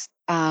works.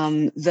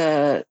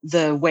 The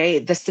way,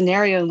 the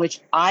scenario in which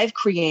I've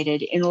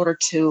created in order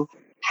to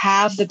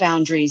have the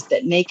boundaries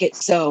that make it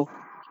so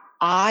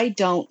I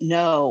don't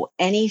know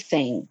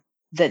anything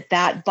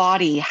that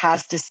body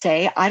has to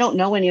say. I don't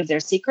know any of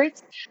their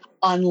secrets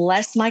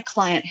unless my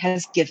client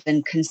has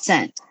given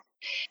consent.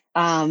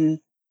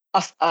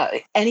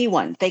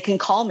 anyone. They can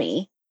call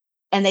me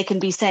and they can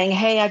be saying,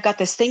 hey, I've got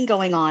this thing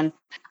going on.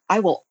 I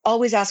will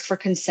always ask for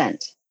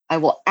consent. I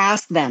will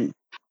ask them,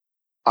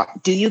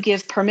 do you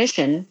give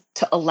permission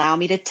to allow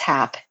me to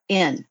tap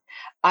in?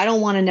 I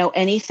don't want to know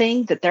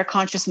anything that their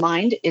conscious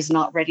mind is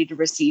not ready to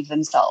receive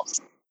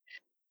themselves.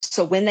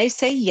 So when they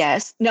say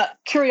yes, no,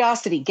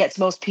 curiosity gets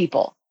most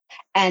people.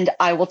 And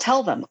I will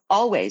tell them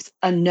always,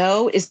 a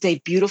no is a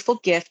beautiful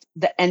gift.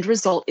 The end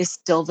result is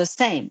still the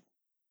same.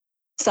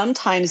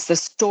 Sometimes the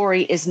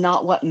story is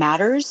not what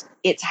matters.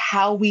 It's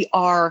how we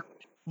are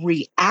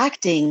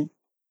reacting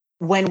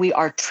when we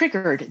are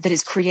triggered that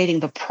is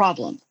creating the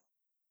problem.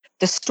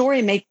 The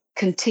story may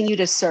continue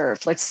to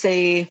serve. Let's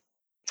say,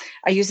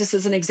 I use this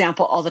as an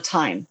example all the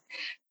time.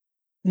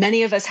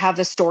 Many of us have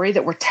the story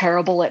that we're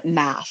terrible at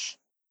math.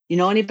 You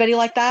know anybody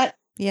like that?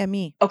 Yeah,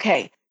 me.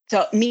 Okay.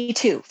 So me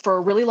too. For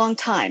a really long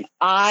time,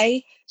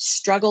 I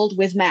struggled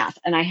with math,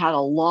 and I had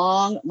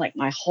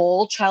my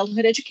whole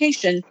childhood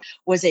education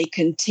was a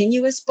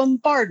continuous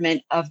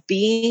bombardment of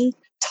being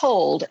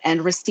told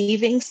and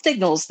receiving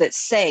signals that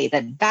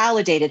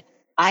validated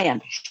I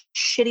am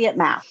shitty at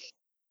math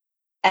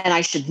and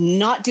I should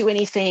not do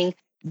anything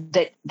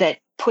that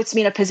puts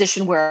me in a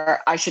position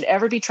where I should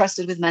ever be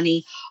trusted with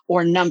money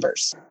or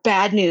numbers.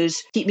 Bad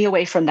news, keep me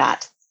away from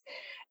that.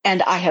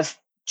 And I have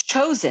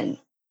chosen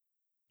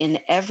in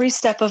every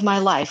step of my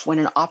life, when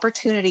an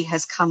opportunity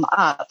has come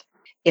up,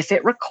 if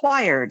it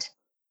required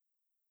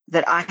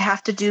that I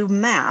have to do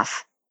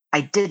math,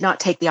 I did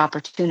not take the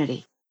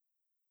opportunity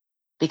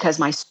because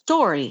my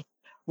story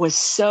was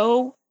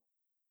so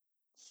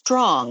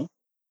strong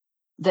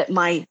that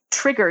my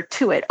trigger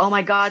to it, oh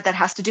my God, that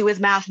has to do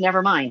with math,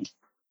 never mind.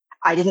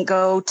 I didn't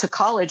go to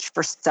college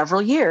for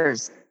several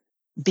years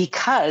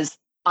because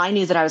I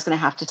knew that I was going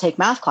to have to take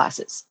math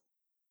classes.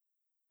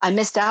 I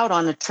missed out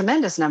on a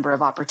tremendous number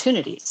of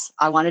opportunities.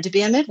 I wanted to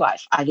be a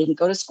midwife. I didn't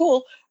go to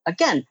school.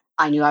 Again,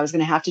 I knew I was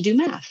going to have to do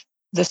math.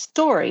 The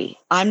story,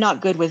 I'm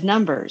not good with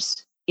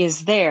numbers,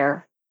 is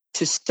there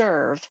to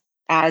serve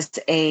as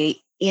an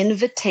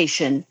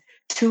invitation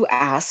to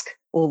ask,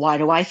 well, why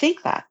do I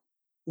think that?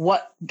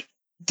 What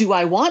do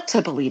I want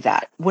to believe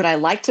that? Would I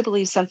like to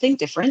believe something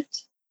different?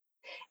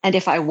 And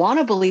if I want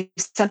to believe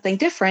something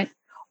different,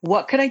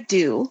 what could I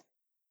do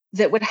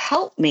that would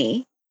help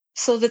me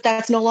so that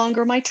that's no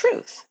longer my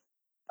truth?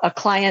 A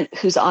client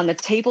who's on the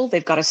table,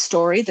 they've got a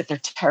story that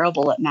they're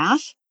terrible at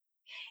math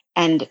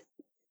and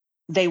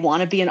they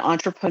want to be an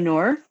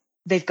entrepreneur.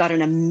 They've got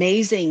an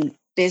amazing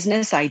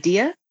business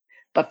idea,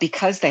 but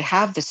because they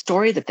have the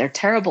story that they're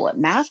terrible at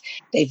math,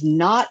 they've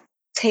not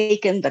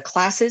taken the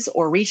classes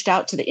or reached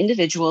out to the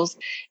individuals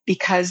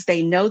because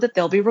they know that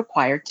they'll be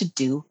required to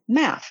do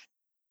math.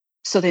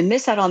 So they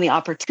miss out on the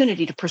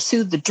opportunity to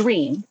pursue the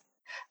dream,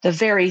 the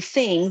very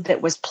thing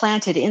that was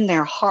planted in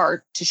their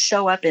heart to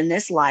show up in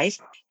this life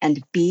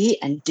and be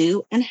and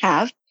do and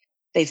have.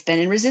 They've been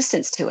in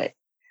resistance to it.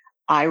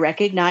 I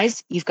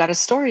recognize you've got a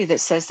story that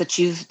says that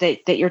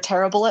you're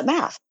terrible at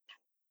math.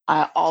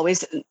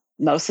 Most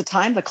of the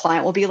time, the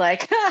client will be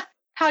like,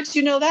 how'd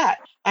you know that?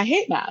 I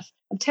hate math.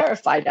 I'm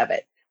terrified of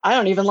it. I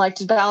don't even like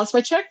to balance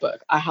my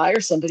checkbook. I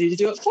hire somebody to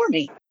do it for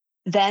me.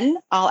 Then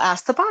I'll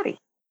ask the body,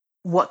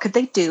 what could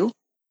they do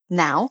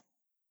now,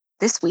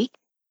 this week,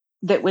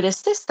 that would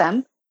assist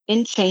them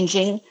in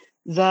changing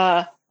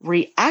the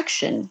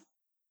reaction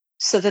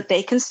so that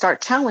they can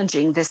start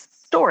challenging this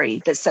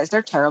story that says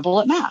they're terrible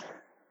at math?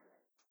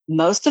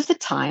 Most of the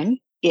time,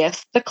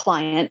 if the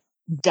client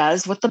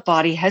does what the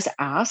body has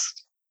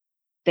asked,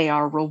 they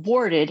are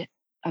rewarded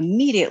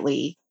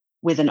immediately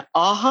with an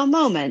aha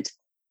moment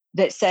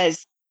that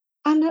says,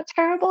 I'm not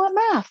terrible at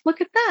math.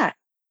 Look at that.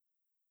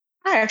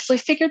 I actually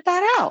figured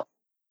that out.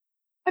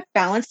 I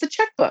balanced the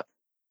checkbook.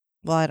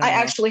 Well, I don't I know.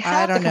 actually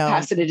have the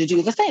capacity to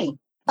do the thing.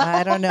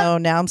 I don't know.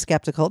 Now I'm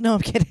skeptical. No,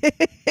 I'm kidding.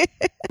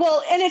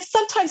 Well, and it's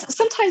sometimes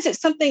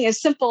it's something as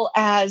simple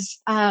as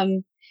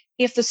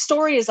if the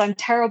story is I'm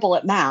terrible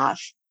at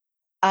math,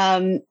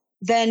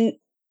 then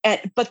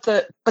but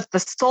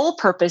the sole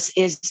purpose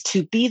is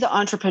to be the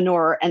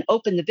entrepreneur and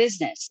open the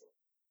business.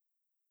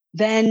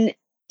 Then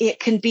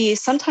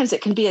sometimes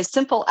it can be as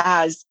simple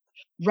as,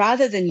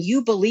 rather than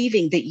you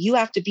believing that you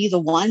have to be the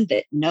one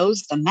that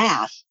knows the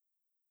math,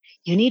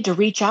 you need to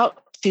reach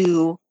out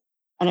to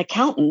an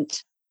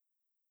accountant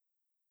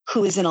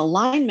who is in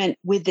alignment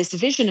with this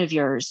vision of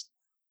yours,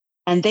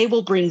 and they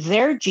will bring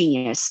their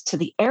genius to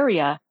the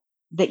area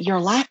that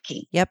you're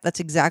lacking. Yep, that's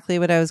exactly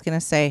what I was going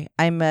to say.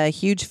 I'm a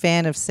huge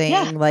fan of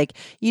saying, like,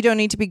 you don't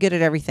need to be good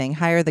at everything.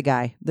 Hire the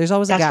guy. There's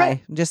always a guy.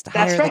 Right. Just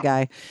hire the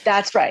guy.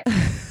 That's right.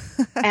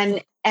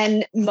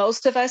 And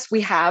most of us, we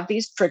have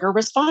these trigger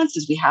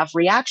responses. We have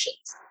reactions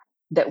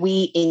that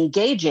we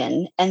engage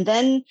in. And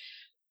then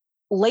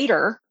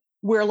later,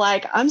 we're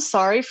like, I'm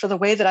sorry for the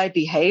way that I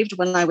behaved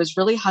when I was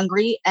really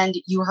hungry and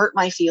you hurt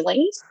my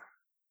feelings.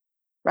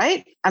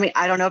 right? I mean,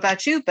 I don't know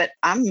about you, but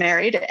I'm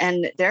married,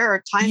 and there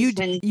are times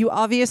when you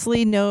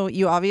obviously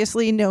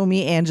know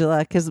me, Angela,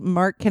 because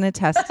Mark can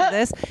attest to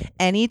this.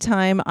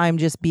 Anytime I'm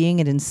just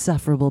being an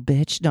insufferable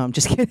bitch. No, I'm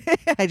just kidding.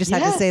 I just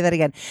had to say that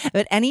again.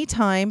 But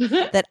anytime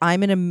that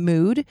I'm in a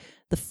mood,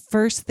 the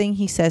first thing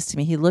he says to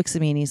me, he looks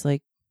at me and he's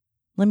like,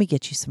 "Let me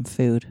get you some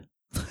food."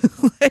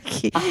 Like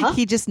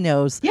he just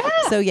knows. Yeah.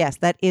 So yes,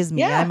 that is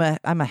me. Yeah.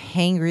 I'm a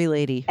hangry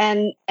lady.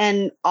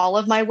 And all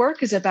of my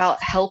work is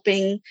about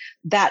helping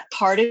that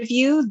part of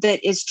you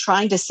that is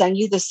trying to send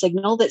you the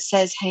signal that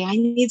says, "Hey, I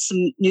need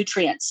some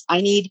nutrients.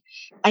 I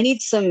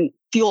need some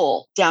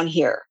fuel down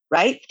here,"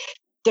 right?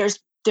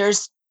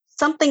 There's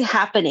something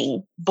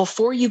happening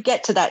before you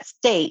get to that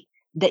state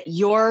that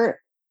you're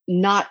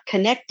not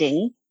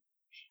connecting.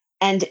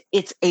 And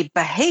it's a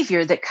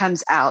behavior that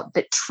comes out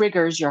that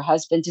triggers your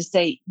husband to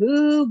say,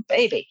 "Ooh,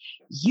 baby,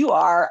 you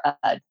are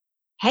a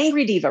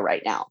hangry diva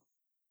right now.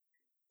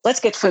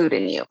 Let's get food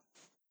in you."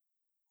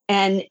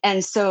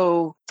 And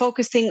so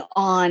focusing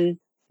on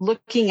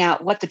looking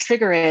at what the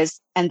trigger is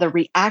and the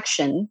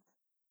reaction,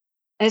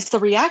 and it's the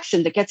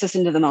reaction that gets us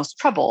into the most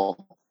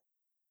trouble.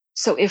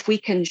 So if we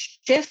can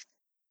shift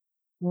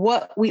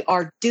what we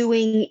are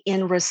doing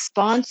in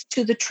response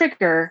to the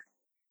trigger,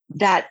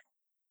 that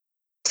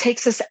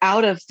takes us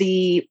out of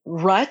the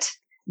rut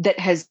that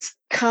has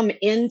come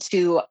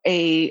into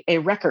a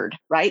record,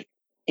 right?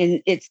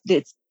 And it's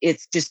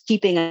just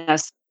keeping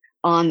us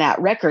on that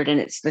record, and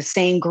it's the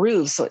same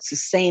groove, so it's the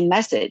same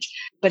message.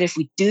 But if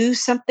we do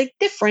something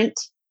different,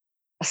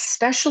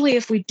 especially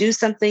if we do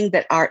something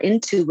that our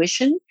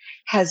intuition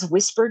has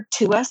whispered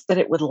to us that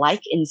it would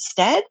like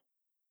instead,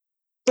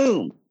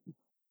 boom,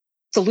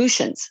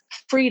 solutions,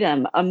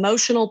 freedom,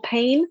 emotional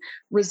pain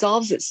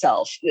resolves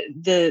itself.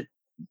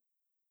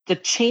 The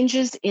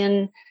changes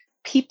in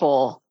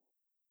people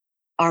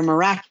are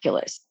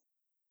miraculous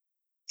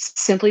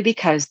simply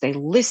because they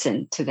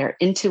listen to their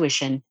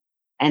intuition.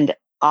 And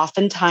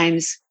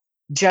oftentimes,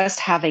 just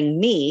having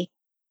me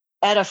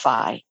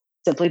edify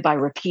simply by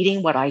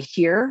repeating what I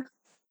hear,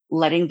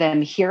 letting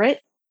them hear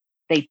it,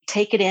 they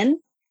take it in.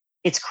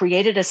 It's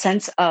created a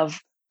sense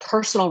of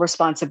personal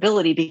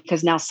responsibility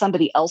because now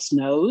somebody else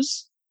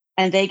knows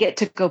and they get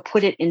to go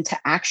put it into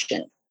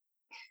action.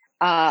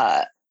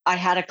 I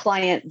had a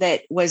client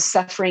that was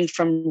suffering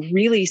from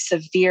really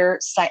severe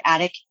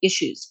sciatic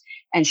issues,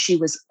 and she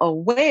was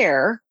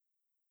aware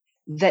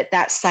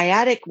that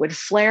sciatic would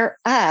flare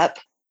up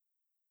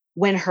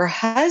when her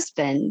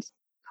husband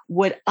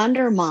would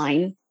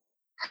undermine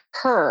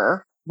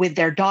her with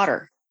their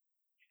daughter.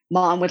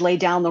 Mom would lay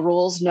down the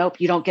rules.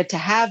 Nope, you don't get to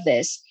have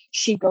this.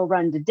 She'd go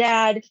run to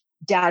dad.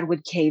 Dad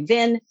would cave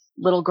in.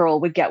 Little girl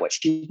would get what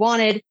she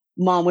wanted.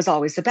 Mom was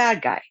always the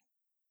bad guy.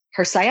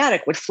 Her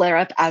sciatic would flare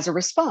up as a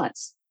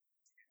response.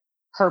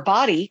 Her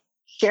body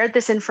shared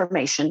this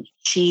information.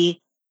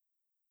 She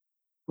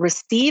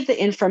received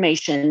the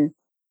information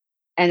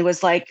and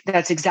was like,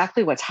 "That's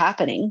exactly what's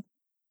happening."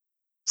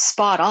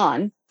 Spot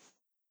on,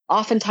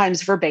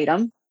 oftentimes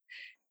verbatim.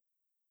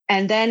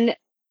 And then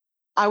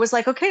I was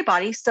like, "Okay,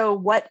 body, so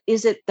what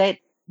is it that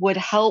would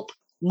help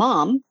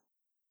mom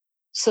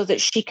so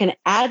that she can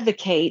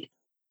advocate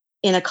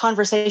in a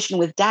conversation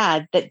with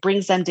dad that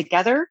brings them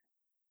together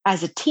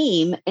as a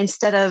team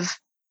instead of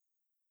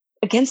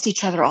against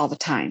each other all the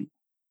time?"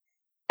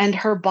 And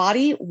her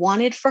body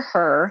wanted for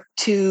her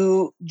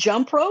to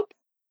jump rope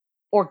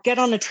or get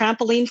on a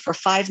trampoline for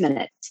 5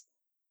 minutes.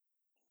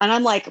 And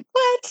I'm like,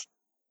 "What?"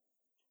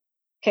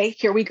 Okay,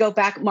 here we go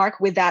back, Mark,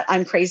 with that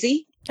 "I'm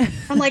crazy."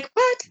 I'm like,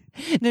 "What?"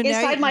 No,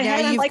 Inside my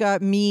head, I'm you've like,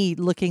 got me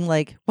looking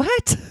like,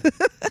 what?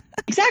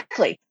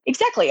 exactly.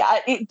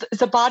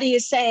 The body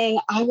is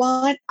saying, I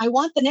want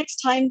the next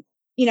time,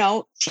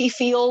 she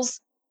feels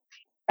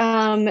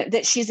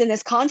that she's in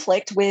this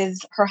conflict with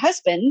her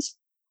husband,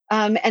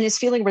 and is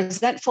feeling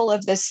resentful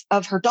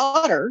of her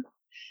daughter.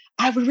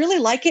 I would really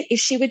like it if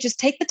she would just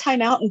take the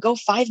time out and go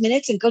 5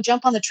 minutes and go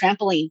jump on the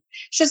trampoline.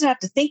 She doesn't have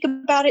to think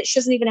about it. She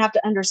doesn't even have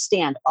to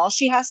understand. All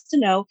she has to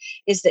know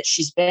is that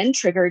she's been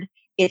triggered.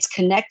 It's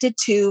connected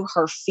to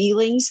her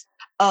feelings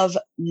of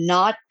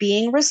not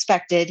being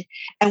respected.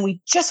 And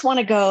we just want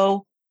to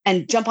go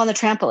and jump on the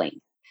trampoline.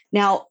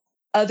 Now,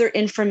 other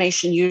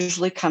information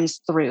usually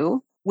comes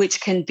through,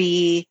 which can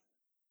be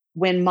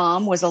when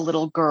mom was a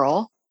little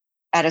girl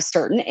at a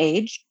certain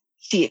age,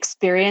 she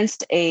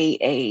experienced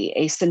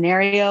a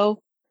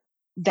scenario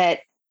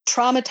that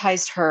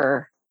traumatized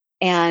her,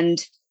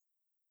 and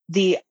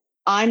the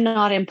 "I'm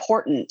not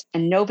important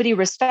and nobody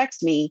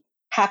respects me"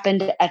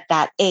 happened at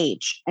that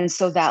age. And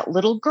so that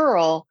little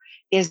girl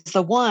is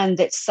the one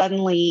that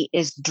suddenly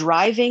is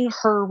driving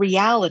her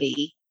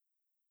reality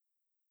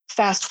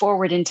fast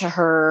forward into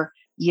her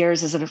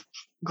years as a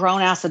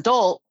grown ass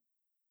adult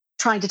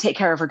trying to take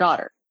care of her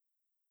daughter.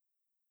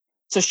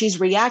 So she's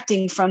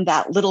reacting from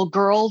that little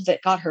girl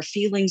that got her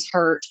feelings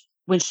hurt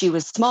when she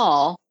was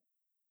small,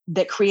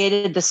 that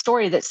created the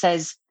story that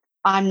says,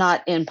 "I'm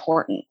not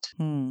important."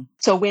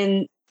 So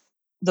when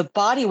the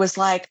body was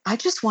like, "I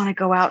just want to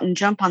go out and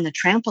jump on the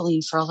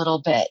trampoline for a little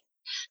bit,"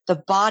 the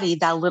body,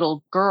 that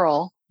little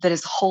girl, that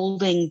is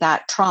holding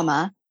that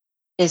trauma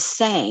is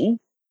saying,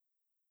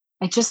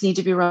 I just need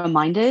to be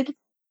reminded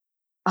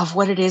of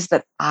what it is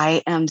that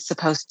I am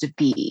supposed to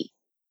be.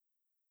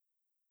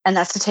 And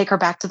that's to take her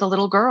back to the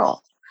little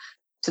girl,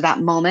 to that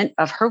moment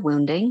of her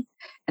wounding,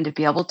 and to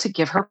be able to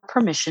give her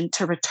permission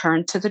to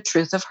return to the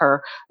truth of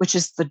her, which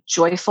is the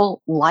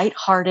joyful,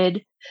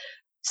 lighthearted,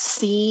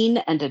 seen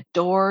and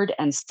adored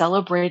and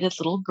celebrated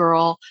little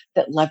girl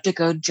that loved to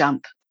go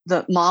jump.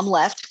 The mom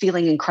left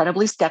feeling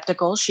incredibly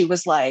skeptical. She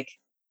was like,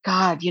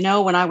 God,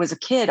 when I was a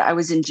kid, I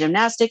was in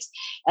gymnastics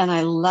and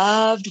I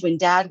loved when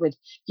dad would,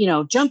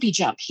 jumpy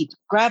jump. He'd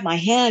grab my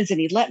hands and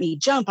he'd let me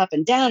jump up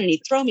and down and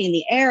he'd throw me in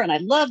the air and I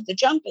loved the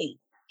jumping.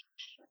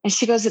 And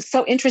she goes, it's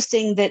so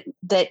interesting that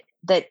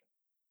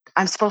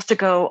I'm supposed to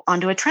go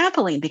onto a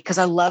trampoline because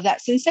I love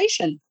that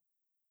sensation.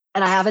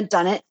 And I haven't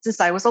done it since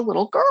I was a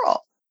little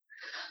girl.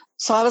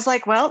 So I was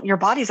like, well, your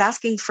body's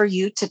asking for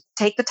you to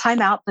take the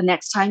time out the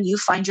next time you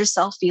find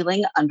yourself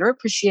feeling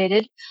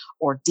underappreciated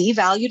or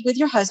devalued with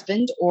your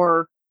husband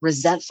or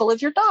resentful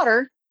of your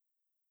daughter.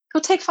 Go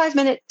take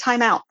 5-minute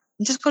time out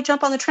and just go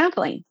jump on the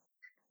trampoline.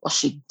 Well,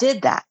 she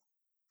did that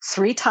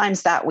 3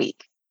 times that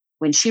week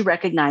when she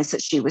recognized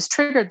that she was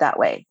triggered that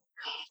way.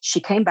 She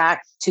came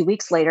back 2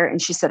 weeks later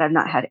and she said, I've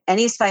not had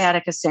any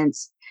sciatica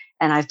since.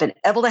 And I've been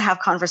able to have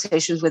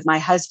conversations with my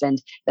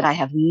husband that I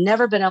have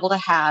never been able to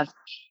have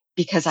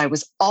because I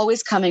was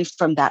always coming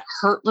from that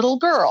hurt little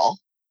girl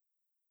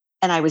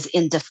and I was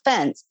in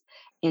defense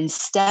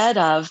instead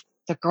of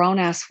the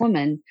grown-ass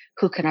woman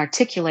who can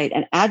articulate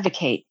and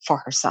advocate for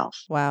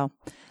herself. Wow.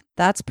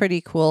 That's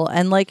pretty cool.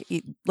 And like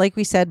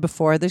we said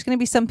before, there's going to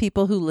be some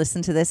people who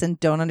listen to this and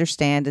don't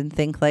understand and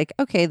think like,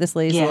 okay, this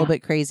lady's a little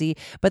bit crazy.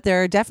 But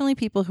there are definitely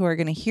people who are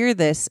going to hear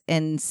this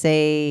and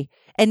say,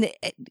 and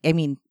I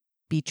mean,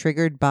 be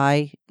triggered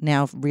by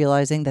now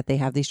realizing that they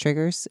have these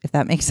triggers, if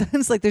that makes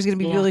sense. Like there's going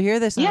to be people who hear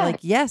this and they're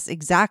like, yes,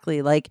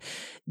 exactly. Like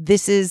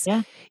this is,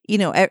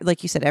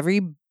 like you said,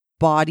 every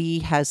body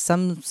has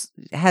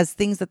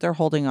things that they're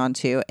holding on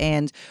to,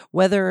 and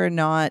whether or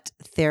not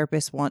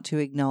therapists want to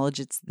acknowledge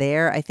it's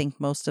there, I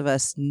think most of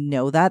us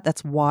know that.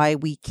 That's why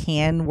we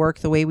can work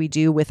the way we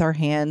do with our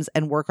hands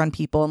and work on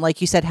people. And like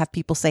you said, have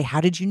people say,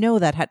 how did you know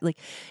that?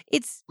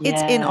 It's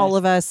in all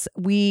of us.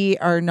 We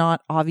are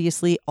not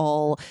obviously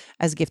all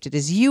as gifted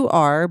as you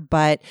are,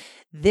 but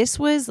this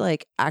was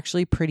like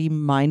actually pretty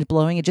mind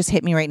blowing. It just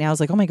hit me right now. I was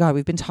like, oh my God,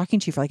 we've been talking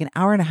to you for like an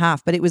hour and a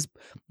half, but it was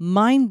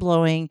mind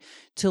blowing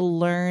to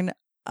learn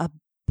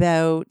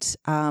about,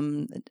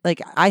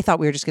 like I thought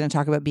we were just going to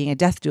talk about being a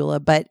death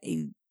doula, but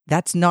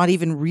that's not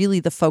even really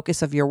the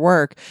focus of your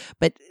work.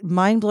 But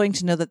mind blowing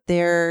to know that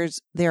there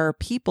are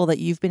people that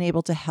you've been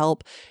able to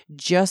help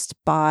just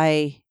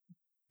by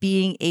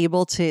being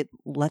able to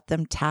let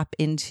them tap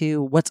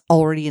into what's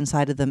already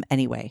inside of them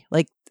anyway.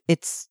 Like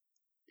it's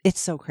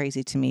so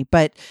crazy to me,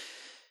 but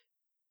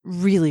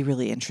really,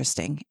 really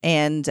interesting.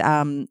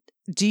 And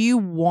do you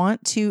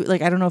want to,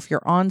 like, I don't know if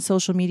you're on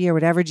social media or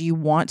whatever, do you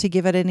want to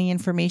give it any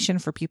information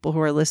for people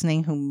who are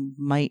listening who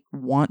might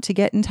want to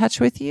get in touch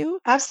with you?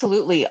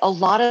 Absolutely. A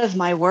lot of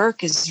my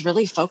work is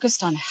really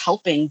focused on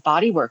helping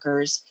body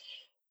workers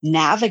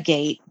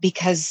navigate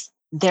because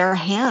their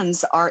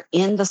hands are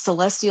in the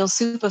celestial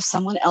soup of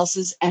someone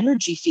else's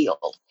energy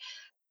field.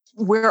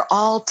 We're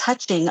all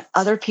touching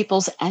other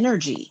people's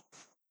energy.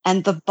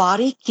 And the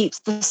body keeps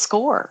the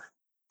score.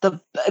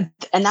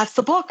 And that's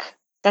the book.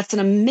 That's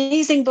an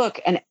amazing book.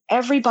 And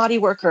every body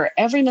worker,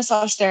 every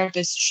massage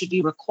therapist should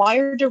be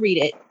required to read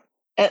it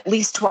at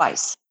least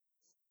twice.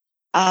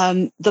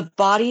 The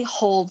body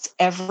holds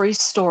every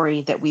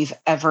story that we've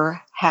ever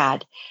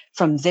had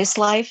from this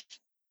life,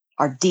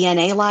 our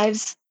DNA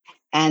lives.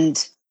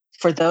 And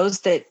for those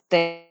that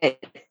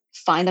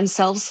find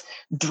themselves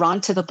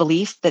drawn to the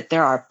belief that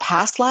there are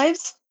past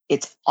lives,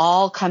 it's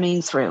all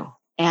coming through.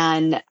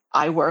 And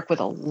I work with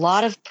a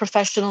lot of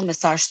professional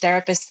massage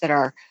therapists that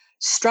are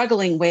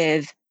struggling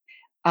with,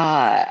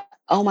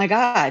 oh my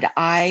God,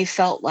 I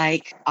felt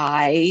like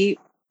I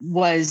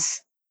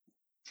was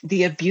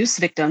the abuse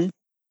victim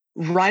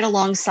right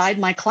alongside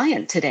my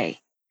client today.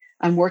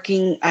 I've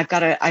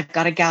got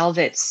a gal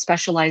that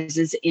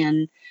specializes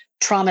in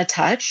trauma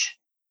touch,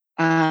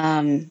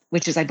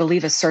 which is, I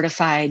believe, a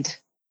certified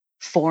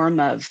form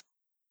of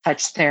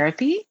touch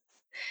therapy.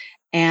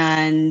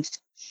 And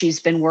she's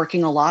been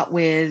working a lot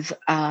with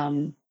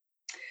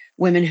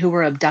women who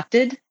were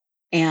abducted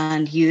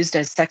and used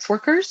as sex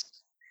workers.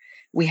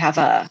 We have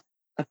a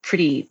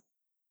pretty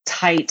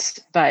tight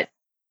but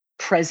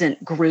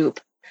present group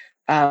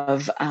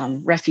of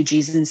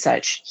refugees and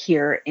such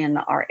here in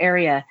our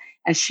area.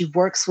 And she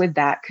works with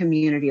that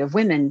community of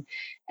women.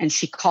 And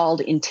she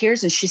called in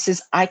tears and she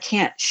says, I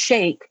can't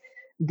shake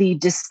the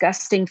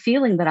disgusting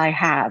feeling that I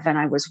have. And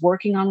I was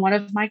working on one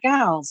of my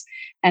gals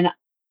and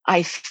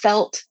I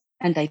felt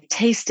and I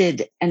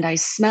tasted and I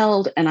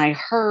smelled and I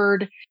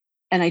heard,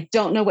 and I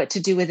don't know what to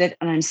do with it.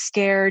 And I'm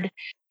scared.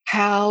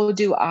 How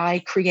do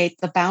I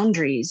create the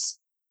boundaries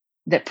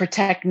that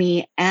protect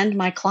me and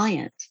my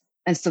client?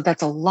 And so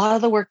that's a lot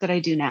of the work that I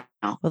do now.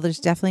 Well, there's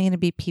definitely going to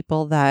be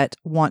people that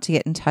want to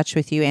get in touch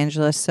with you,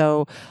 Angela.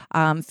 So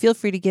feel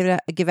free to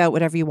give out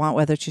whatever you want,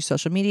 whether it's your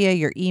social media,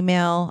 your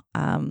email.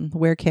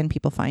 Where can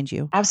people find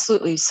you?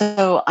 Absolutely.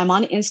 So I'm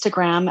on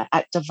Instagram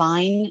at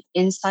Divine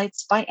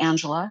Insights by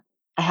Angela.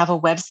 I have a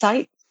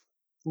website,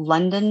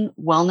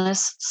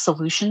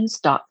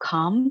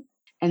 londonwellnesssolutions.com.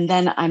 And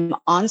then I'm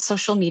on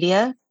social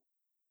media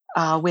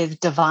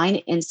with Divine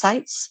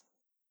Insights.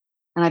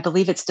 And I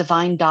believe it's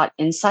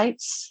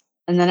divine.insights.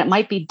 And then it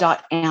might be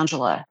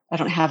 .Angela. I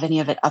don't have any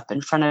of it up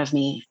in front of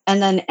me.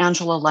 And then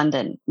Angela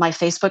London. My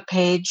Facebook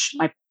page,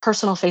 my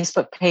personal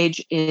Facebook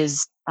page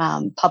is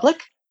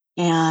public.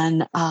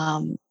 And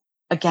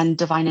again,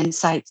 Divine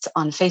Insights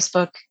on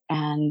Facebook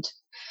and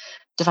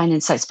Divine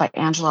Insights by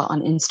Angela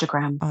on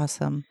Instagram.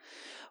 Awesome.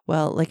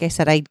 Well, like I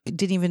said, I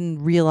didn't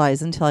even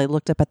realize until I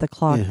looked up at the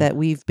clock that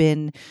we've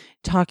been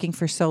talking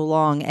for so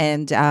long.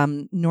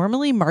 And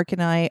normally Mark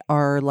and I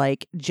are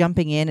like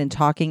jumping in and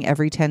talking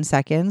every 10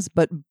 seconds,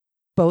 but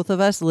both of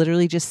us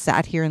literally just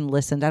sat here and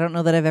listened. I don't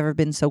know that I've ever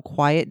been so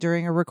quiet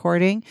during a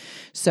recording.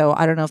 So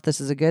I don't know if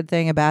this is a good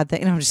thing, a bad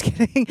thing. No, I'm just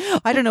kidding.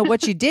 I don't know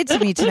what you did to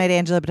me tonight,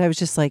 Angela, but I was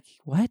just like,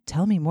 what?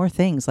 Tell me more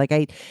things.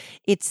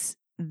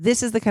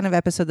 This is the kind of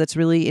episode that's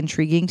really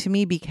intriguing to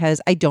me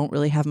because I don't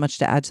really have much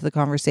to add to the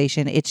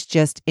conversation. It's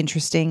just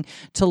interesting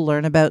to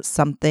learn about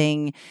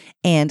something.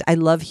 And I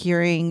love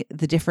hearing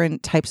the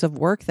different types of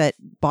work that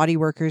body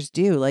workers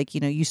do. Like,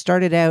 you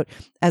started out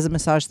as a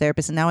massage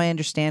therapist, and now I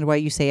understand why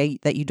you say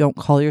that you don't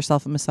call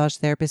yourself a massage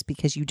therapist,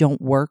 because you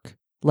don't work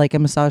like a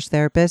massage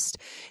therapist.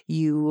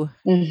 You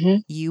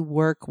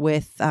work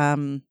with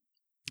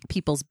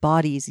people's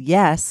bodies,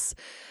 yes,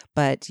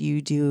 but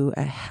you do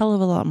a hell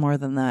of a lot more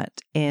than that.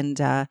 And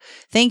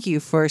thank you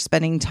for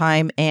spending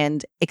time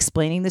and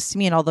explaining this to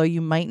me. And although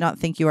you might not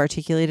think you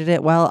articulated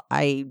it well,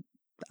 I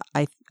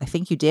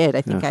think you did.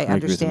 I think I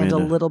understand a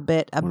little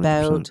bit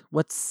about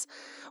 100%.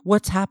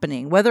 what's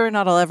happening. Whether or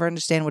not I'll ever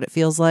understand what it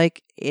feels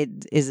like, it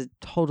is a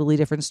totally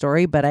different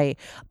story. But I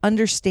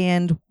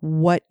understand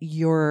what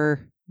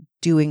you're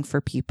doing for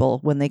people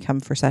when they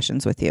come for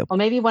sessions with you. Well,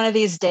 maybe one of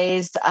these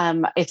days,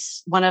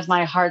 it's one of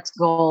my heart's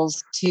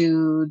goals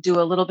to do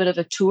a little bit of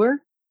a tour.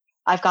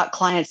 I've got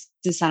clients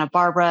in Santa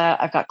Barbara.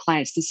 I've got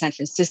clients in San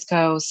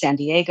Francisco, San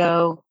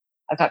Diego.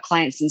 I've got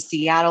clients in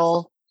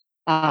Seattle,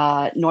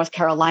 North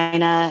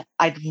Carolina.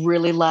 I'd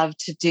really love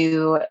to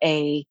do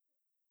a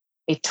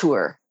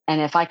tour. And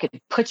if I could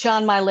put you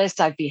on my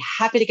list, I'd be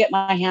happy to get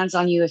my hands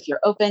on you if you're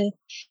open.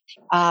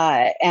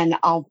 And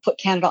I'll put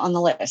Canada on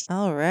the list.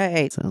 All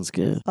right. Sounds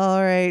good.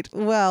 All right.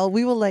 Well,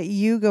 we will let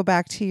you go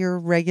back to your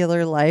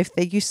regular life.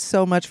 Thank you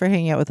so much for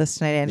hanging out with us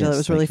tonight, Angela. Yes, it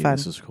was really fun.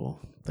 This was cool.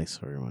 Thanks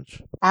very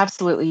much.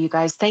 Absolutely, you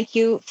guys. Thank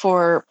you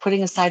for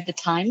putting aside the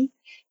time.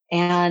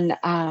 And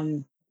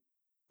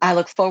I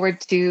look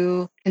forward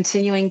to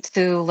continuing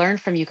to learn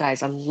from you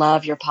guys. I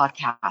love your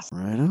podcast.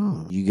 Right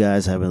on. You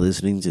guys have been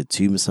listening to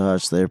Two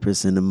Massage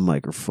Therapists in a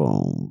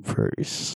Microphone. Peace.